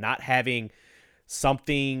D-pad, and not having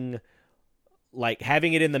something like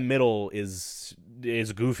having it in the middle is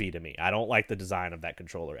goofy to me. I don't like the design of that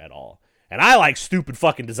controller at all. And I like stupid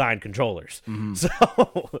fucking design controllers. Mm-hmm.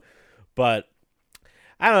 So, but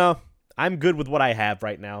I don't know. I'm good with what I have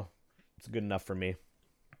right now. It's good enough for me.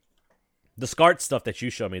 The SCART stuff that you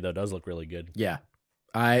showed me, though, does look really good. Yeah.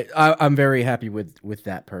 I'm very happy with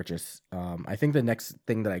that purchase. I think the next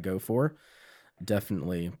thing that I go for,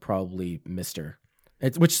 definitely probably Mister.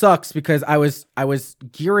 Which sucks because I was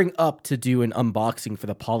gearing up to do an unboxing for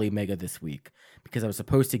the Polymega this week because I was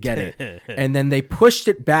supposed to get it, and then they pushed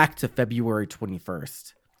it back to February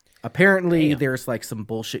 21st. Apparently, there's like some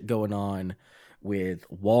bullshit going on with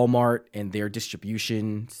Walmart and their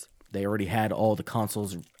distributions. They already had all the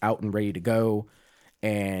consoles out and ready to go,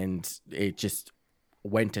 and it just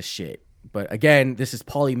went to shit. But again, this is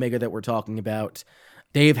Polymega that we're talking about.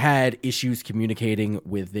 They've had issues communicating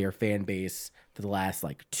with their fan base for the last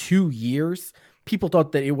like 2 years. People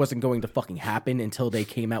thought that it wasn't going to fucking happen until they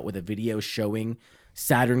came out with a video showing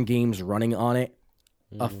Saturn games running on it.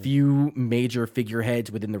 A few major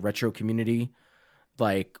figureheads within the retro community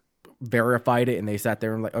like verified it, and they sat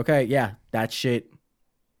there and like, okay, yeah, that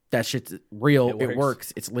shit's real. It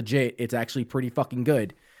works. It's legit. It's actually pretty fucking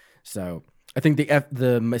good. So I think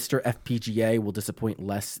the Mr. FPGA will disappoint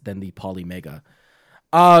less than the Polymega.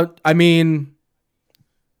 I mean,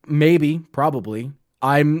 maybe, probably.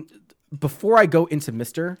 Before I go into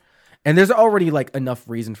Mr., and there's already like enough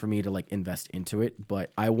reason for me to like invest into it,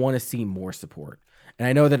 but I want to see more support. And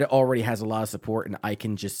I know that it already has a lot of support, and I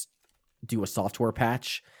can just do a software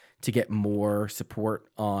patch to get more support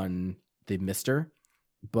on the Mr.,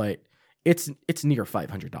 but it's near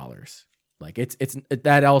 $500. Like it's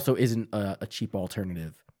that also isn't a cheap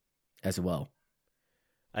alternative as well.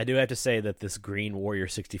 I do have to say that this green Warrior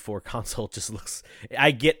 64 console just looks...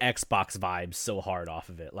 I get Xbox vibes so hard off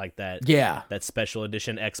of it. Like that that special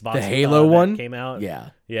edition Xbox the Halo one came out.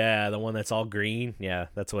 Yeah, the one that's all green. Yeah,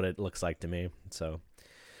 that's what it looks like to me. So,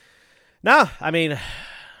 no, I mean,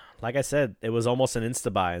 like I said, it was almost an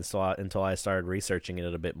insta-buy until I started researching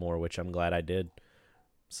it a bit more, which I'm glad I did.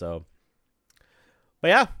 So, but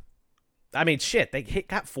yeah. I mean, shit, they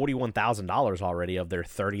got $41,000 already of their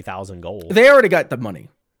 30,000 goals. They already got the money.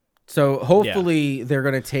 So hopefully they're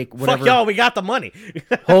going to take whatever. Fuck y'all, we got the money.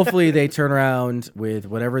 Hopefully they turn around with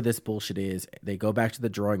whatever this bullshit is. They go back to the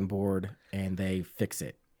drawing board and they fix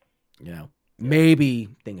it. You know, maybe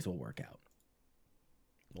things will work out.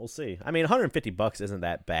 We'll see. I mean, $150 isn't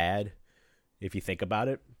that bad if you think about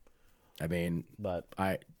it. I mean, but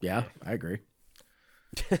I agree.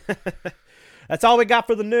 That's all we got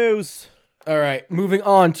for the news. All right, moving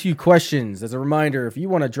on to questions. As a reminder, if you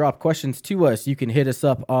want to drop questions to us, you can hit us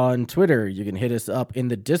up on Twitter. You can hit us up in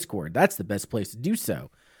the Discord. That's the best place to do so.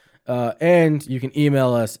 And you can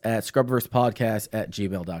email us at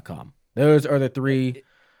scrubversepodcast@gmail.com. Those are the three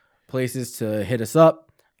places to hit us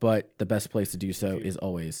up, but the best place to do so is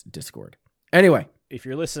always Discord. Anyway, if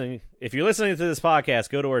you're listening to this podcast,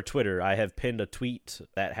 go to our Twitter. I have pinned a tweet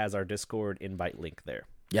that has our Discord invite link there.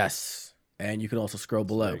 Yes, and you can also scroll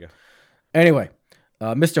below. Anyway,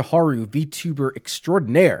 Mr. Haru, VTuber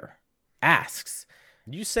extraordinaire, asks.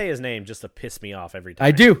 You say his name just to piss me off every time.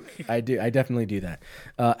 I do. I definitely do that.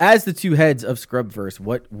 As the two heads of Scrubverse,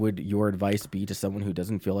 what would your advice be to someone who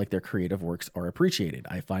doesn't feel like their creative works are appreciated?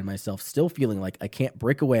 I find myself still feeling like I can't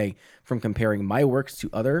break away from comparing my works to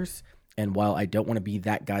others. And while I don't want to be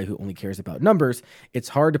that guy who only cares about numbers, it's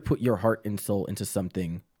hard to put your heart and soul into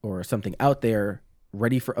something out there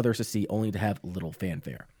ready for others to see only to have little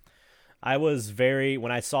fanfare.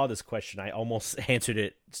 When I saw this question, I almost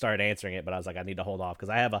started answering it, but I was like, I need to hold off because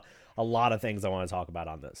I have a lot of things I want to talk about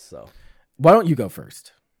on this. So why don't you go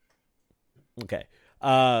first? Okay.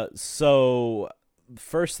 So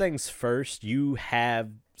first things first, you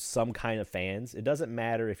have some kind of fans. It doesn't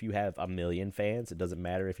matter if you have 1 million fans. It doesn't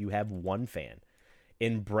matter if you have one fan.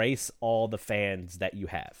 Embrace all the fans that you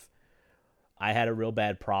have. I had a real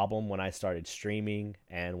bad problem when I started streaming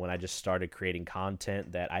and when I just started creating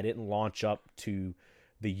content that I didn't launch up to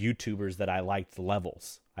the YouTubers that I liked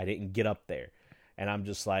levels. I didn't get up there. And I'm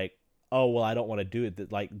just like, oh, well, I don't want to do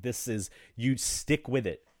it. Like, you stick with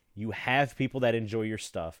it. You have people that enjoy your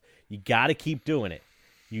stuff. You got to keep doing it.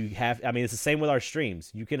 It's the same with our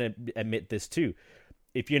streams. You can admit this too.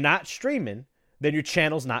 If you're not streaming, then your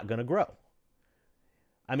channel's not going to grow.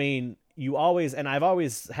 I mean, I've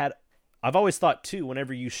always had I've always thought too,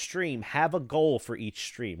 whenever you stream, have a goal for each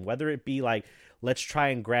stream, whether it be like, let's try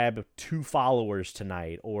and grab 2 followers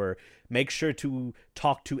tonight, or make sure to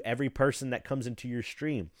talk to every person that comes into your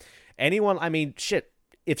stream. Anyone, I mean, shit,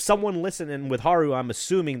 if someone listening with Haru, I'm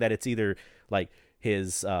assuming that it's either like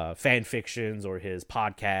his fan fictions or his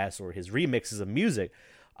podcasts or his remixes of music.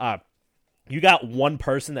 You got one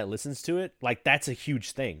person that listens to it, like that's a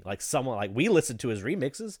huge thing. Like someone, like we listen to his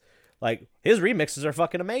remixes, like his remixes are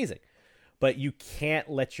fucking amazing. But you can't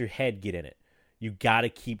let your head get in it. You got to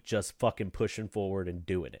keep just fucking pushing forward and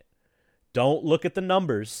doing it. Don't look at the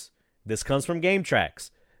numbers. This comes from Game Tracks,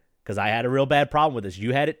 because I had a real bad problem with this.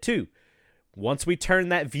 You had it too. Once we turn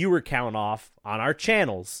that viewer count off on our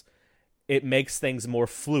channels, it makes things more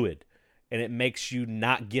fluid, and it makes you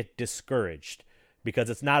not get discouraged, because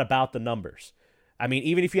it's not about the numbers. I mean,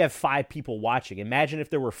 even if you have 5 people watching, imagine if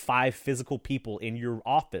there were 5 physical people in your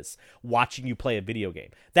office watching you play a video game.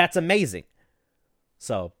 That's amazing.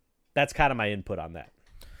 So that's kind of my input on that.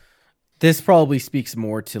 This probably speaks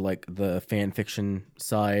more to like the fan fiction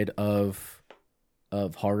side of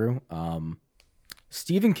Haru.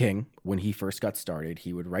 Stephen King, when he first got started,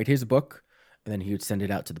 he would write his book and then he would send it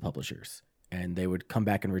out to the publishers and they would come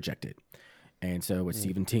back and reject it. And so what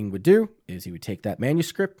Stephen King would do is he would take that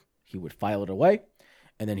manuscript, he would file it away,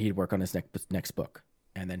 and then he'd work on his next book.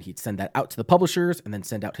 And then he'd send that out to the publishers and then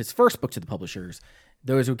send out his first book to the publishers.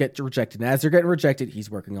 Those would get rejected. And as they're getting rejected,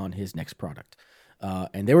 he's working on his next product.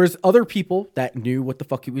 And there was other people that knew what the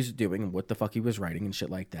fuck he was doing and what the fuck he was writing and shit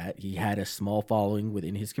like that. He had a small following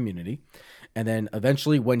within his community. And then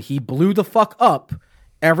eventually when he blew the fuck up,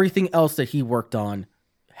 everything else that he worked on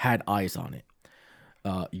had eyes on it.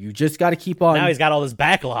 You just got to keep on. Now he's got all this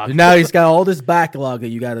backlog. Now he's got all this backlog that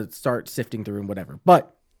you got to start sifting through and whatever.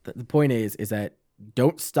 But the point is that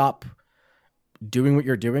don't stop doing what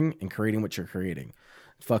you're doing and creating what you're creating.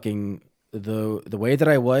 Fucking the way that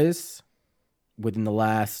I was within the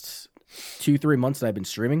last 2-3 months that I've been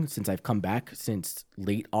streaming since I've come back since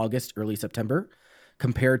late August, early September,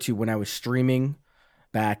 compared to when I was streaming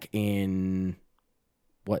back in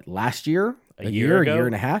last year? A year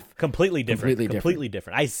and a half? Completely different. Completely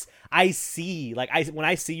different. I see, like, when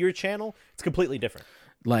I see your channel, it's completely different.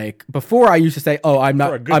 Like before I used to say, oh, I'm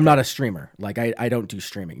not a streamer. Like I don't do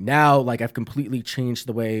streaming. Now, like I've completely changed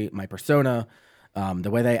the way my persona,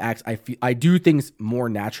 the way that I act. I do things more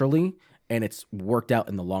naturally and it's worked out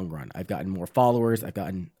in the long run. I've gotten more followers. I've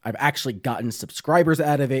actually gotten subscribers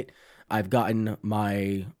out of it. I've gotten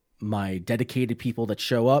my dedicated people that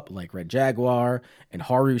show up, like Red Jaguar, and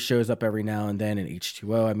Haru shows up every now and then, and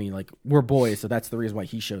H2O. I mean, like, we're boys, so that's the reason why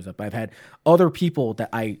he shows up. I've had other people that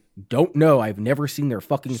I don't know, I've never seen their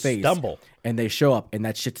fucking face, stumble, and they show up, and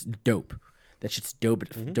that shit's dope. That shit's dope,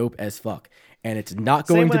 dope as fuck. And it's not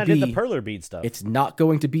going to be... I did the Perler Bead stuff. It's not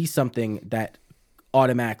going to be something that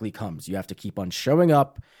automatically comes. You have to keep on showing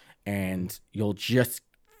up, and you'll just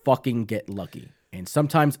fucking get lucky. And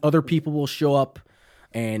sometimes other people will show up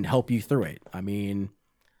and help you through it. I mean,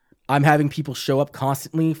 I'm having people show up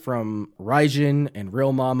constantly from Raijin and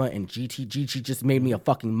Real Mama and GT. GT just made me a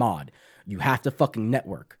fucking mod. You have to fucking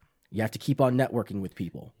network. You have to keep on networking with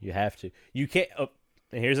people. You have to. You can't. Oh,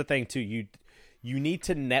 and here's the thing too. You need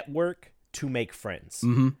to network to make friends.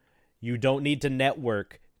 Mm-hmm. You don't need to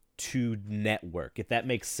network to network, if that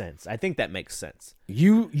makes sense. I think that makes sense.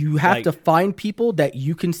 You have to find people that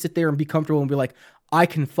you can sit there and be comfortable and be like, I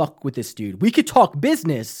can fuck with this dude. We could talk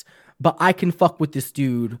business, but I can fuck with this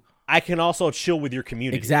dude. I can also chill with your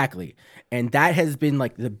community. Exactly. And that has been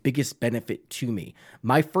like the biggest benefit to me.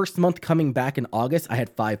 My first month coming back in August, I had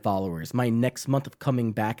 5 followers. My next month of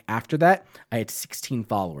coming back after that, I had 16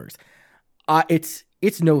 followers. It's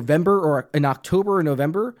November, or in October or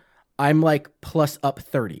November, I'm like plus up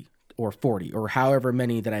 30 or 40 or however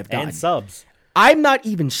many that I've gotten. And subs. I'm not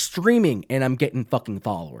even streaming and I'm getting fucking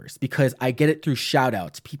followers because I get it through shout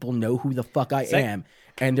outs. People know who the fuck I am.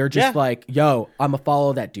 And they're just like, yo, I'm a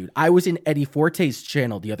follow that dude. I was in Eddie Forte's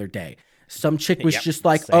channel the other day. Some chick was just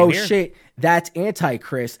like, oh here. Shit, that's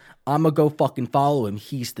Anti-Chris. I'm gonna go fucking follow him.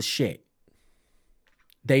 He's the shit.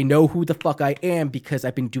 They know who the fuck I am because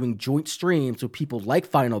I've been doing joint streams with people like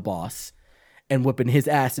Final Boss and whipping his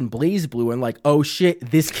ass in Blaze Blue and like, oh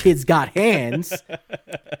shit, this kid's got hands.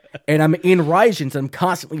 And I'm in Raijin, so I'm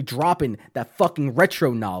constantly dropping that fucking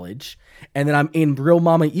retro knowledge. And then I'm in Real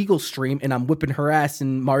Mama Eagle stream and I'm whipping her ass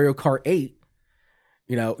in Mario Kart 8.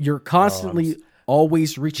 You know, you're constantly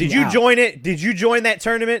always reaching out. Did you join it? Did you join that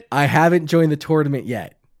tournament? I haven't joined the tournament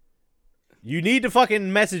yet. You need to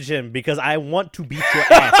fucking message him because I want to beat your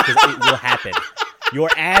ass because it will happen. your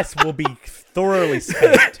ass will be thoroughly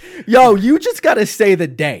spanked. Yo, you just gotta say the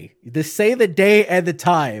day. Say the day and the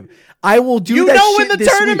time. I will do You that know shit when the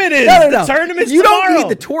this tournament week. is. No. The tournament's you tomorrow. don't need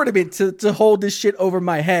the tournament to hold this shit over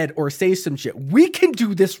my head or say some shit. We can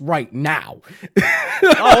do this right now.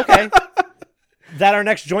 Oh, okay. Is that our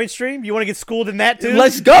next joint stream? You want to get schooled in that too?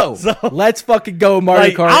 Let's go. So- Let's fucking go,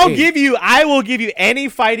 Mario Kart. I will give you any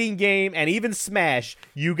fighting game and even Smash.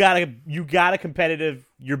 You got a competitive.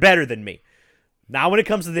 You're better than me. Now, when it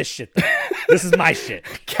comes to this shit, though, this is my shit.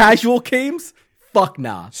 Casual games? Fuck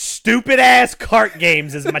nah. Stupid ass kart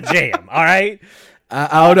games is my jam. All right.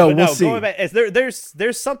 I don't know. We'll see. Going back,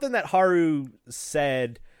 there's something that Haru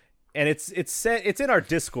said, and it's in our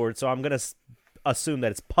Discord, so I'm gonna assume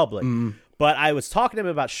that it's public. But I was talking to him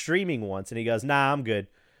about streaming once, and he goes, "Nah, I'm good."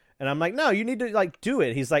 And I'm like, "No, you need to like do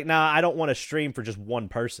it." He's like, "Nah, I don't want to stream for just one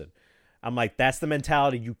person." I'm like, "That's the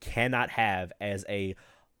mentality you cannot have as a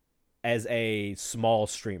small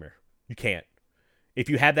streamer. You can't. If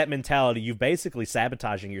you have that mentality, you're basically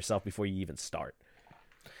sabotaging yourself before you even start."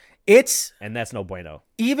 And that's no bueno.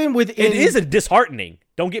 Even within, it is a disheartening.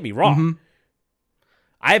 Don't get me wrong.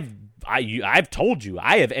 I've told you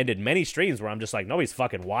I have ended many streams where I'm just like, nobody's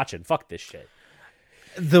fucking watching. Fuck this shit.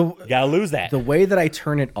 You gotta lose that. The way that I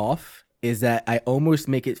turn it off is that I almost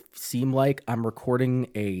make it seem like I'm recording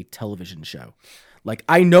a television show. Like,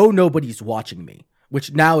 I know nobody's watching me,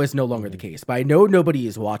 which now is no longer the case, but I know nobody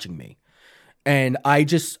is watching me. And I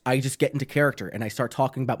just get into character and I start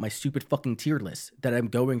talking about my stupid fucking tier list that I'm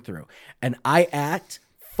going through. And I act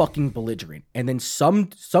fucking belligerent. And then some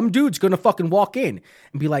dude's gonna fucking walk in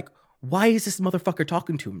and be like, why is this motherfucker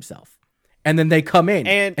talking to himself? And then they come in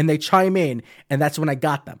and they chime in, and that's when I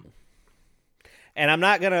got them. And I'm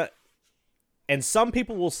not gonna. And some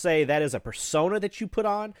people will say that is a persona that you put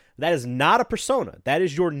on. That is not a persona. That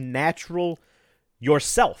is your natural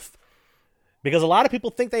yourself. Because a lot of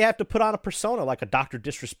people think they have to put on a persona, like a Dr.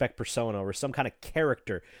 Disrespect persona or some kind of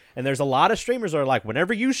character. And there's a lot of streamers that are like,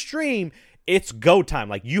 whenever you stream, it's go time.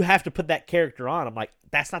 Like, you have to put that character on. I'm like,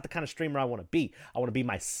 that's not the kind of streamer I want to be. I want to be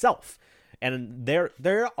myself. And there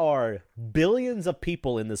are billions of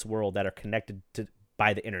people in this world that are connected to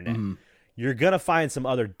by the internet. You're going to find some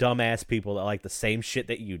other dumbass people that like the same shit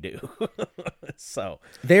that you do. So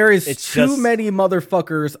there is too many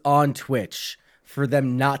motherfuckers on Twitch for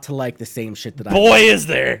them not to like the same shit that I Boy, is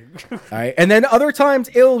there. All right. And then other times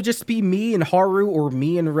it'll just be me and Haru or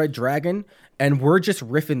me and Red Dragon, and we're just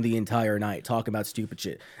riffing the entire night talking about stupid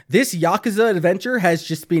shit. This Yakuza adventure has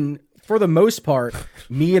just been, for the most part,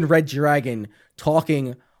 me and Red Dragon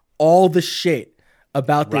talking all the shit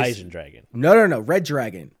about this. Ryzen Dragon. No. Red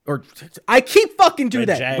Dragon. Or I keep fucking doing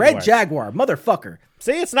that. Jaguar. Red Jaguar. Motherfucker.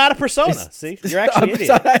 See, it's not a persona. See, you're actually an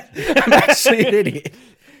idiot. I'm actually an idiot.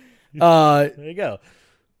 There you go.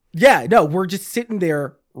 Yeah, no, we're just sitting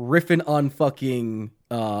there riffing on fucking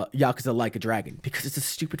Yakuza Like a Dragon because it's a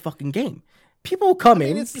stupid fucking game. People will come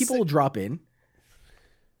in, people will drop in.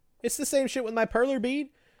 It's the same shit with my Perler bead.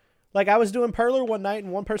 Like, I was doing Perler one night,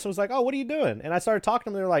 and one person was like, "Oh, what are you doing?" And I started talking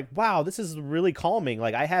to them. They're like, "Wow, this is really calming.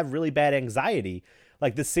 Like, I have really bad anxiety.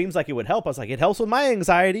 Like, this seems like it would help." I was like, "It helps with my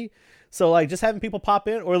anxiety." So, like, just having people pop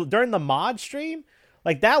in, or during the mod stream,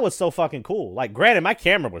 like, that was so fucking cool. Like, granted, my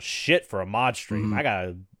camera was shit for a mod stream. I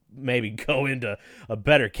gotta maybe go into a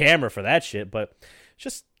better camera for that shit, but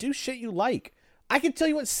just do shit you like. I can tell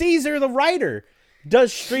you what, Caesar, the writer,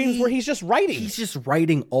 does streams where he's just writing. He's just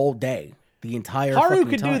writing all day, the entire Haru fucking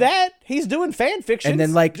could time. do that. He's doing fan fiction. And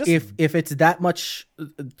then, like, if it's that much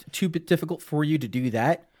too difficult for you to do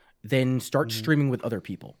that, then start streaming with other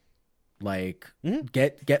people. Like,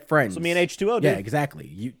 get friends. So me and H2O did. Yeah, exactly.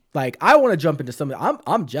 You like, I want to jump into something.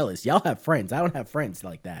 I'm jealous. Y'all have friends. I don't have friends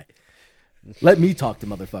like that. Let me talk to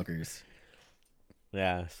motherfuckers.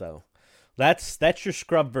 Yeah, so that's your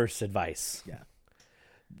Scrubverse advice. Yeah.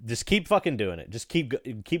 Just keep fucking doing it. Just keep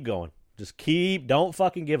going. Don't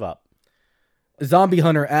fucking give up. Zombie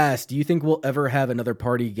Hunter asked, "Do you think we'll ever have another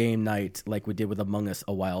party game night like we did with Among Us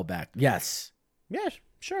a while back?" Yes. Yeah,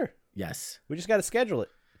 sure. Yes. We just got to schedule it.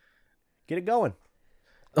 Get it going.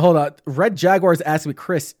 Hold on. Red Jaguar's asked me,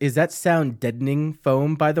 Chris, is that sound deadening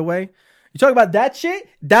foam, by the way? You talking about that shit?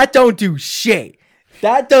 That don't do shit.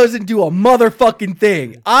 That doesn't do a motherfucking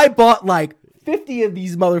thing. I bought like 50 of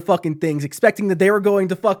these motherfucking things expecting that they were going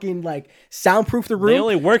to fucking like soundproof the room. They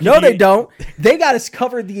only work. No, they don't. They got us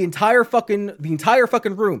covered the entire fucking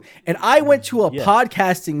room. And I went to a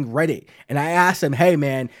podcasting Reddit and I asked them, "Hey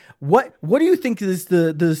man, what do you think is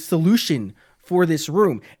the solution for this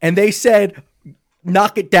room?" And they said,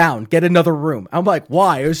 knock it down, get another room. I'm like,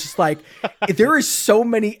 why? It was just like, there are so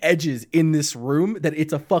many edges in this room that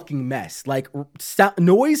it's a fucking mess. Like,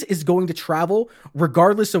 noise is going to travel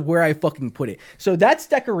regardless of where I fucking put it. So that's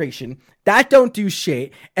decoration. That don't do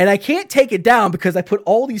shit. And I can't take it down because I put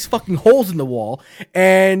all these fucking holes in the wall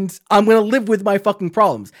and I'm going to live with my fucking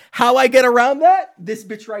problems. How I get around that? This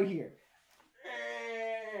bitch right here.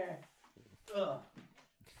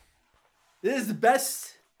 This is the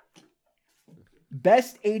best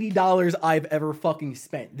 $80 I've ever fucking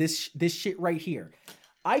spent. This shit right here.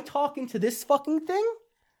 I talk into this fucking thing,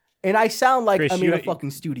 and I sound like Chris, I'm in a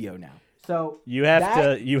fucking studio now. So you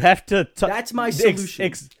have to. That's my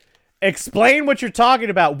solution. Explain what you're talking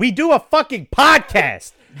about. We do a fucking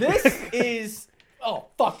podcast. This is oh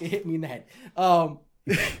fuck! It hit me in the head.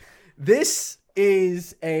 This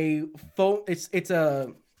is a foam.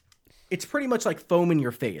 It's pretty much like foam in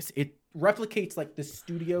your face. It replicates like the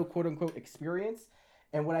studio quote unquote experience.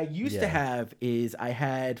 And what I used to have is I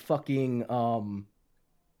had fucking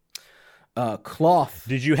cloth.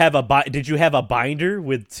 Did you have a binder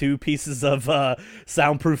with 2 pieces of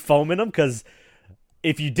soundproof foam in them? Because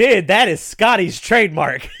if you did, that is Scotty's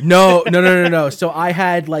trademark. No. So I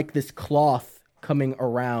had like this cloth coming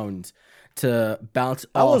around to bounce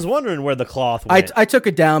off. I was wondering where the cloth went. I took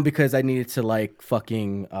it down because I needed to like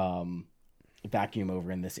fucking vacuum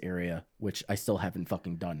over in this area, which I still haven't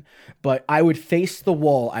fucking done. But I would face the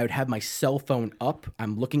wall. I would have my cell phone up.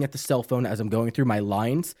 I'm looking at the cell phone as I'm going through my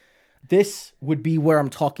lines. This would be where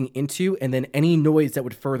I'm talking into, and then any noise that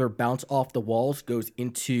would further bounce off the walls goes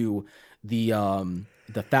into the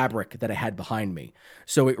fabric that I had behind me.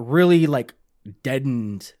 So it really like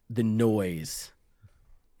deadened the noise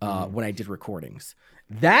when I did recordings.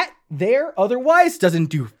 That there otherwise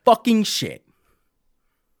doesn't do fucking shit.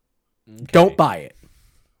 Okay. Don't buy it.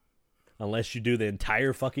 Unless you do the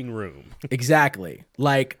entire fucking room. Exactly.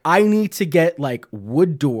 Like, I need to get, like,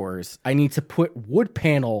 wood doors. I need to put wood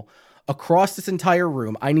panel across this entire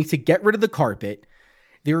room. I need to get rid of the carpet.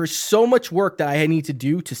 There is so much work that I need to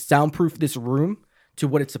do to soundproof this room to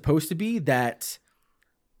what it's supposed to be that...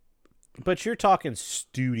 But you're talking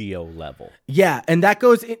studio level. Yeah, and that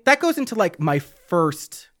goes into, like, my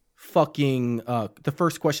first fucking... the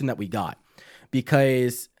first question that we got.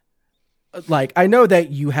 Because... like, I know that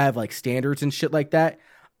you have, like, standards and shit like that.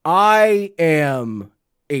 I am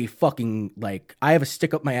a fucking, like, I have a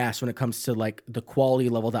stick up my ass when it comes to, like, the quality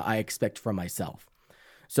level that I expect from myself.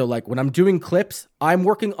 So, like, when I'm doing clips, I'm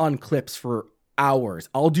working on clips for hours.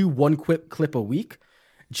 I'll do one clip a week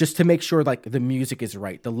just to make sure, like, the music is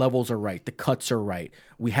right, the levels are right, the cuts are right.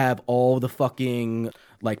 We have all the fucking,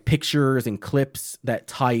 like, pictures and clips that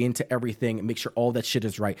tie into everything and make sure all that shit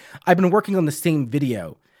is right. I've been working on the same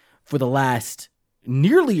video for the last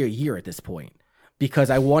nearly a year at this point, because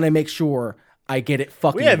I want to make sure I get it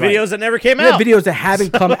fucking right. Videos that never came out. Videos that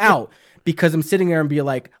haven't come out, because I'm sitting there and be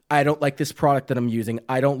like, I don't like this product that I'm using.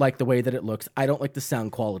 I don't like the way that it looks. I don't like the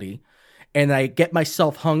sound quality. And I get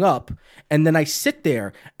myself hung up, and then I sit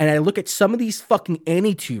there and I look at some of these fucking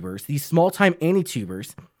Anitubers, these small-time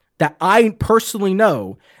Anitubers that I personally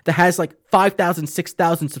know that has like 5,000,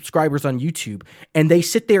 6,000 subscribers on YouTube, and they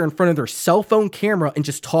sit there in front of their cell phone camera and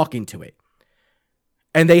just talk into it.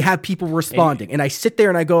 And they have people responding. And I sit there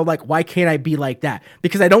and I go like, why can't I be like that?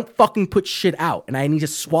 Because I don't fucking put shit out, and I need to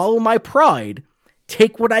swallow my pride,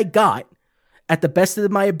 take what I got at the best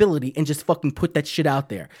of my ability, and just fucking put that shit out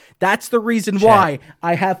there. That's the reason why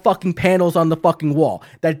I have fucking panels on the fucking wall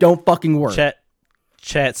that don't fucking work.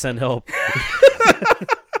 Chat, send help.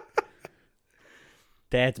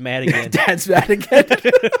 Dad's mad again. Dad's mad again.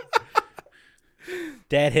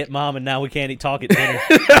 Dad hit mom, and now we can't talk at dinner.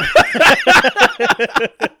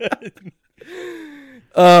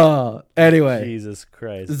 Anyway. Jesus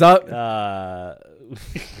Christ.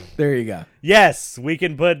 There you go. Yes, we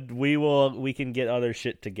can get other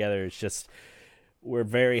shit together. It's just we're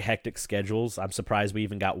very hectic schedules. I'm surprised we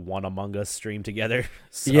even got one Among Us stream together.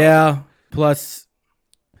 So. Yeah. Plus,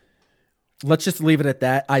 let's just leave it at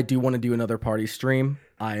that. I do want to do another party stream.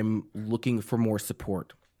 I'm looking for more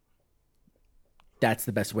support. That's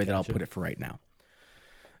the best way that I'll put it for right now.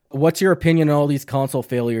 What's your opinion on all these console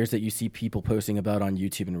failures that you see people posting about on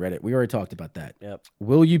YouTube and Reddit? We already talked about that. Yep.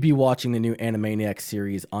 Will you be watching the new Animaniacs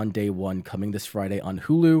series on day one, coming this Friday on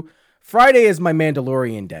Hulu? Friday is my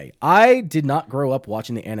Mandalorian day. I did not grow up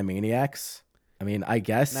watching the Animaniacs. I mean, I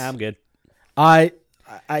guess. Nah, I'm good.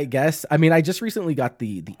 I guess. I mean, I just recently got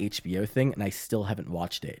the HBO thing, and I still haven't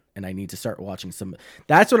watched it, and I need to start watching some.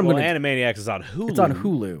 That's what I'm going to. Animaniacs is on Hulu. It's on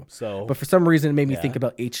Hulu. So, but for some reason, it made me think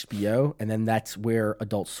about HBO, and then that's where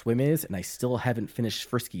Adult Swim is, and I still haven't finished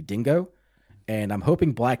Frisky Dingo, and I'm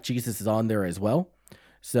hoping Black Jesus is on there as well.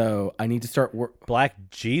 So I need to start work. Black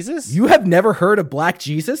Jesus? You have never heard of Black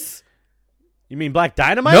Jesus? You mean Black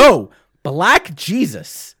Dynamite? No, Black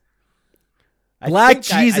Jesus. Black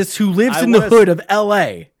Jesus who lives in the hood of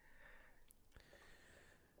L.A.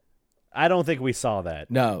 I don't think we saw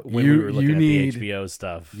that. No, when we were looking at the HBO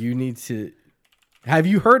stuff. You need to. Have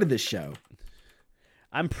you heard of this show?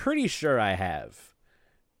 I'm pretty sure I have.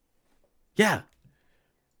 Yeah.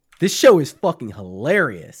 This show is fucking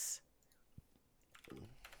hilarious.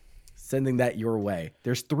 Sending that your way.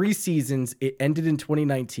 There's 3 seasons. It ended in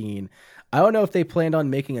 2019. I don't know if they planned on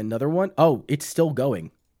making another one. Oh, it's still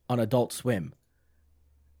going on Adult Swim.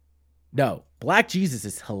 No, Black Jesus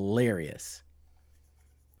is hilarious.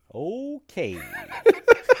 Okay.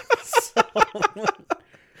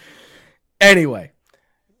 Anyway.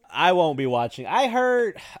 I won't be watching. I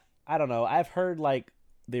don't know. I've heard like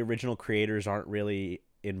the original creators aren't really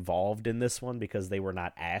involved in this one because they were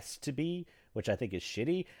not asked to be, which I think is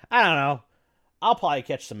shitty. I don't know. I'll probably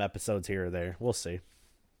catch some episodes here or there. We'll see.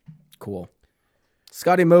 Cool.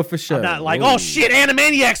 Scotty Mofa Show. I'm not like, oh shit,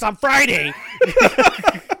 Animaniacs on Friday.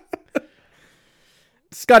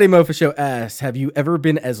 Scotty Mofa Show asks, have you ever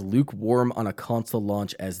been as lukewarm on a console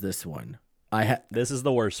launch as this one? This is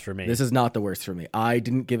the worst for me. This is not the worst for me. I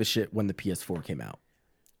didn't give a shit when the PS4 came out.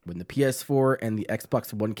 When the PS4 and the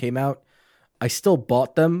Xbox One came out, I still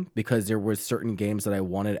bought them because there were certain games that I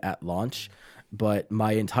wanted at launch. But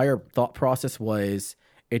my entire thought process was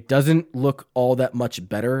it doesn't look all that much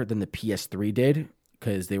better than the PS3 did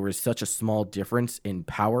because there was such a small difference in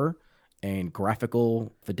power and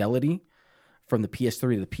graphical fidelity from the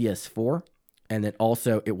PS3 to the PS4. And then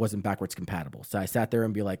also it wasn't backwards compatible. So I sat there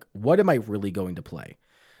and be like, what am I really going to play?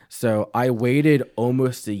 So I waited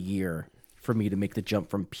almost a year for me to make the jump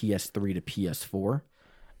from PS3 to PS4.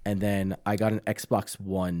 And then I got an Xbox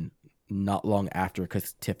One not long after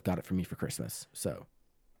because Tiff got it for me for Christmas. So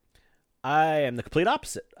I am the complete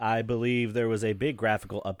opposite. I believe there was a big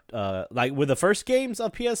graphical up, like with the first games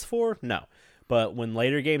of PS4, no. But when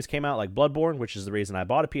later games came out, like Bloodborne, which is the reason I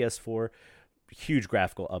bought a PS4, huge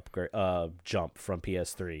graphical upgrade, jump from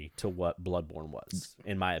PS3 to what Bloodborne was,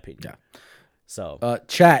 in my opinion. Yeah. So,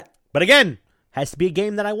 chat. But again, has to be a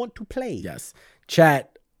game that I want to play. Yes.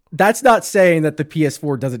 Chat. That's not saying that the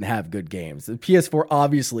PS4 doesn't have good games. The PS4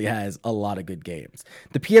 obviously has a lot of good games.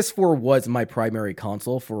 The PS4 was my primary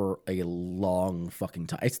console for a long fucking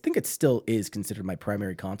time. I think it still is considered my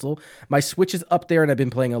primary console. My Switch is up there and I've been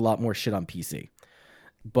playing a lot more shit on PC.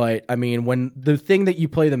 But I mean, when the thing that you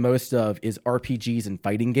play the most of is RPGs and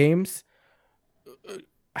fighting games,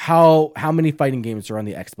 how many fighting games are on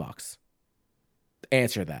the Xbox?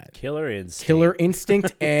 Answer that. Killer Instinct. Killer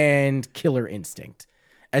Instinct and Killer Instinct,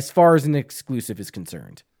 as far as an exclusive is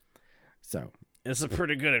concerned. So it's a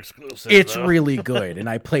pretty good exclusive. It's really good, and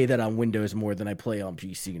I play that on Windows more than I play on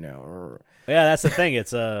PC now. Yeah, that's the thing.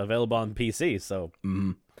 It's available on PC, so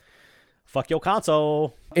fuck your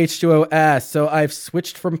console. H2O asks, so I've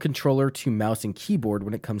switched from controller to mouse and keyboard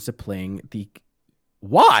when it comes to playing the...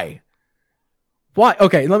 Why?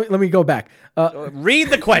 Okay, let me go back. Read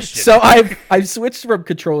the question. So I've switched from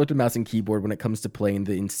controller to mouse and keyboard when it comes to playing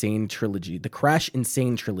the Insane Trilogy, the Crash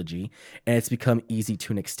Insane Trilogy, and it's become easy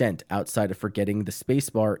to an extent, outside of forgetting the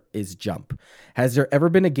spacebar is jump. Has there ever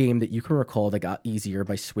been a game that you can recall that got easier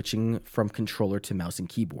by switching from controller to mouse and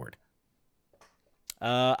keyboard?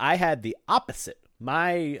 I had the opposite.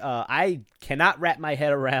 I cannot wrap my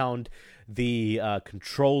head around the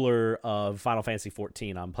controller of Final Fantasy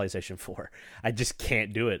 14 on PlayStation 4. I just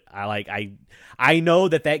can't do it. I know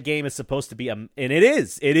that game is supposed to be and it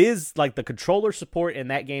is like the controller support in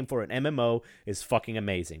that game for an MMO is fucking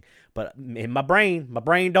amazing. But in my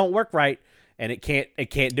brain don't work right, and it can't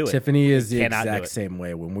do it. Tiffany is the exact same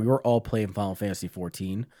way. When we were all playing Final Fantasy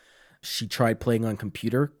 14, she tried playing on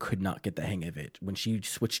computer, could not get the hang of it. When she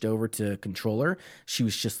switched over to controller, she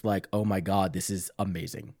was just like, oh my God, this is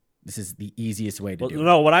amazing. This is the easiest way to do it.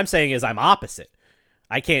 No, what I'm saying is I'm opposite.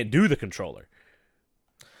 I can't do the controller.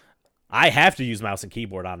 I have to use mouse and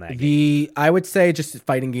keyboard on that game. I would say just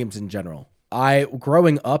fighting games in general.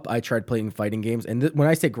 Growing up, I tried playing fighting games. And when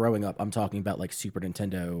I say growing up, I'm talking about like Super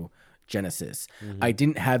Nintendo, Genesis. I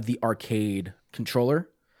didn't have the arcade controller.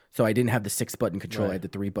 So I didn't have the 6-button controller. Right. I had the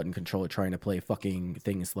 3-button controller trying to play fucking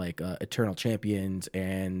things like Eternal Champions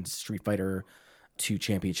and Street Fighter 2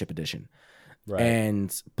 Championship Edition. Right.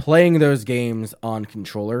 And playing those games on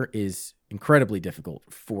controller is incredibly difficult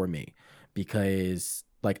for me because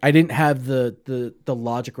like I didn't have the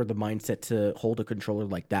logic or the mindset to hold a controller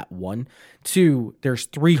like that. 1, 2, there's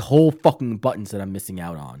 3 whole fucking buttons that I'm missing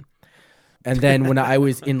out on. And then when I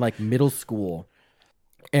was in like middle school,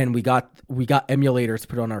 and we got emulators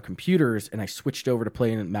put on our computers, and I switched over to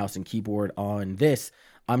playing mouse and keyboard on this.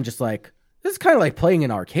 I'm just like, this is kind of like playing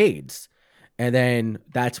in arcades. And then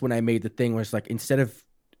that's when I made the thing where it's like, instead of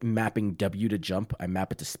mapping W to jump, I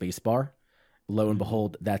map it to spacebar. Lo and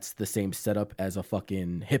behold, that's the same setup as a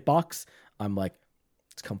fucking hitbox. I'm like,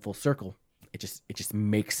 it's come full circle. It just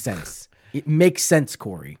makes sense. It makes sense,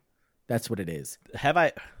 Corey. That's what it is.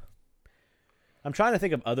 I'm trying to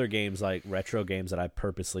think of other games, like retro games, that I've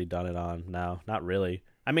purposely done it on. No, not really.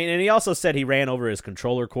 I mean, and he also said he ran over his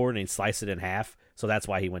controller cord and he sliced it in half, so that's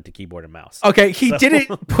why he went to keyboard and mouse. Okay, he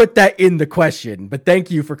didn't put that in the question, but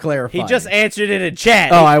thank you for clarifying. He just answered it in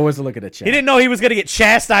chat. Oh, I wasn't looking at chat. He didn't know he was going to get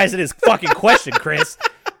chastised in his fucking question, Chris.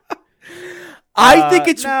 I think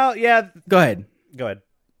it's... No, yeah. Go ahead. Go ahead.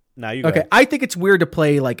 No, you go Okay, ahead. I think it's weird to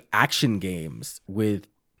play like action games with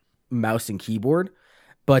mouse and keyboard,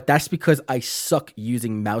 but that's because I suck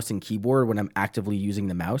using mouse and keyboard when I'm actively using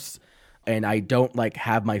the mouse, and I don't like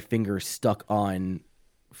have my fingers stuck on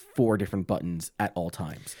 4 different buttons at all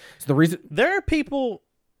times. So the reason There are people...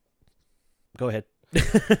 Go ahead.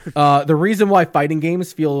 the reason why fighting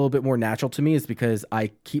games feel a little bit more natural to me is because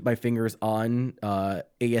I keep my fingers on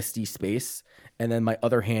ASD space, and then my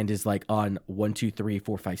other hand is like on 1, 2, 3,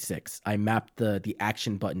 4, 5, 6. I map the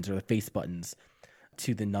action buttons or the face buttons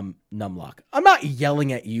to the num lock. I'm not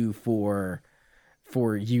yelling at you for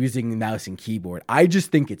using mouse and keyboard. I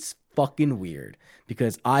just think it's fucking weird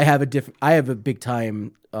because I have a big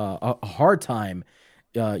time a hard time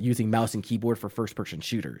using mouse and keyboard for first-person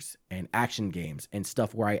shooters and action games and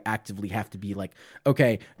stuff where I actively have to be like,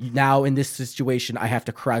 okay, now in this situation, I have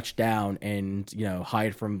to crouch down and,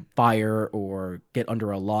 hide from fire or get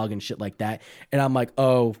under a log and shit like that. And I'm like,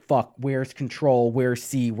 oh, fuck, where's control? Where's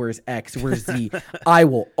C? Where's X? Where's Z? I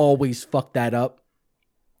will always fuck that up.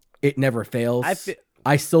 It never fails.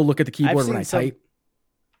 I still look at the keyboard when I type.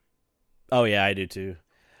 Oh, yeah, I do too.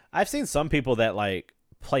 I've seen some people that, like,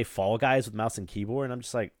 play Fall Guys with mouse and keyboard, and I'm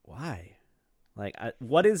just like, why? Like,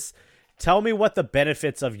 tell me what the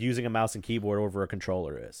benefits of using a mouse and keyboard over a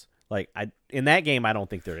controller is. Like, in that game, I don't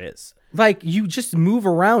think there is. Like, you just move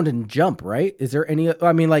around and jump, right? Is there any?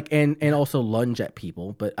 I mean, like, and also lunge at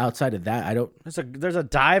people, but outside of that, I don't. There's a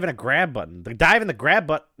dive and a grab button. The dive and the grab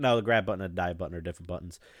button. No, the grab button and the dive button are different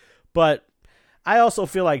buttons. But I also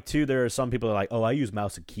feel like too, there are some people that are like, oh, I use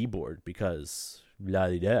mouse and keyboard because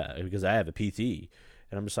because I have a PT.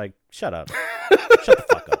 And I'm just like, shut up. Shut the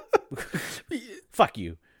fuck up. Fuck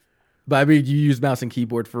you. But I mean, you use mouse and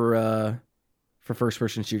keyboard for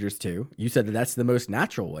first-person shooters too. You said that that's the most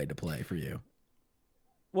natural way to play for you.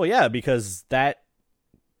 Well, yeah, because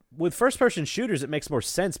with first-person shooters, it makes more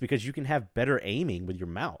sense because you can have better aiming with your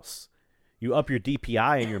mouse. You up your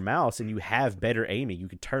DPI in your mouse and you have better aiming. You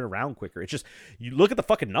can turn around quicker. It's just, you look at the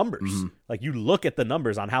fucking numbers. Mm-hmm. Like, you look at the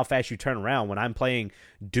numbers on how fast you turn around when I'm playing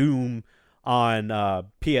Doom on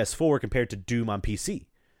PS4 compared to Doom on PC.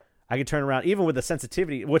 I can turn around even with the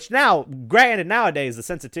sensitivity, which now, granted, nowadays the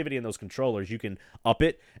sensitivity in those controllers, you can up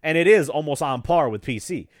it, and it is almost on par with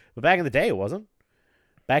PC. But back in the day, it wasn't.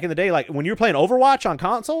 Back in the day, like when you were playing Overwatch on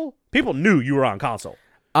console, people knew you were on console.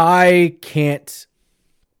 I can't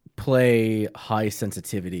play high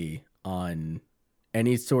sensitivity on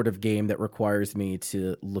any sort of game that requires me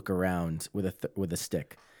to look around with a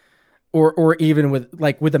stick. Or even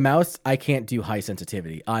with a mouse, I can't do high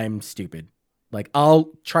sensitivity. I'm stupid. Like,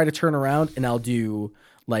 I'll try to turn around and I'll do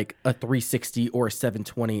like a 360 or a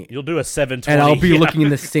 720. You'll do a 720. And I'll be looking in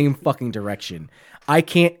the same fucking direction. I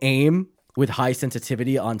can't aim with high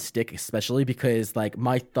sensitivity on stick, especially because like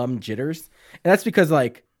my thumb jitters. And that's because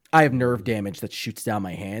like I have nerve damage that shoots down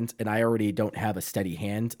my hand, and I already don't have a steady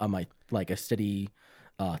hand on my, like a steady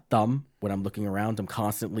thumb when I'm looking around. I'm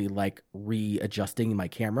constantly like readjusting my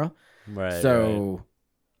camera. Right. So,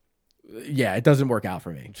 right. Yeah, it doesn't work out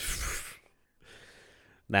for me.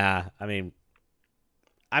 Nah, I mean,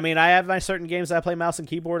 I have my certain games that I play mouse and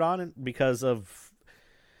keyboard on because of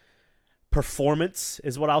performance,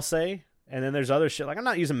 is what I'll say. And then there's other shit. Like, I'm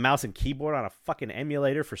not using mouse and keyboard on a fucking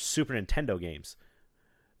emulator for Super Nintendo games.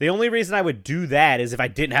 The only reason I would do that is if I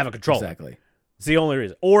didn't have a controller. Exactly. It's the only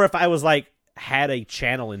reason. Or if I was like, had a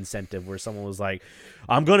channel incentive where someone was like,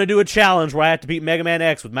 I'm going to do a challenge where I have to beat Mega Man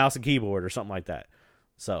X with mouse and keyboard or something like that.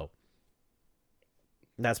 So,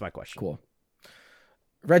 that's my question. Cool.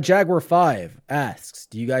 Red Jaguar 5 asks,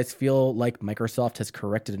 do you guys feel like Microsoft has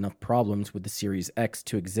corrected enough problems with the Series X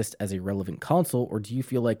to exist as a relevant console, or do you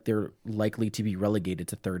feel like they're likely to be relegated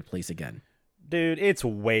to third place again? Dude, it's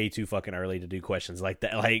way too fucking early to do questions like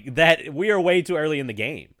that. Like, that, we are way too early in the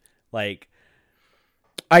game. Like,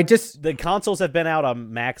 the consoles have been out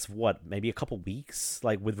on max, maybe a couple weeks,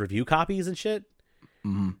 like with review copies and shit.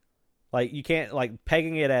 Mhm. Like you can't like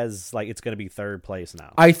pegging it as like it's going to be third place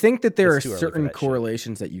now. I think that there It's are too early for certain that shit.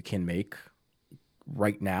 correlations that you can make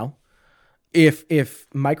right now. If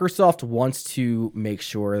Microsoft wants to make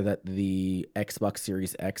sure that the Xbox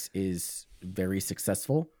Series X is very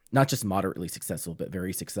successful, not just moderately successful, but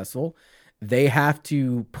very successful, they have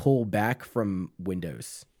to pull back from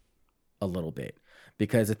Windows a little bit.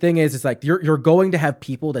 Because the thing is, it's like you're going to have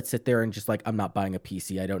people that sit there and just like, I'm not buying a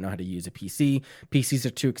PC. I don't know how to use a PC. PCs are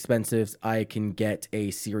too expensive. I can get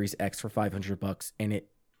a Series X for $500 and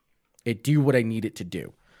it do what I need it to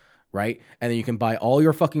do. Right? And then you can buy all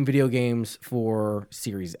your fucking video games for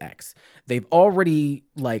Series X. They've already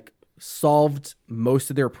like solved most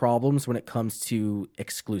of their problems when it comes to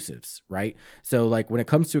exclusives, right? So like when it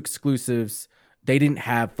comes to exclusives, they didn't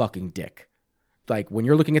have fucking dick. Like when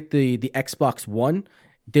you're looking at the Xbox One,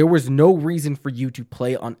 there was no reason for you to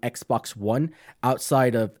play on Xbox One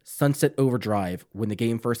outside of Sunset Overdrive when the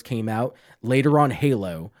game first came out, later on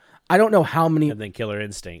Halo. I don't know how many, And then Killer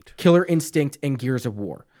Instinct. and Gears of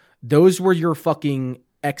War. Those were your fucking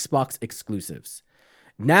Xbox exclusives.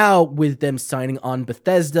 Now, with them signing on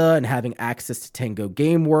Bethesda and having access to Tango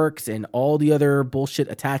Gameworks and all the other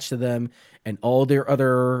bullshit attached to them and all their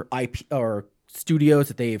other IP or studios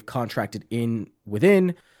that they've contracted in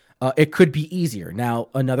within, it could be easier. Now,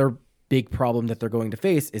 another big problem that they're going to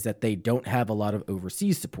face is that they don't have a lot of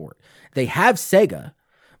overseas support. They have Sega,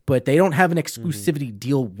 but they don't have an exclusivity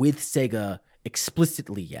deal with Sega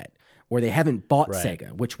explicitly yet, or they haven't bought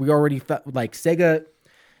Sega, which we already felt like Sega.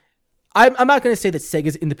 I'm not going to say that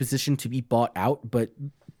Sega's in the position to be bought out, but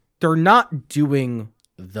they're not doing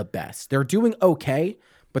the best. They're doing okay,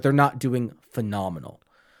 but they're not doing phenomenal.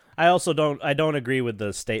 I also don't agree with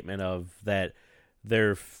the statement of that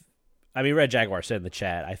Red Jaguar said in the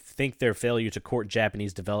chat, I think their failure to court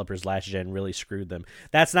Japanese developers last gen really screwed them.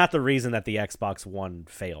 That's not the reason that the Xbox One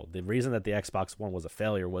failed. The reason that the Xbox One was a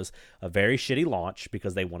failure was a very shitty launch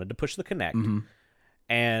because they wanted to push the Kinect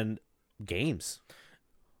and games.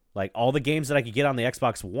 Like all the games that I could get on the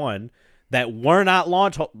Xbox One that were not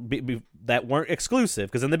launched, that weren't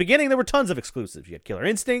exclusive, because in the beginning there were tons of exclusives. You had Killer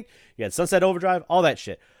Instinct, you had Sunset Overdrive, all that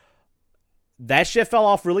shit. That shit fell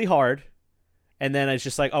off really hard. And then it's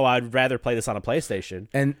just like, oh, I'd rather play this on a PlayStation.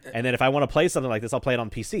 And then if I want to play something like this, I'll play it on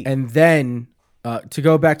PC. And then to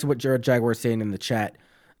go back to what Jared Jaguar was saying in the chat,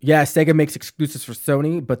 yeah, Sega makes exclusives for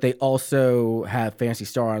Sony, but they also have Phantasy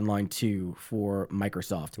Star Online 2 for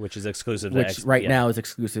Microsoft. Which is exclusive to now is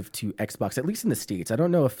exclusive to Xbox, at least in the States. I don't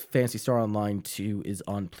know if Phantasy Star Online 2 is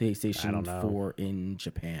on PlayStation 4 in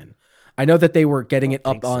Japan. I know that they were getting it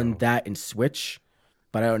up on that in Switch,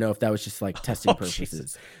 but I don't know if that was just like testing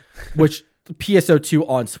purposes. Which PSO2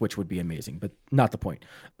 on Switch would be amazing, but not the point.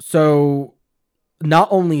 So not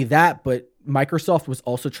only that, but Microsoft was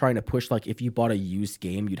also trying to push, like, if you bought a used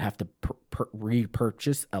game, you'd have to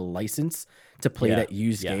repurchase a license to play that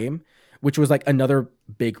used game, which was like another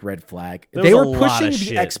big red flag. They were pushing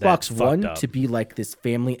the Xbox One to be like this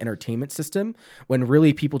family entertainment system when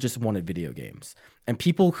really people just wanted video games. And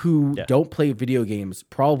people who don't play video games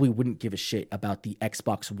probably wouldn't give a shit about the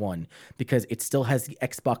Xbox One because it still has the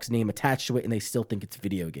Xbox name attached to it and they still think it's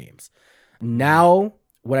video games. Now,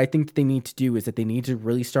 what I think that they need to do is that they need to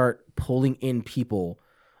really start pulling in people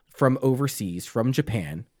from overseas, from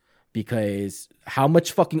Japan, because how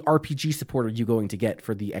much fucking RPG support are you going to get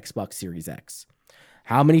for the Xbox Series X?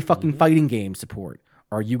 How many fucking fighting game support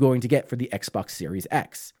are you going to get for the Xbox Series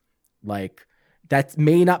X? Like, that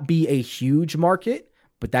may not be a huge market,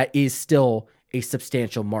 but that is still a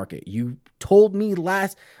substantial market. You told me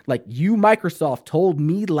Microsoft told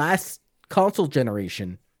me last console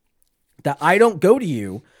generation that I don't go to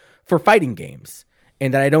you for fighting games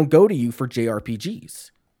and that I don't go to you for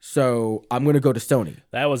JRPGs. So I'm going to go to Sony.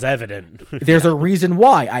 That was evident. There's a reason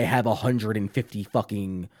why I have 150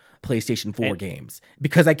 fucking PlayStation 4 games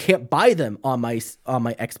because I can't buy them on my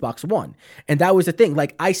Xbox One. And that was the thing.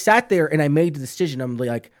 Like, I sat there and I made the decision. I'm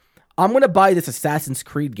like, I'm going to buy this Assassin's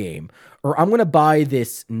Creed game, or I'm going to buy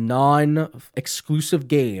this non-exclusive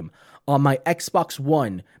game on my Xbox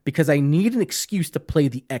One because I need an excuse to play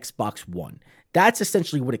the Xbox One. That's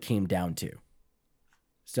essentially what it came down to.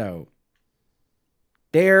 So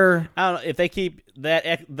I don't know if they keep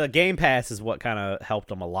that. The Game Pass is what kind of helped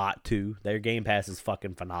them a lot too. Their Game Pass is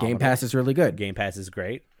fucking phenomenal. Game Pass is really good. Game Pass is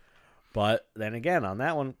great. But then again, on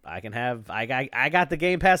that one, I got the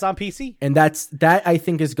Game Pass on PC. And that I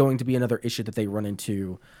think is going to be another issue that they run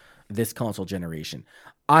into this console generation.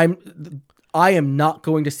 I am not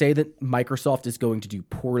going to say that Microsoft is going to do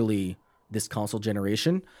poorly this console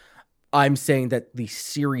generation. I'm saying that the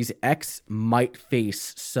Series X might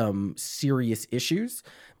face some serious issues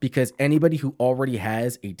because anybody who already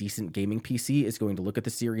has a decent gaming PC is going to look at the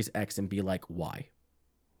Series X and be like, why?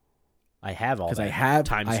 I have all that.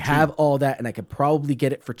 Because I have all that, and I could probably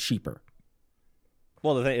get it for cheaper.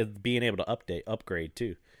 Well, the thing is being able to upgrade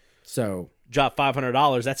too. So drop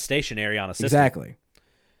 $500. That's stationary on a system. Exactly.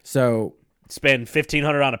 So spend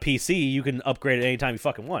 $1,500 on a PC. You can upgrade it anytime you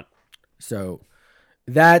fucking want. So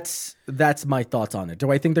that's my thoughts on it.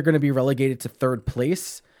 Do I think they're going to be relegated to third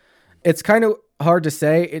place? It's kind of hard to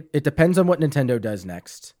say. It depends on what Nintendo does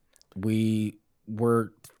next. We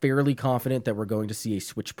were fairly confident that we're going to see a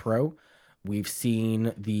Switch Pro. We've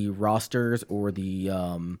seen the rosters or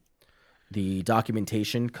the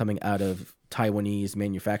documentation coming out of Taiwanese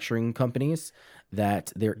manufacturing companies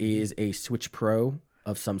that there is a Switch Pro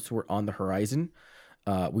of some sort on the horizon.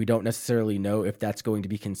 We don't necessarily know if that's going to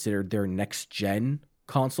be considered their next gen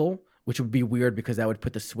console, which would be weird because that would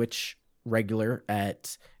put the Switch regular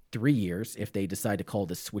at 3 years if they decide to call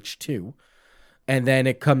the Switch 2. And then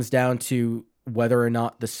it comes down to whether or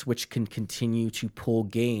not the Switch can continue to pull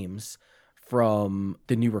games from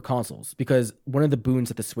the newer consoles, because one of the boons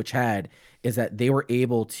that the Switch had is that they were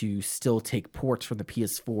able to still take ports from the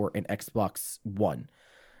PS4 and Xbox One.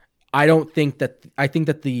 I think that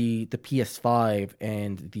the PS5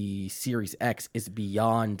 and the Series X is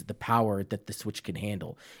beyond the power that the Switch can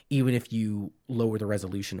handle, even if you lower the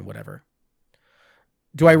resolution or whatever.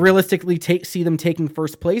 Do I realistically see them taking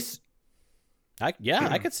first place? I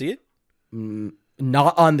could see it.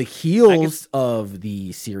 Not on the heels of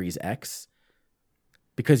the Series X,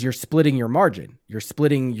 because you're splitting your margin. You're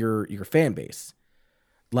splitting your fan base.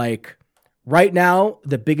 Like right now,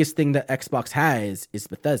 the biggest thing that Xbox has is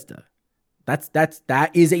Bethesda.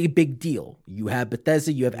 That is a big deal. You have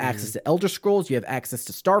Bethesda, you have access to Elder Scrolls, you have access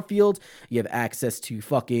to Starfield, you have access to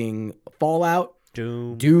fucking Fallout,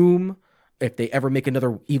 Doom. If they ever make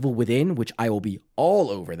another Evil Within, which I will be all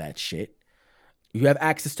over that shit. You have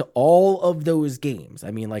access to all of those games.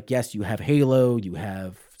 I mean, like, yes, you have Halo, you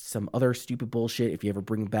have some other stupid bullshit. If you ever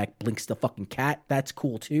bring back Blinks the fucking cat, that's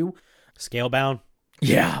cool too. Scalebound?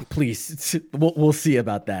 Yeah, please. We'll see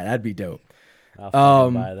about that. That'd be dope.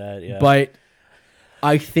 I'll buy that, yeah. But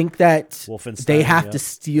I think that they have to to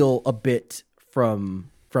steal a bit from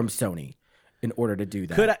Sony in order to do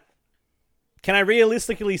that. Can I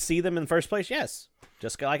realistically see them in first place? Yes.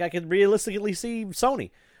 Just like I could realistically see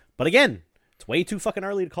Sony. But again, it's way too fucking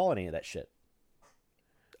early to call any of that shit.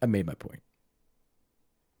 I made my point.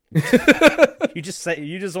 You just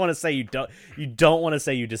want to say you don't want to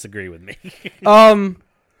say you disagree with me.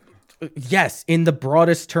 Yes, in the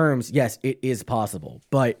broadest terms, yes, it is possible.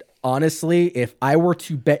 But honestly, if I were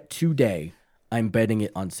to bet today, I'm betting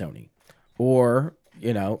it on Sony. Or,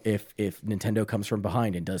 if Nintendo comes from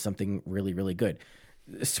behind and does something really, really good.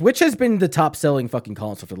 Switch has been the top selling fucking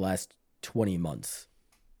console for the last 20 months.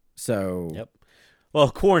 So, yep. Well,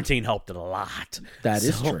 quarantine helped it a lot. That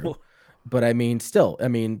is true. But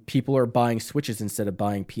people are buying Switches instead of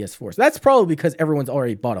buying PS4s. That's probably because everyone's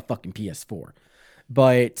already bought a fucking PS4.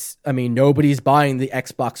 But nobody's buying the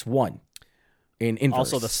Xbox One in inverse.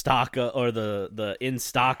 Also, the stock or the in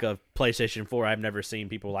stock of PlayStation 4, I've never seen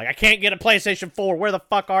people like, I can't get a PlayStation 4. Where the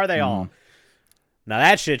fuck are they all? Now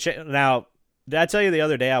that shit. Now, did I tell you the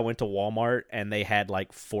other day I went to Walmart and they had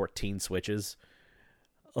like 14 Switches?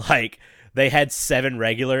 Like they had 7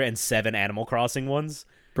 regular and 7 Animal Crossing ones.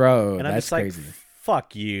 Bro, and I'm that's just like, crazy.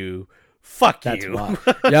 Fuck you. Fuck that's you. Wild.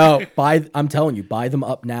 Yo, I'm telling you, buy them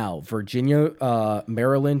up now. Virginia,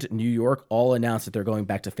 Maryland, New York all announced that they're going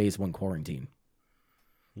back to phase 1 quarantine.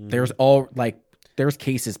 There's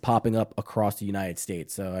cases popping up across the United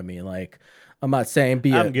States. So I'm not saying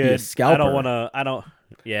be a scalper.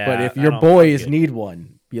 But if your boys need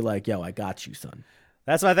one, be like, yo, I got you, son.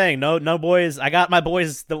 That's my thing. No boys. I got my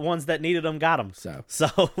boys. The ones that needed them got them.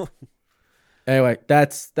 So. Anyway,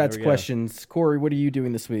 that's questions. Corey, what are you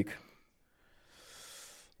doing this week?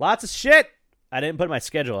 Lots of shit. I didn't put my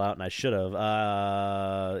schedule out, and I should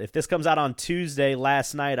have. If this comes out on Tuesday,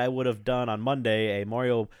 last night I would have done on Monday a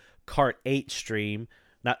Mario Kart 8 stream.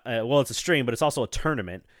 It's a stream, but it's also a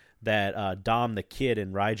tournament that Dom the Kid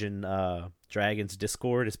and Raijin Dragon's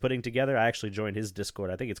Discord is putting together. I actually joined his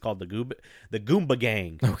Discord. I think it's called the Goomba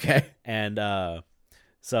Gang. Okay. And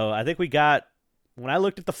so I think we got. When I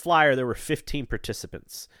looked at the flyer, there were 15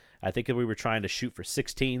 participants. I think we were trying to shoot for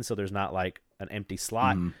 16, so there's not like an empty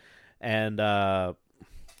slot. And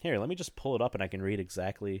here, let me just pull it up and I can read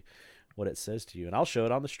exactly what it says to you. And I'll show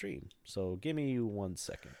it on the stream. So give me 1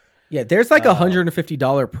 second. Yeah, there's like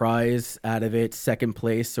 $150 prize out of it, second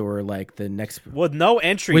place, or like the next with no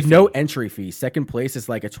entry with fee. no entry fee. Second place is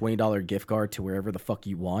like a $20 gift card to wherever the fuck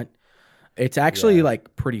you want. It's actually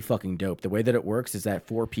like pretty fucking dope. The way that it works is that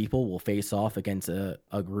 4 people will face off against a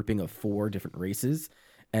grouping of 4 different races,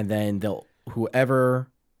 and then whoever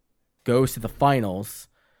goes to the finals,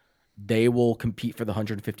 they will compete for the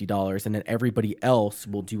 $150, and then everybody else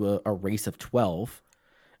will do a race of 12.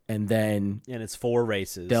 And then it's 4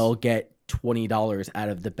 races. They'll get $20 out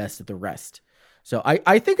of the best of the rest. So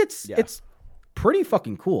I think it's pretty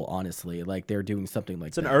fucking cool, honestly. Like they're doing something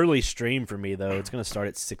like that. It's an early stream for me though. It's gonna start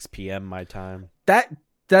at 6 p.m. my time. That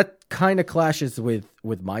kind of clashes with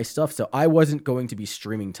my stuff. So I wasn't going to be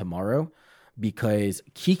streaming tomorrow because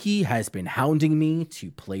Kiki has been hounding me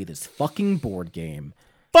to play this fucking board game.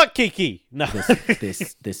 Fuck Kiki. No.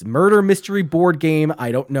 This murder mystery board game.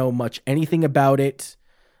 I don't know anything about it.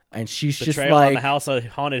 And she's Betrayal just like on the House of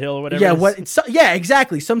Haunted Hill or whatever. Yeah, yeah,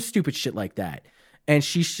 exactly. Some stupid shit like that. And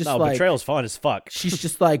she's just like, Betrayal's fun as fuck. She's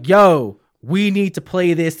just like, yo, we need to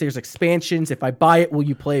play this. There's expansions. If I buy it, will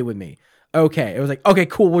you play with me? Okay. It was like, okay,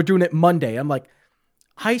 cool. We're doing it Monday. I'm like,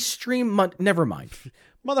 I stream never mind.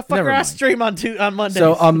 Motherfucker, I stream on Monday.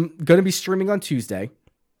 So I'm gonna be streaming on Tuesday.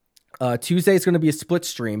 Tuesday is gonna be a split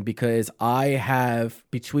stream because I have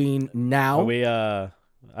between now.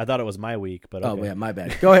 I thought it was my week, but okay. Oh yeah, my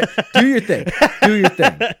bad. Go ahead, do your thing.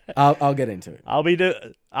 I'll get into it. I'll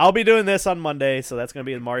be doing this on Monday, so that's gonna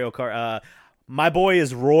be in Mario Kart. My boy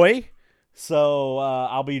is Roy, so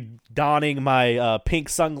I'll be donning my pink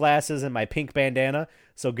sunglasses and my pink bandana.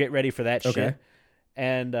 So get ready for that shit.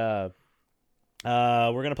 And we're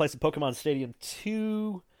gonna play some Pokemon Stadium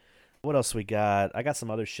 2. What else we got? I got some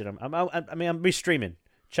other shit. I'm gonna be streaming.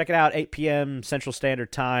 Check it out, 8 p.m. Central Standard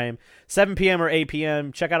Time, 7 p.m. or 8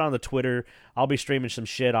 p.m. Check out on the Twitter. I'll be streaming some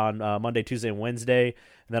shit on Monday, Tuesday, and Wednesday.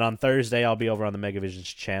 And then on Thursday, I'll be over on the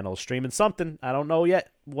Megavisions channel streaming something. I don't know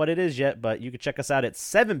yet what it is yet, but you can check us out at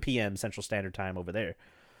 7 p.m. Central Standard Time over there.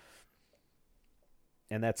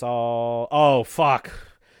 And that's all. Oh, fuck.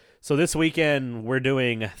 So this weekend, we're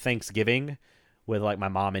doing Thanksgiving with like my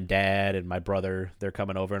mom and dad and my brother. They're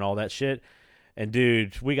coming over and all that shit. And,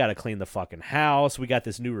 dude, we got to clean the fucking house. We got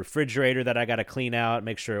this new refrigerator that I got to clean out,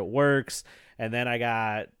 make sure it works. And then I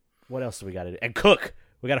got, what else do we got to do? And cook.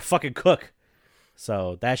 We got to fucking cook.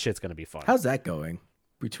 So that shit's going to be fun. How's that going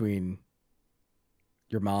between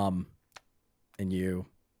your mom and you?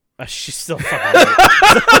 She's still fucking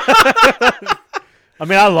I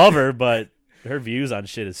mean, I love her, but her views on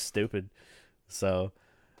shit is stupid. So...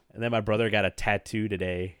 And then my brother got a tattoo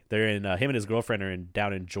today. They're in him and his girlfriend are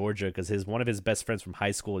down in Georgia because one of his best friends from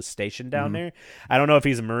high school is stationed down there. I don't know if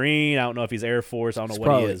he's a Marine. I don't know if he's Air Force. I don't know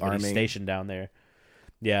what he is, but he's stationed down there.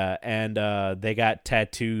 Yeah, and they got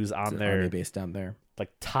tattoos on their Army base down there,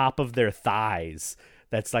 like top of their thighs.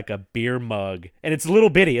 That's like a beer mug, and it's little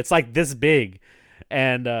bitty. It's like this big,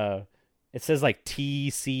 and it says like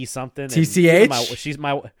TC something.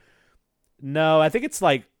 TCH. No, I think it's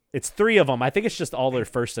like. It's 3 of them. I think it's just all their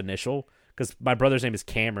first initial because my brother's name is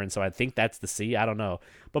Cameron, so I think that's the C. I don't know.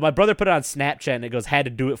 But my brother put it on Snapchat, and it goes, had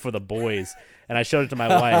to do it for the boys. And I showed it to my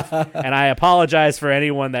wife. And I apologize for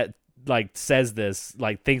anyone that, like, says this,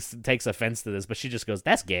 like, takes offense to this, but she just goes,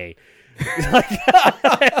 that's gay. My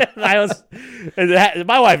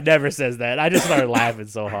wife never says that. I just started laughing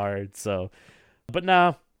so hard. So, but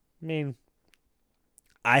no, I mean,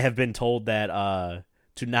 I have been told that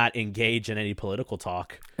to not engage in any political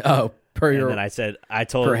talk. Oh, and then I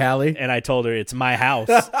told Hallie, and I told her it's my house,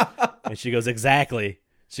 and she goes, exactly.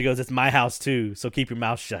 She goes, it's my house too, so keep your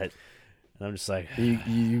mouth shut. And I'm just like,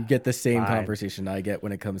 you get the same conversation I get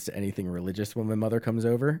when it comes to anything religious when my mother comes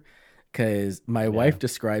over, because my wife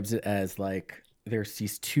describes it as like there's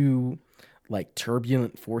these 2 like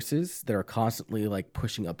turbulent forces that are constantly like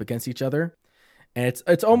pushing up against each other. And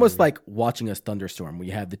it's almost like watching a thunderstorm where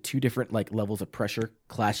you have the 2 different like levels of pressure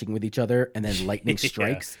clashing with each other, and then lightning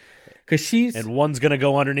strikes. Because and one's gonna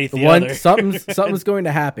go underneath the other. Something's going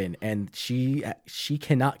to happen, and she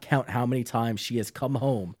cannot count how many times she has come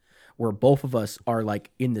home where both of us are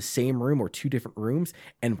like in the same room or 2 different rooms,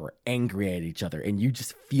 and we're angry at each other, and you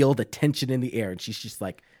just feel the tension in the air, and she's just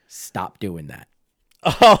like, "Stop doing that."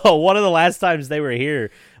 Oh, one of the last times they were here,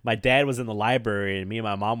 my dad was in the library and me and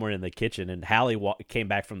my mom were in the kitchen, and Hallie came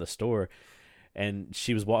back from the store, and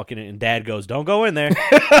she was walking in, and Dad goes, "Don't go in there."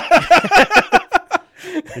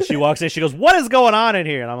 And she walks in, she goes, "What is going on in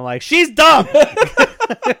here?" And I'm like, "She's dumb."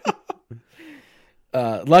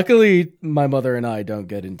 Luckily, my mother and I don't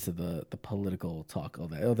get into the political talk all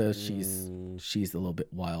that. Although she's a little bit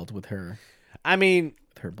wild with her I mean,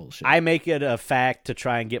 bullshit. I make it a fact to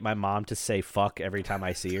try and get my mom to say fuck every time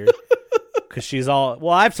I see her. Because she's all,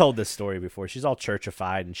 well, I've told this story before. She's all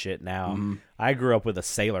churchified and shit now. Mm-hmm. I grew up with a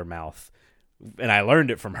sailor mouth, and I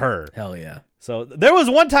learned it from her. Hell yeah. So there was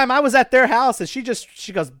one time I was at their house, and she goes,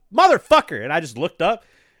 motherfucker. And I just looked up,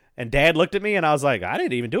 and Dad looked at me, and I was like, I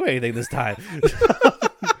didn't even do anything this time.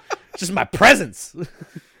 Just my presence.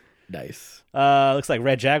 Nice. Looks like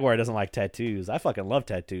Red Jaguar doesn't like tattoos. I fucking love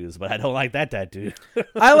tattoos, but I don't like that tattoo.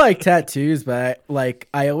 I like tattoos, but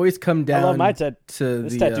I always come down I love my to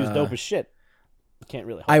this the tattoo's dope as shit. Can't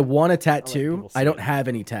really. I want a people tattoo. see I don't it. have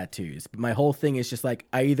any tattoos. But my whole thing is just like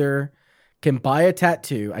I either can buy a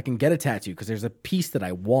tattoo, I can get a tattoo because there's a piece that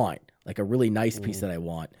I want, like a really nice piece that I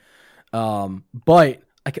want. But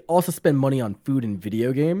I could also spend money on food and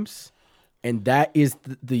video games, and that is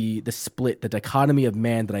the split, the dichotomy of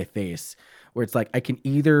man that I face, where it's like I can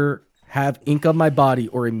either have ink on my body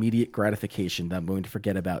or immediate gratification that I'm going to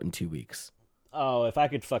forget about in 2 weeks. Oh, if I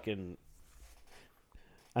could fucking.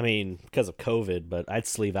 I mean, because of COVID, but I'd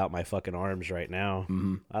sleeve out my fucking arms right now.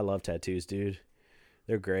 Mm-hmm. I love tattoos, dude.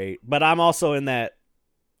 They're great. But I'm also in that.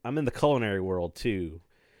 I'm in the culinary world too.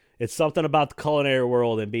 It's something about the culinary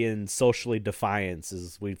world and being socially defiant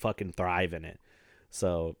is we fucking thrive in it.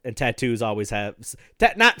 So, and tattoos always have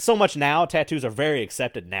not so much now. Tattoos are very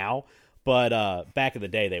accepted now, but back in the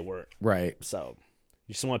day they weren't. Right. So,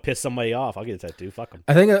 you just want to piss somebody off, I'll get a tattoo. Fuck them.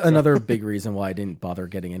 I think another big reason why I didn't bother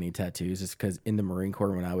getting any tattoos is because in the Marine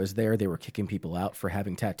Corps when I was there, they were kicking people out for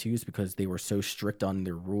having tattoos because they were so strict on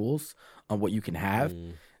their rules on what you can have.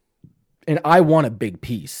 And I want a big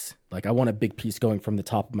piece. Like I want a big piece going from the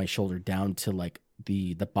top of my shoulder down to like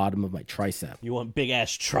the bottom of my tricep. You want big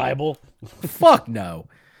ass tribal? Fuck no.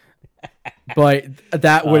 But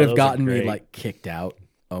that would have those are gotten me great. like kicked out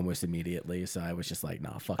almost immediately. So I was just like,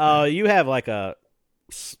 nah, fuck Oh, that. you have like a.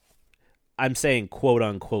 I'm saying quote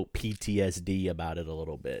unquote PTSD about it a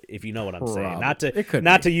little bit, if you know what I'm saying. Not It could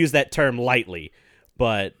to be. use that term lightly,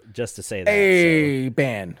 but just to say that. Hey,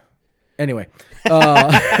 ban. Anyway. So.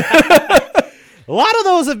 A lot of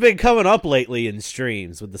those have been coming up lately in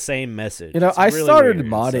streams with the same message. You know, It's I really started weird,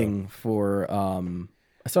 modding for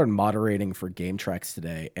I started moderating for Game Tracks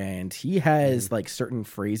today, and he has like certain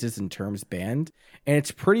phrases and terms banned, and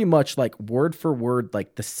it's pretty much like word for word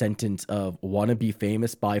like the sentence of "wanna be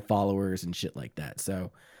famous by followers" and shit like that.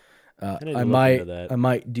 So need to I look into that.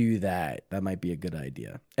 might do that. That might be a good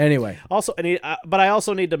idea. Anyway, Also, but I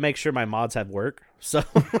also need to make sure my mods have work. So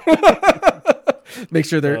make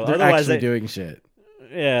sure they're otherwise actually doing shit.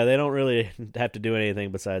 yeah, they don't really have to do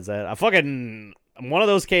anything besides that. I fucking one of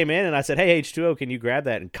those came in and I said, "Hey H2O, can you grab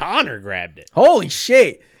that?" And Connor grabbed it. Holy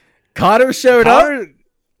shit! Connor showed up. Connor,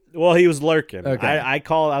 well, he was lurking. Okay. I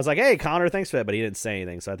called. I was like, "Hey, Connor, thanks for that," but he didn't say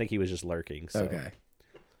anything. So I think he was just lurking. So. Okay.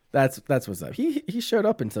 That's what's up. He showed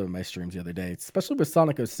up in some of my streams the other day, especially with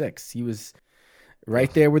Sonic 06. He was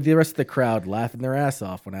right there with the rest of the crowd laughing their ass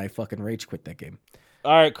off when I fucking rage quit that game.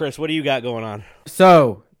 All right, Chris, what do you got going on?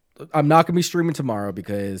 So I'm not going to be streaming tomorrow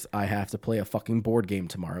because I have to play a fucking board game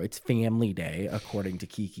tomorrow. It's family day, according to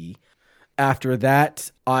Kiki. After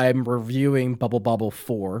that, I'm reviewing Bubble Bobble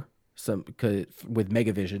 4 with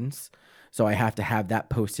Megavisions. So I have to have that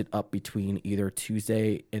posted up between either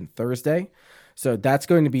Tuesday and Thursday. So that's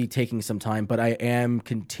going to be taking some time, but I am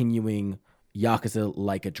continuing Yakuza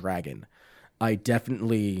Like a Dragon. I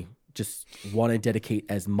definitely just want to dedicate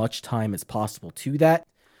as much time as possible to that.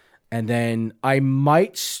 And then I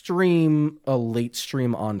might stream a late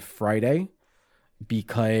stream on Friday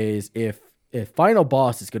because if Final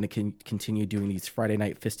Boss is going to continue doing these Friday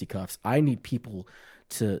night fisticuffs, I need people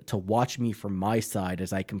to watch me from my side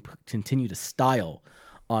as I can continue to style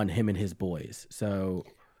on him and his boys. So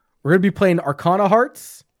we're going to be playing Arcana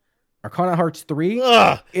Hearts 3.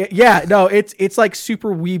 It's like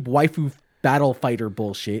super weeb waifu battle fighter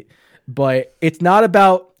bullshit, but it's not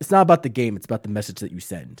about the game, it's about the message that you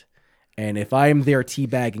send. And if I'm there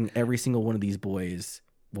teabagging every single one of these boys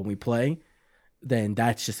when we play, then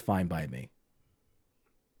that's just fine by me.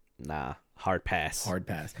 Nah, hard pass. Hard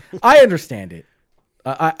pass. I understand it.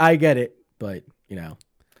 I get it, but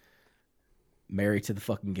married to the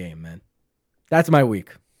fucking game, man. That's my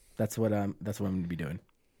week. That's what I'm going to be doing.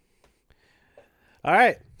 All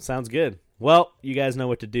right, sounds good. Well, you guys know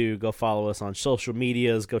what to do. Go follow us on social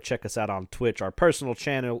medias. Go check us out on Twitch. Our personal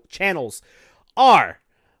channels are,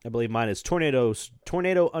 I believe mine is Tornado_Jones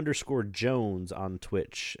on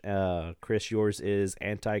Twitch. Chris, yours is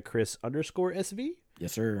Anti-Chris_SV.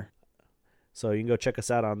 Yes, sir. So you can go check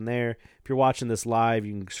us out on there. If you're watching this live,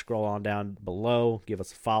 you can scroll on down below, give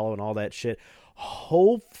us a follow and all that shit.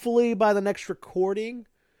 Hopefully by the next recording,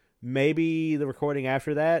 maybe the recording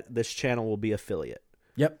after that, this channel will be affiliate.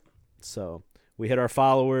 Yep. So we hit our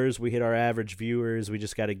followers, we hit our average viewers. We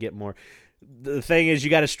just got to get more. The thing is, you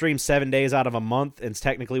got to stream 7 days out of a month, and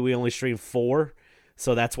technically we only stream 4.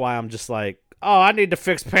 So that's why I'm just like, oh, I need to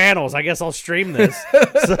fix panels. I guess I'll stream this.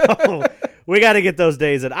 So we got to get those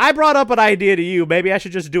days in. I brought up an idea to you. Maybe I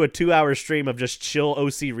should just do a 2-hour stream of just chill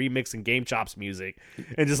OC remix and Game Chops music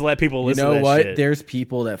and just let people listen to that what? shit. There's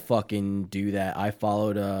people that fucking do that. I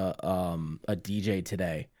followed a DJ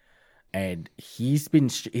today, and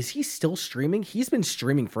is he still streaming? He's been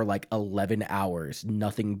streaming for like 11 hours,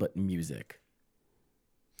 nothing but music.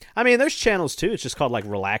 I mean, there's channels too. It's just called like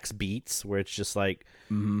Relax Beats, where it's just like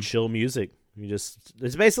chill music.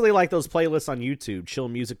 It's basically like those playlists on YouTube, chill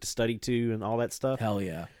music to study to and all that stuff. Hell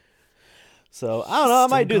yeah. So I don't know. I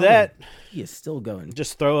might do that. He is still going.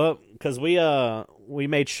 Just throw up because we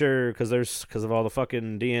made sure because of all the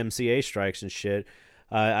fucking DMCA strikes and shit.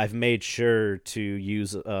 I've made sure to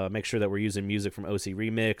use make sure that we're using music from OC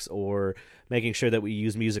Remix or making sure that we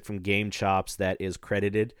use music from Game Chops that is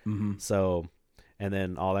credited. Mm-hmm. So and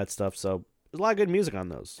then all that stuff. So there's a lot of good music on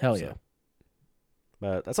those. Hell yeah.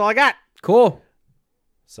 But that's all I got. Cool.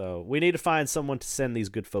 So we need to find someone to send these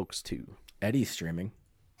good folks to. Eddie's streaming.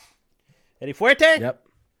 Eddie Fuerte? Yep.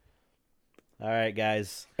 All right,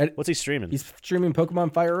 guys. What's he streaming? He's streaming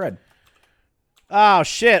Pokemon Fire Red. Oh,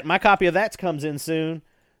 shit. My copy of that comes in soon.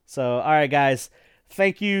 So, all right, guys.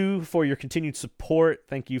 Thank you for your continued support.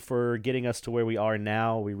 Thank you for getting us to where we are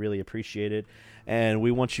now. We really appreciate it. And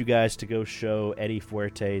we want you guys to go show Eddie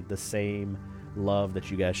Fuerte the same love that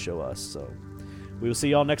you guys show us. So we will see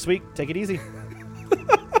y'all next week. Take it easy.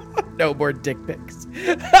 No more dick pics.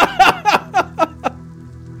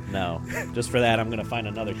 No. Just for that, I'm going to find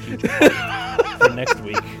another huge party for next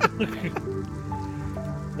week.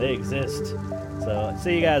 They exist. So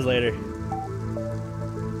see you guys later.